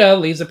 Koda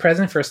leaves a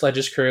present for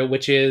Sledge's crew,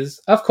 which is,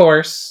 of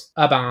course,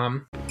 a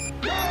bomb.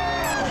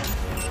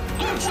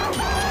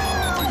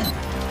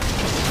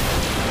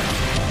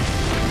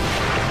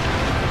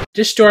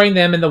 Destroying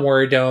them in the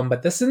Warrior Dome,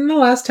 but this isn't the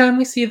last time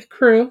we see the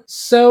crew.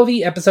 So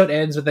the episode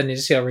ends with the Ninja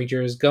Steel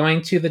Rangers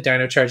going to the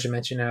Dino Charge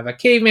dimension of a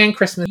caveman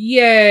Christmas.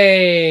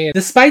 Yay!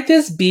 Despite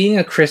this being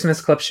a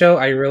Christmas clip show,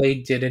 I really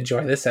did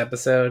enjoy this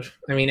episode.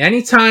 I mean,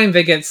 anytime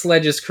they get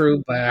Sledge's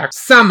crew back,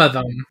 some of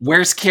them.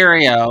 Where's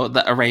Kirio,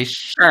 the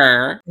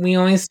erasure? We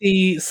only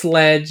see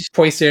Sledge,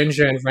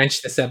 Poisandra, and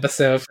Wrench this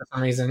episode for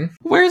some reason.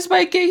 Where's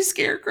my gay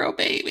scarecrow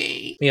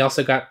baby? We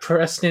also got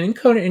Preston and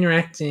Koda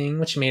interacting,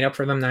 which made up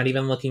for them not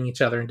even looking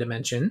each other in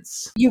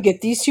dimensions. You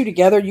get these two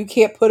together, you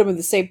can't put them in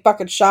the same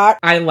fucking shot.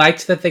 I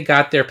liked that they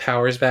got their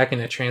powers back in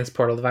a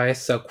transportal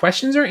device, so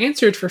questions are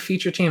answered for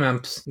future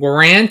team-ups.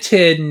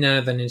 Granted, none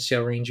of the Ninja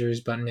Steel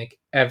Rangers but Nick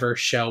ever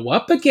show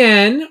up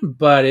again,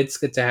 but it's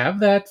good to have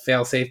that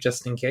failsafe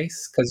just in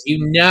case, because you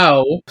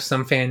know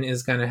some fan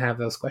is going to have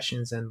those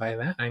questions, and by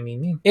that I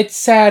mean me. It's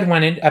sad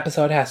when an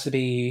episode has to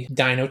be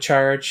Dino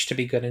Charge to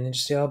be good in Ninja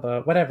Steel,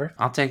 but whatever.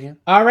 I'll take it.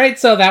 Alright,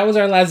 so that was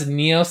our last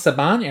Neo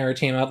Saban era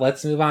team up.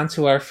 Let's move on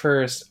to our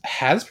first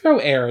Hasbro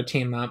era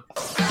team up.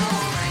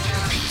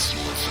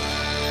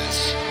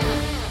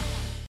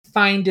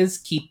 Finders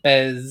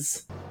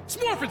Keepers.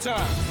 Smurfing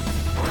time!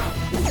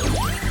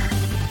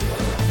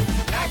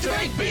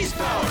 Activate beast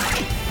power!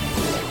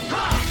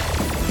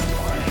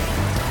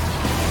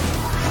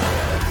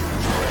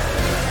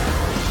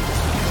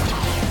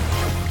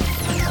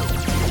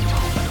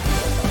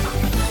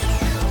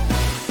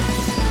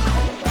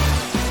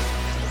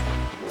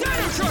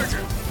 Dino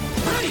Charger!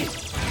 Ready!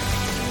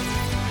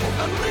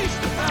 Unleash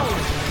the power!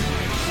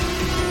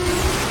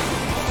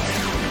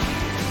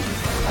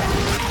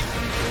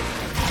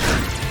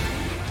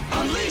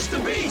 Unleash the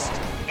beast!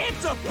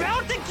 It's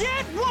about to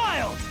get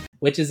wild!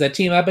 Which is a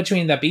team up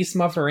between the Beast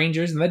Morpher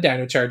Rangers and the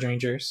Dino Charge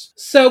Rangers.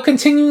 So,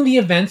 continuing the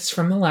events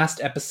from the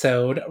last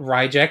episode,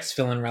 Ryjack's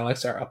villain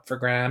relics are up for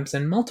grabs,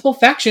 and multiple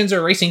factions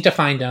are racing to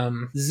find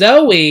them.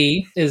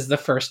 Zoe is the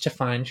first to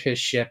find his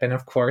ship, and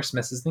of course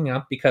messes things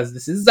up because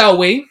this is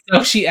Zoe.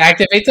 So she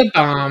activates a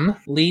bomb,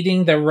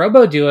 leading the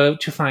Robo-Duo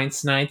to find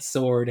Snide's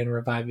sword and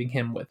reviving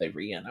him with a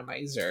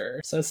reanimator.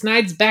 So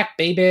Snide's back,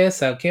 baby!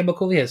 So Campbell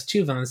Cooley has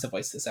two villains to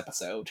voice this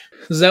episode.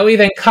 Zoe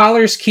then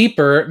collars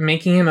Keeper,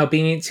 making him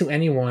obedient to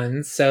anyone.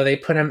 So they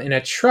put him in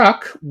a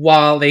truck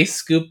while they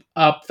scoop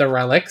up the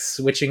relics,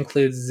 which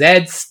includes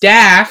Zed's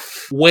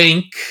staff,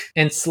 Wink,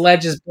 and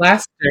Sledge's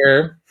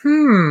blaster.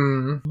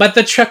 But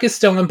the truck is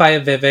stolen by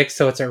a Vivek,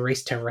 so it's a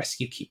race to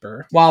rescue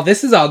Keeper. While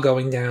this is all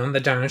going down, the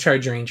Dino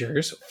Charge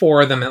Rangers,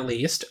 4 of them at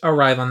least,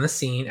 arrive on the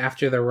scene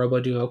after the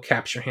Robo-Duo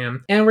capture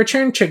him, and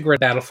return to Grid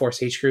Battle Force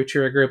HQ to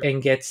regroup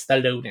and gets the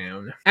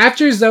lowdown.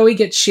 After Zoe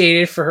gets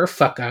shaded for her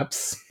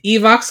fuck-ups,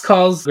 Evox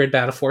calls Grid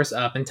Battle Force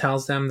up and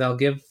tells them they'll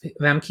give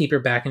them Keeper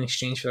back in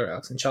exchange for the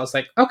relics, and Charles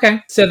like,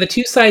 okay. So the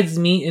two sides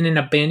meet in an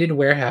abandoned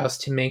warehouse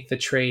to make the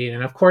trade,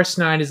 and of course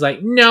Snide is like,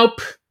 nope,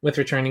 with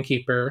returning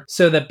Keeper.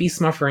 So the Beast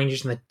Morpher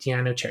Rangers and the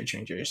Dino Charge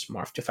Rangers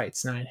morph to fight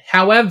Snide.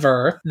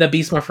 However, the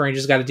Beast Morpher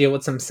Rangers got to deal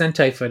with some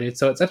Sentai footage,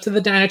 so it's up to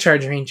the Dino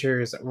Charge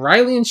Rangers,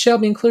 Riley and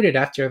Shelby included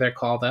after they're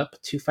called up,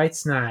 to fight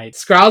Snide.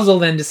 Scrozzle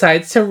then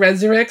decides to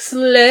resurrect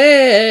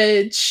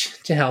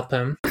Sledge to help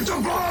him. It's a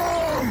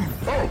bomb!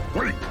 Oh,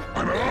 wait,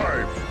 I'm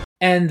alive!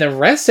 And the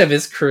rest of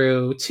his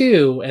crew,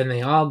 too, and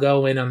they all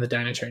go in on the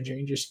Dino Charge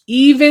Rangers.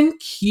 Even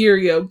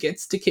Kirio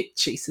gets to kick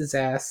Chase's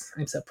ass.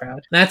 I'm so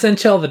proud. That's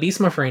until the Beast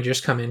Morph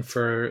Rangers come in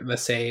for the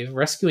save,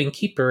 rescuing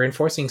Keeper and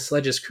forcing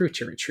Sledge's crew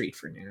to retreat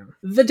for now.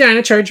 The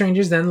Dino Charge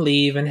Rangers then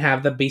leave and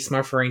have the Beast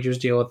Morph Rangers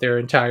deal with their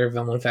entire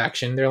villain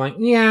faction. They're like,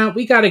 yeah,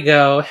 we gotta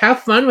go. Have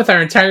fun with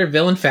our entire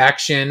villain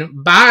faction.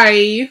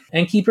 Bye!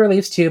 And Keeper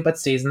leaves too, but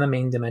stays in the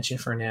main dimension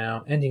for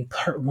now, ending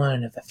part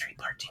 1 of the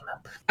 3-part team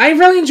up. I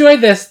really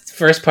enjoyed this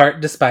first part.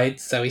 heart despite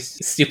Zoe's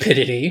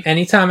stupidity.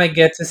 Anytime I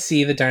get to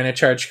see the Dino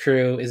Charge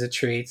crew is a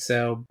treat,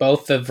 so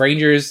both the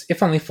Rangers,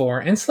 if only 4,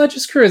 and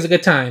Sledge's crew is a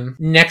good time.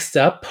 Next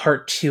up,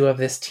 part 2 of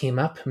this team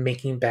up,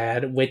 Making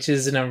Bad, which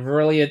isn't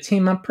really a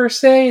team up per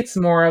se, it's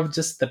more of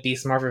just the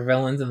Beast Morpher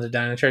villains and the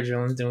Dino Charge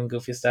villains doing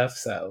goofy stuff,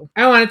 so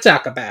I want to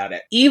talk about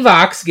it.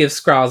 Evox gives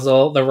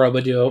Scrozzle, the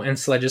Robo-Duo, and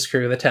Sledge's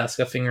crew the task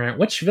of figuring out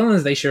which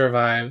villains they should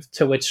revive,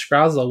 to which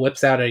Scrozzle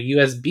whips out a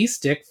USB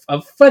stick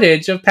of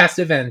footage of past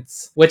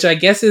events, which I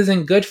guess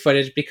isn't good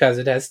footage because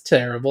it has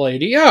terrible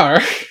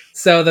ADR.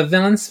 So the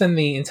villains spend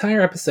the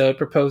entire episode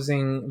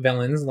proposing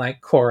villains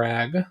like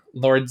Korag,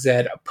 Lord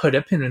Zed, put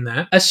a pin in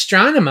that,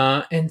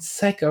 Astronema, and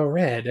Psycho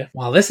Red.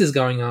 While this is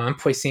going on,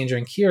 Poisandra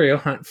and Curio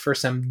hunt for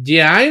some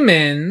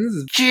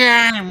diamonds.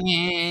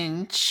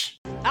 Diamonds!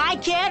 I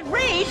can't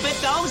read, but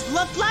those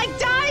look like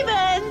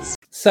diamonds!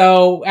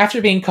 So,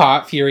 after being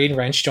caught, Fury and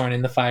Wrench join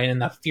in the fight,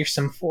 and the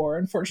Fearsome Four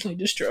unfortunately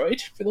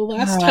destroyed for the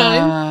last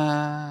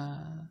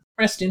time.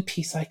 Rest in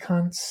peace,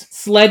 icons.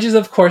 Sledge is,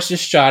 of course,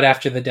 distraught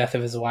after the death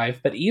of his wife,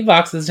 but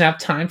Evox doesn't have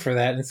time for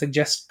that and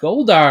suggests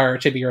Goldar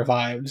to be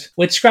revived,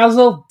 which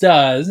Scrozzle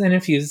does and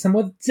infuses him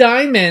with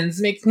diamonds,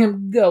 making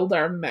him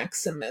Goldar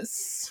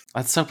Maximus.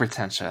 That's so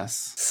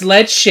pretentious.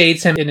 Sledge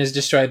shades him and is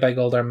destroyed by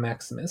Goldar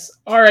Maximus.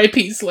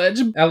 R.I.P.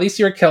 Sledge. At least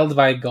you were killed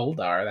by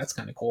Goldar. That's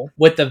kind of cool.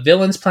 With the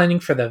villains planning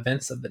for the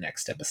events of the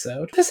next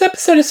episode. This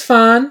episode is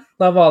fun.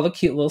 Love all the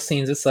cute little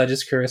scenes of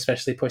Sledge's crew,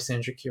 especially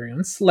Poisandra, Curio,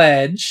 and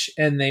Sledge.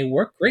 And they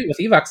work great with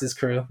Evox's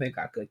crew. They've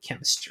got good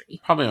chemistry.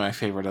 Probably my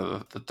favorite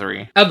of the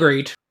 3.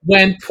 Agreed.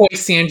 When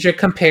Poisandra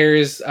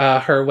compares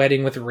her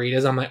wedding with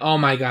Rita's, I'm like, oh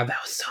my god,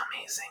 that was so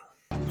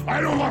amazing. I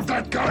don't want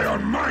that guy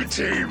on my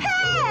team!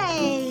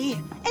 Hey!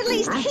 At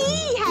least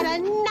he had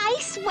a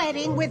nice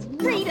wedding with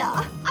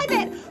Rita. I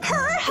bet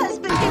her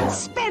husband didn't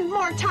spend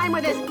more time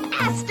with his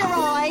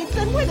asteroids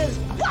than with his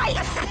wife.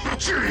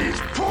 Jeez,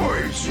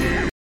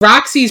 Poison!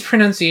 Roxy's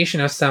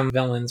pronunciation of some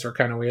villains were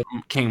kind of weird.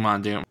 King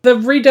Mondoom. The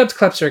redubbed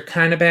clips are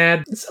kind of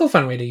bad. It's still a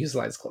fun way to use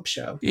Liza's clip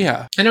show.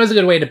 Yeah. And it was a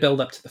good way to build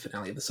up to the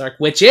finale of this arc,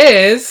 which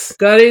is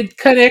Gutted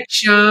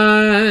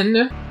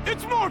Connection.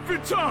 It's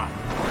morphin' time!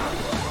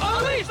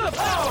 Unleash the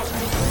power!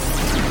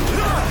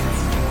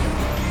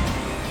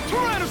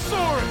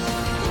 Tyrannosaurus!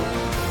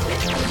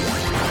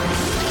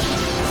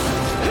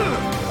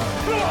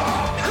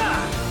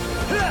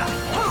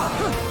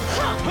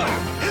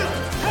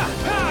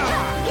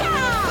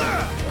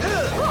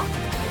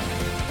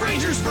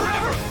 Rangers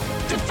forever!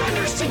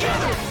 Defenders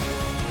together!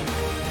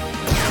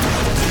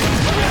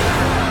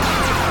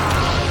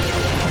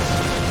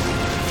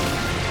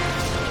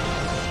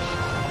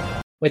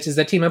 Which is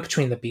the team up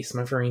between the Beast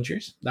Morpher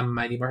Rangers, the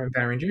Mighty Morphin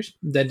Power Rangers,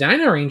 the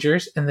Dino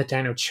Rangers, and the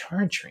Dino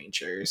Charge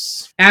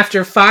Rangers.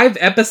 After 5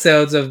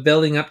 episodes of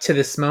building up to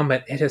this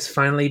moment, it has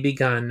finally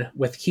begun,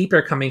 with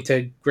Keeper coming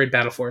to Grid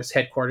Battle Force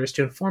headquarters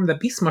to inform the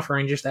Beast Morpher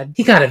Rangers that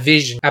he got a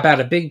vision about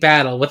a big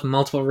battle with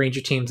multiple Ranger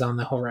teams on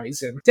the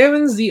horizon.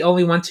 Devin's the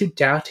only one to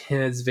doubt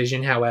his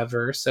vision,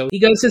 however, so he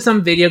goes to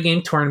some video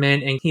game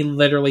tournament and he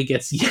literally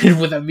gets hit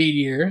with a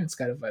meteor. It's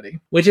kind of funny.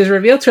 Which is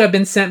revealed to have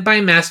been sent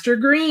by Master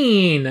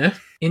Green.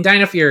 In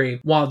Dino Fury,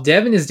 while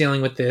Devin is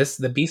dealing with this,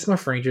 the Beast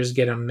Morph Rangers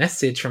get a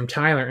message from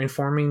Tyler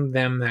informing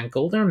them that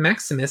Goldar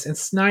Maximus and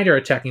Snyder are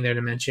attacking their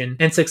dimension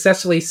and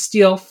successfully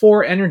steal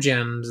 4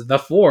 Energems, the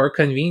 4,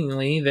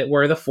 conveniently, that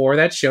were the 4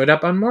 that showed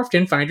up unmorphed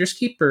in Finders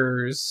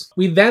Keepers.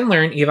 We then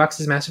learn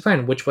Evox's master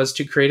plan, which was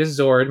to create a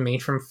Zord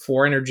made from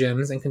 4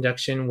 Energems in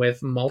conjunction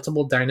with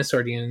multiple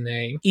dinosaur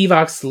DNA.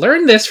 Evox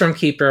learned this from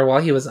Keeper while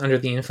he was under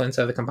the influence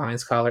of the Combined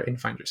Scholar in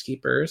Finders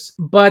Keepers.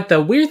 But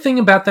the weird thing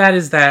about that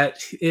is that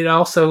it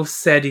also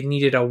said he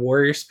needed a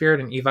warrior spirit,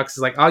 and Evox is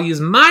like, I'll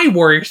use my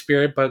warrior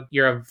spirit, but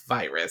you're a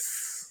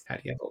virus. How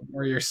do you have a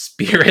warrior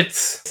spirit?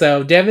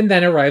 So Devin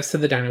then arrives to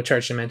the Dino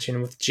Charge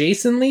dimension with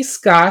Jason Lee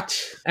Scott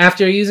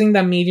after using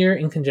the meteor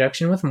in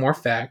conjunction with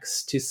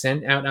Morphex to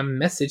send out a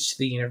message to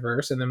the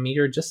universe, and the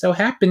meteor just so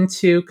happened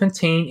to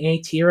contain a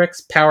T-Rex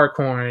power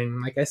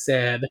coin. Like I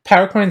said,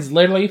 power coins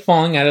literally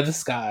falling out of the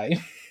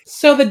sky.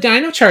 So the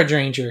Dino Charge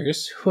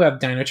Rangers, who have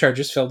Dino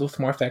Chargers filled with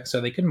Morphex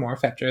so they can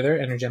morph after their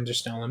Energems are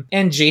stolen,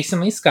 and Jason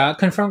Lee Scott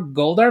confront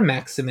Goldar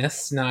Maximus,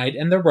 Snide,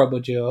 and the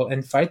Robo-Duo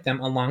and fight them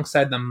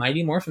alongside the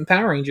Mighty Morphin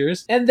Power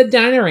Rangers and the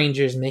Dino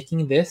Rangers,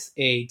 making this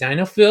a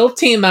Dino-filled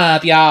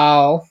team-up,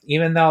 y'all!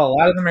 Even though a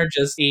lot of them are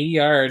just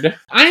 80-yard.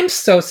 I'm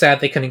so sad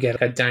they couldn't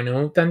get a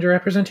Dino Thunder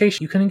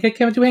representation. You couldn't get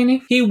Kevin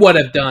Duhaney? He would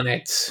have done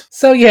it.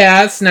 So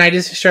yeah, Snide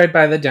is destroyed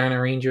by the Dino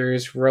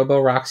Rangers,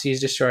 Robo-Roxy is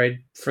destroyed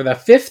for the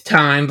 5th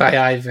time by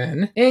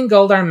Ivan, and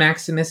Goldar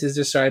Maximus is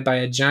destroyed by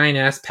a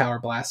giant-ass power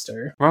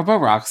blaster.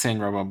 Robo-Roxy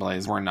and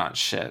Robo-Blaze were not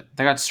shit.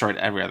 They got destroyed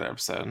every other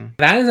episode.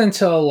 That is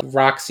until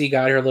Roxy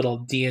got her little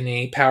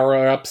DNA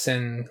power-ups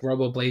and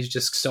Robo-Blaze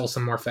just stole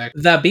some Morphex.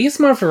 The Beast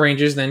Morpher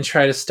Rangers then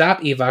try to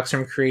stop Evox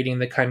from creating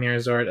the Chimera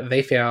Zord.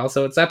 They fail,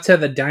 so it's up to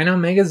the Dino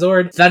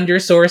Megazord,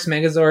 Thundersaurus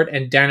Megazord,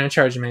 and Dino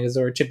Charge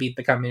Megazord to beat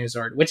the Chimera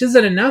Zord, which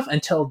isn't enough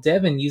until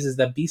Devin uses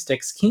the Beast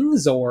X King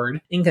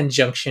Zord in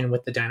conjunction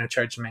with the Dino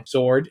Charge Megazord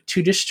Zord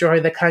to destroy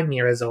the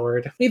Chimera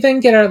Zord. We then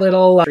get our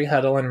little free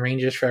huddle and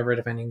Rangers Forever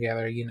defending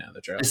together. You know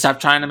the drill. Stop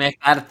trying to make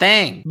that a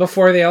thing.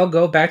 Before they all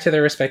go back to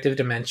their respective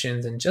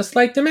dimensions, and just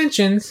like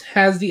Dimensions,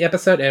 has the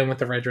episode end with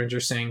the Red Ranger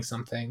saying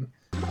something.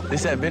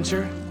 This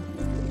adventure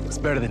is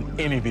better than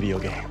any video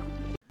game.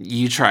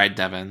 You tried,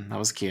 Devin. That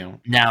was cute.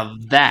 Now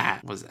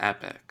that was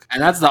epic.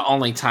 And that's the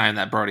only time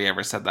that Brody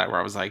ever said that where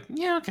I was like,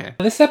 yeah, okay.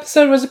 This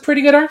episode was a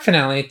pretty good arc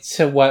finale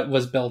to what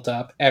was built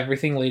up.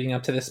 Everything leading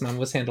up to this moment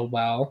was handled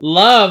well.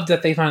 Loved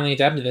that they finally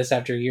adapted this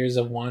after years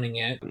of wanting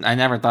it. I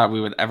never thought we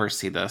would ever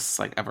see this,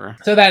 like, ever.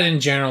 So that in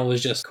general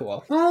was just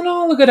cool. All in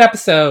all, a good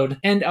episode.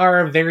 And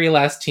our very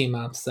last team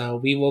up. So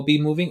we will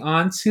be moving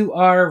on to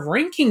our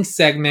ranking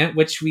segment,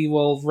 which we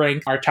will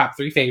rank our top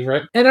 3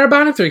 favorite and our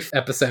bottom 3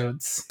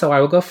 episodes. So I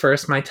will go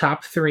first. My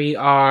top 3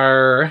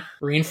 are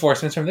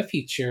Reinforcements from the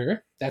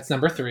Future. That's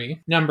number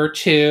 3. Number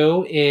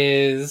 2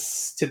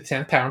 is To the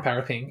 10th Power and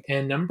Power Pink.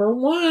 And number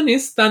 1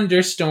 is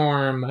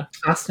Thunderstorm.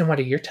 Austin, what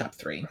are your top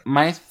 3?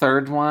 My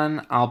third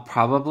one, I'll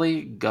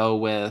probably go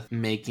with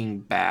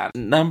Making Bad.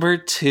 Number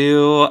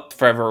 2,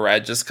 Forever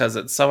Red, just because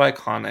it's so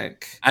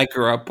iconic. I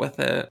grew up with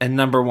it. And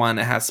number 1,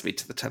 it has to be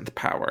To the 10th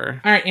Power.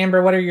 All right,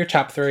 Amber, what are your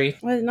top 3?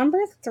 With number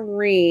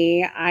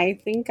 3, I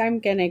think I'm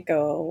going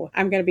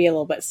to be a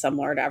little bit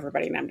similar to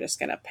everybody, and I'm just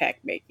going to pick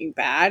Making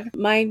Bad.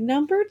 My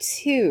number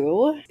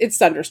 2, it's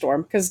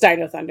Thunderstorm, because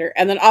Dino Thunder.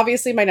 And then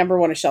obviously my number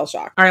 1 is Shell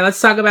Shock. All right, let's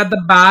talk about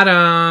the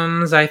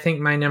bottoms. I think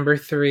my number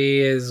 3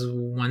 is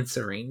Once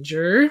a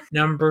Ranger.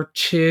 Number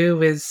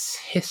 2 is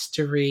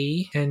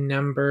History. And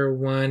number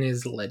 1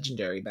 is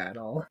Legendary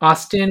Battle.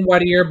 Austin,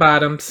 what are your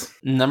bottoms?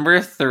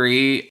 Number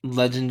 3,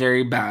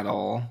 Legendary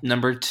Battle.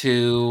 Number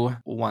 2,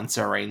 Once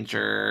a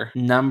Ranger.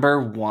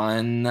 Number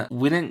 1,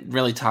 we didn't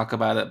really talk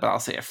about it, but I'll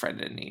say A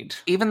Friend in Need.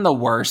 Even the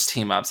worst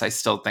team-ups I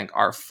still think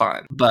are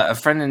fun. But A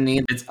Friend in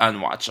Need, it's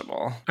unwatchable.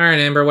 All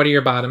right, Amber, what are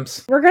your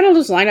bottoms? We're going to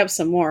just line up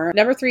some more.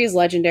 Number 3 is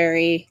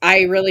Legendary.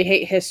 I really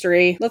hate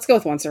History. Let's go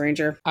with Once a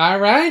Ranger.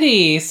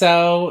 Alrighty,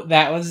 so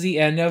that was the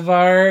end of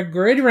our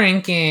grid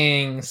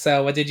ranking.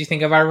 So what did you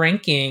think of our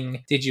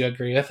ranking? Did you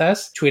agree with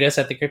us? Tweet us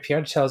at The Grid PR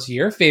to tell us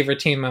your favorite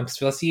team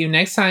ups. We'll see you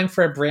next time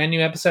for a brand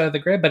new episode of The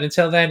Grid. But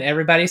until then,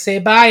 everybody say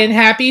bye and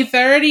happy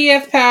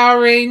 30th,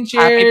 Power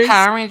Rangers! Happy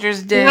Power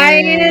Rangers Day! Bye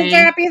and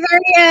happy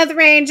 30th,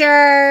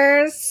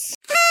 Rangers!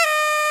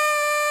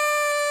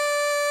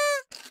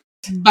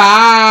 Bye. Bye.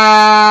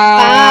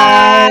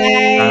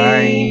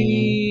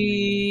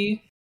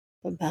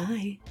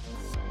 Bye.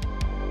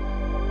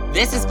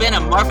 This has been a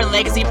Morphin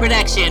Legacy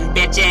production,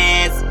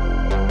 bitches.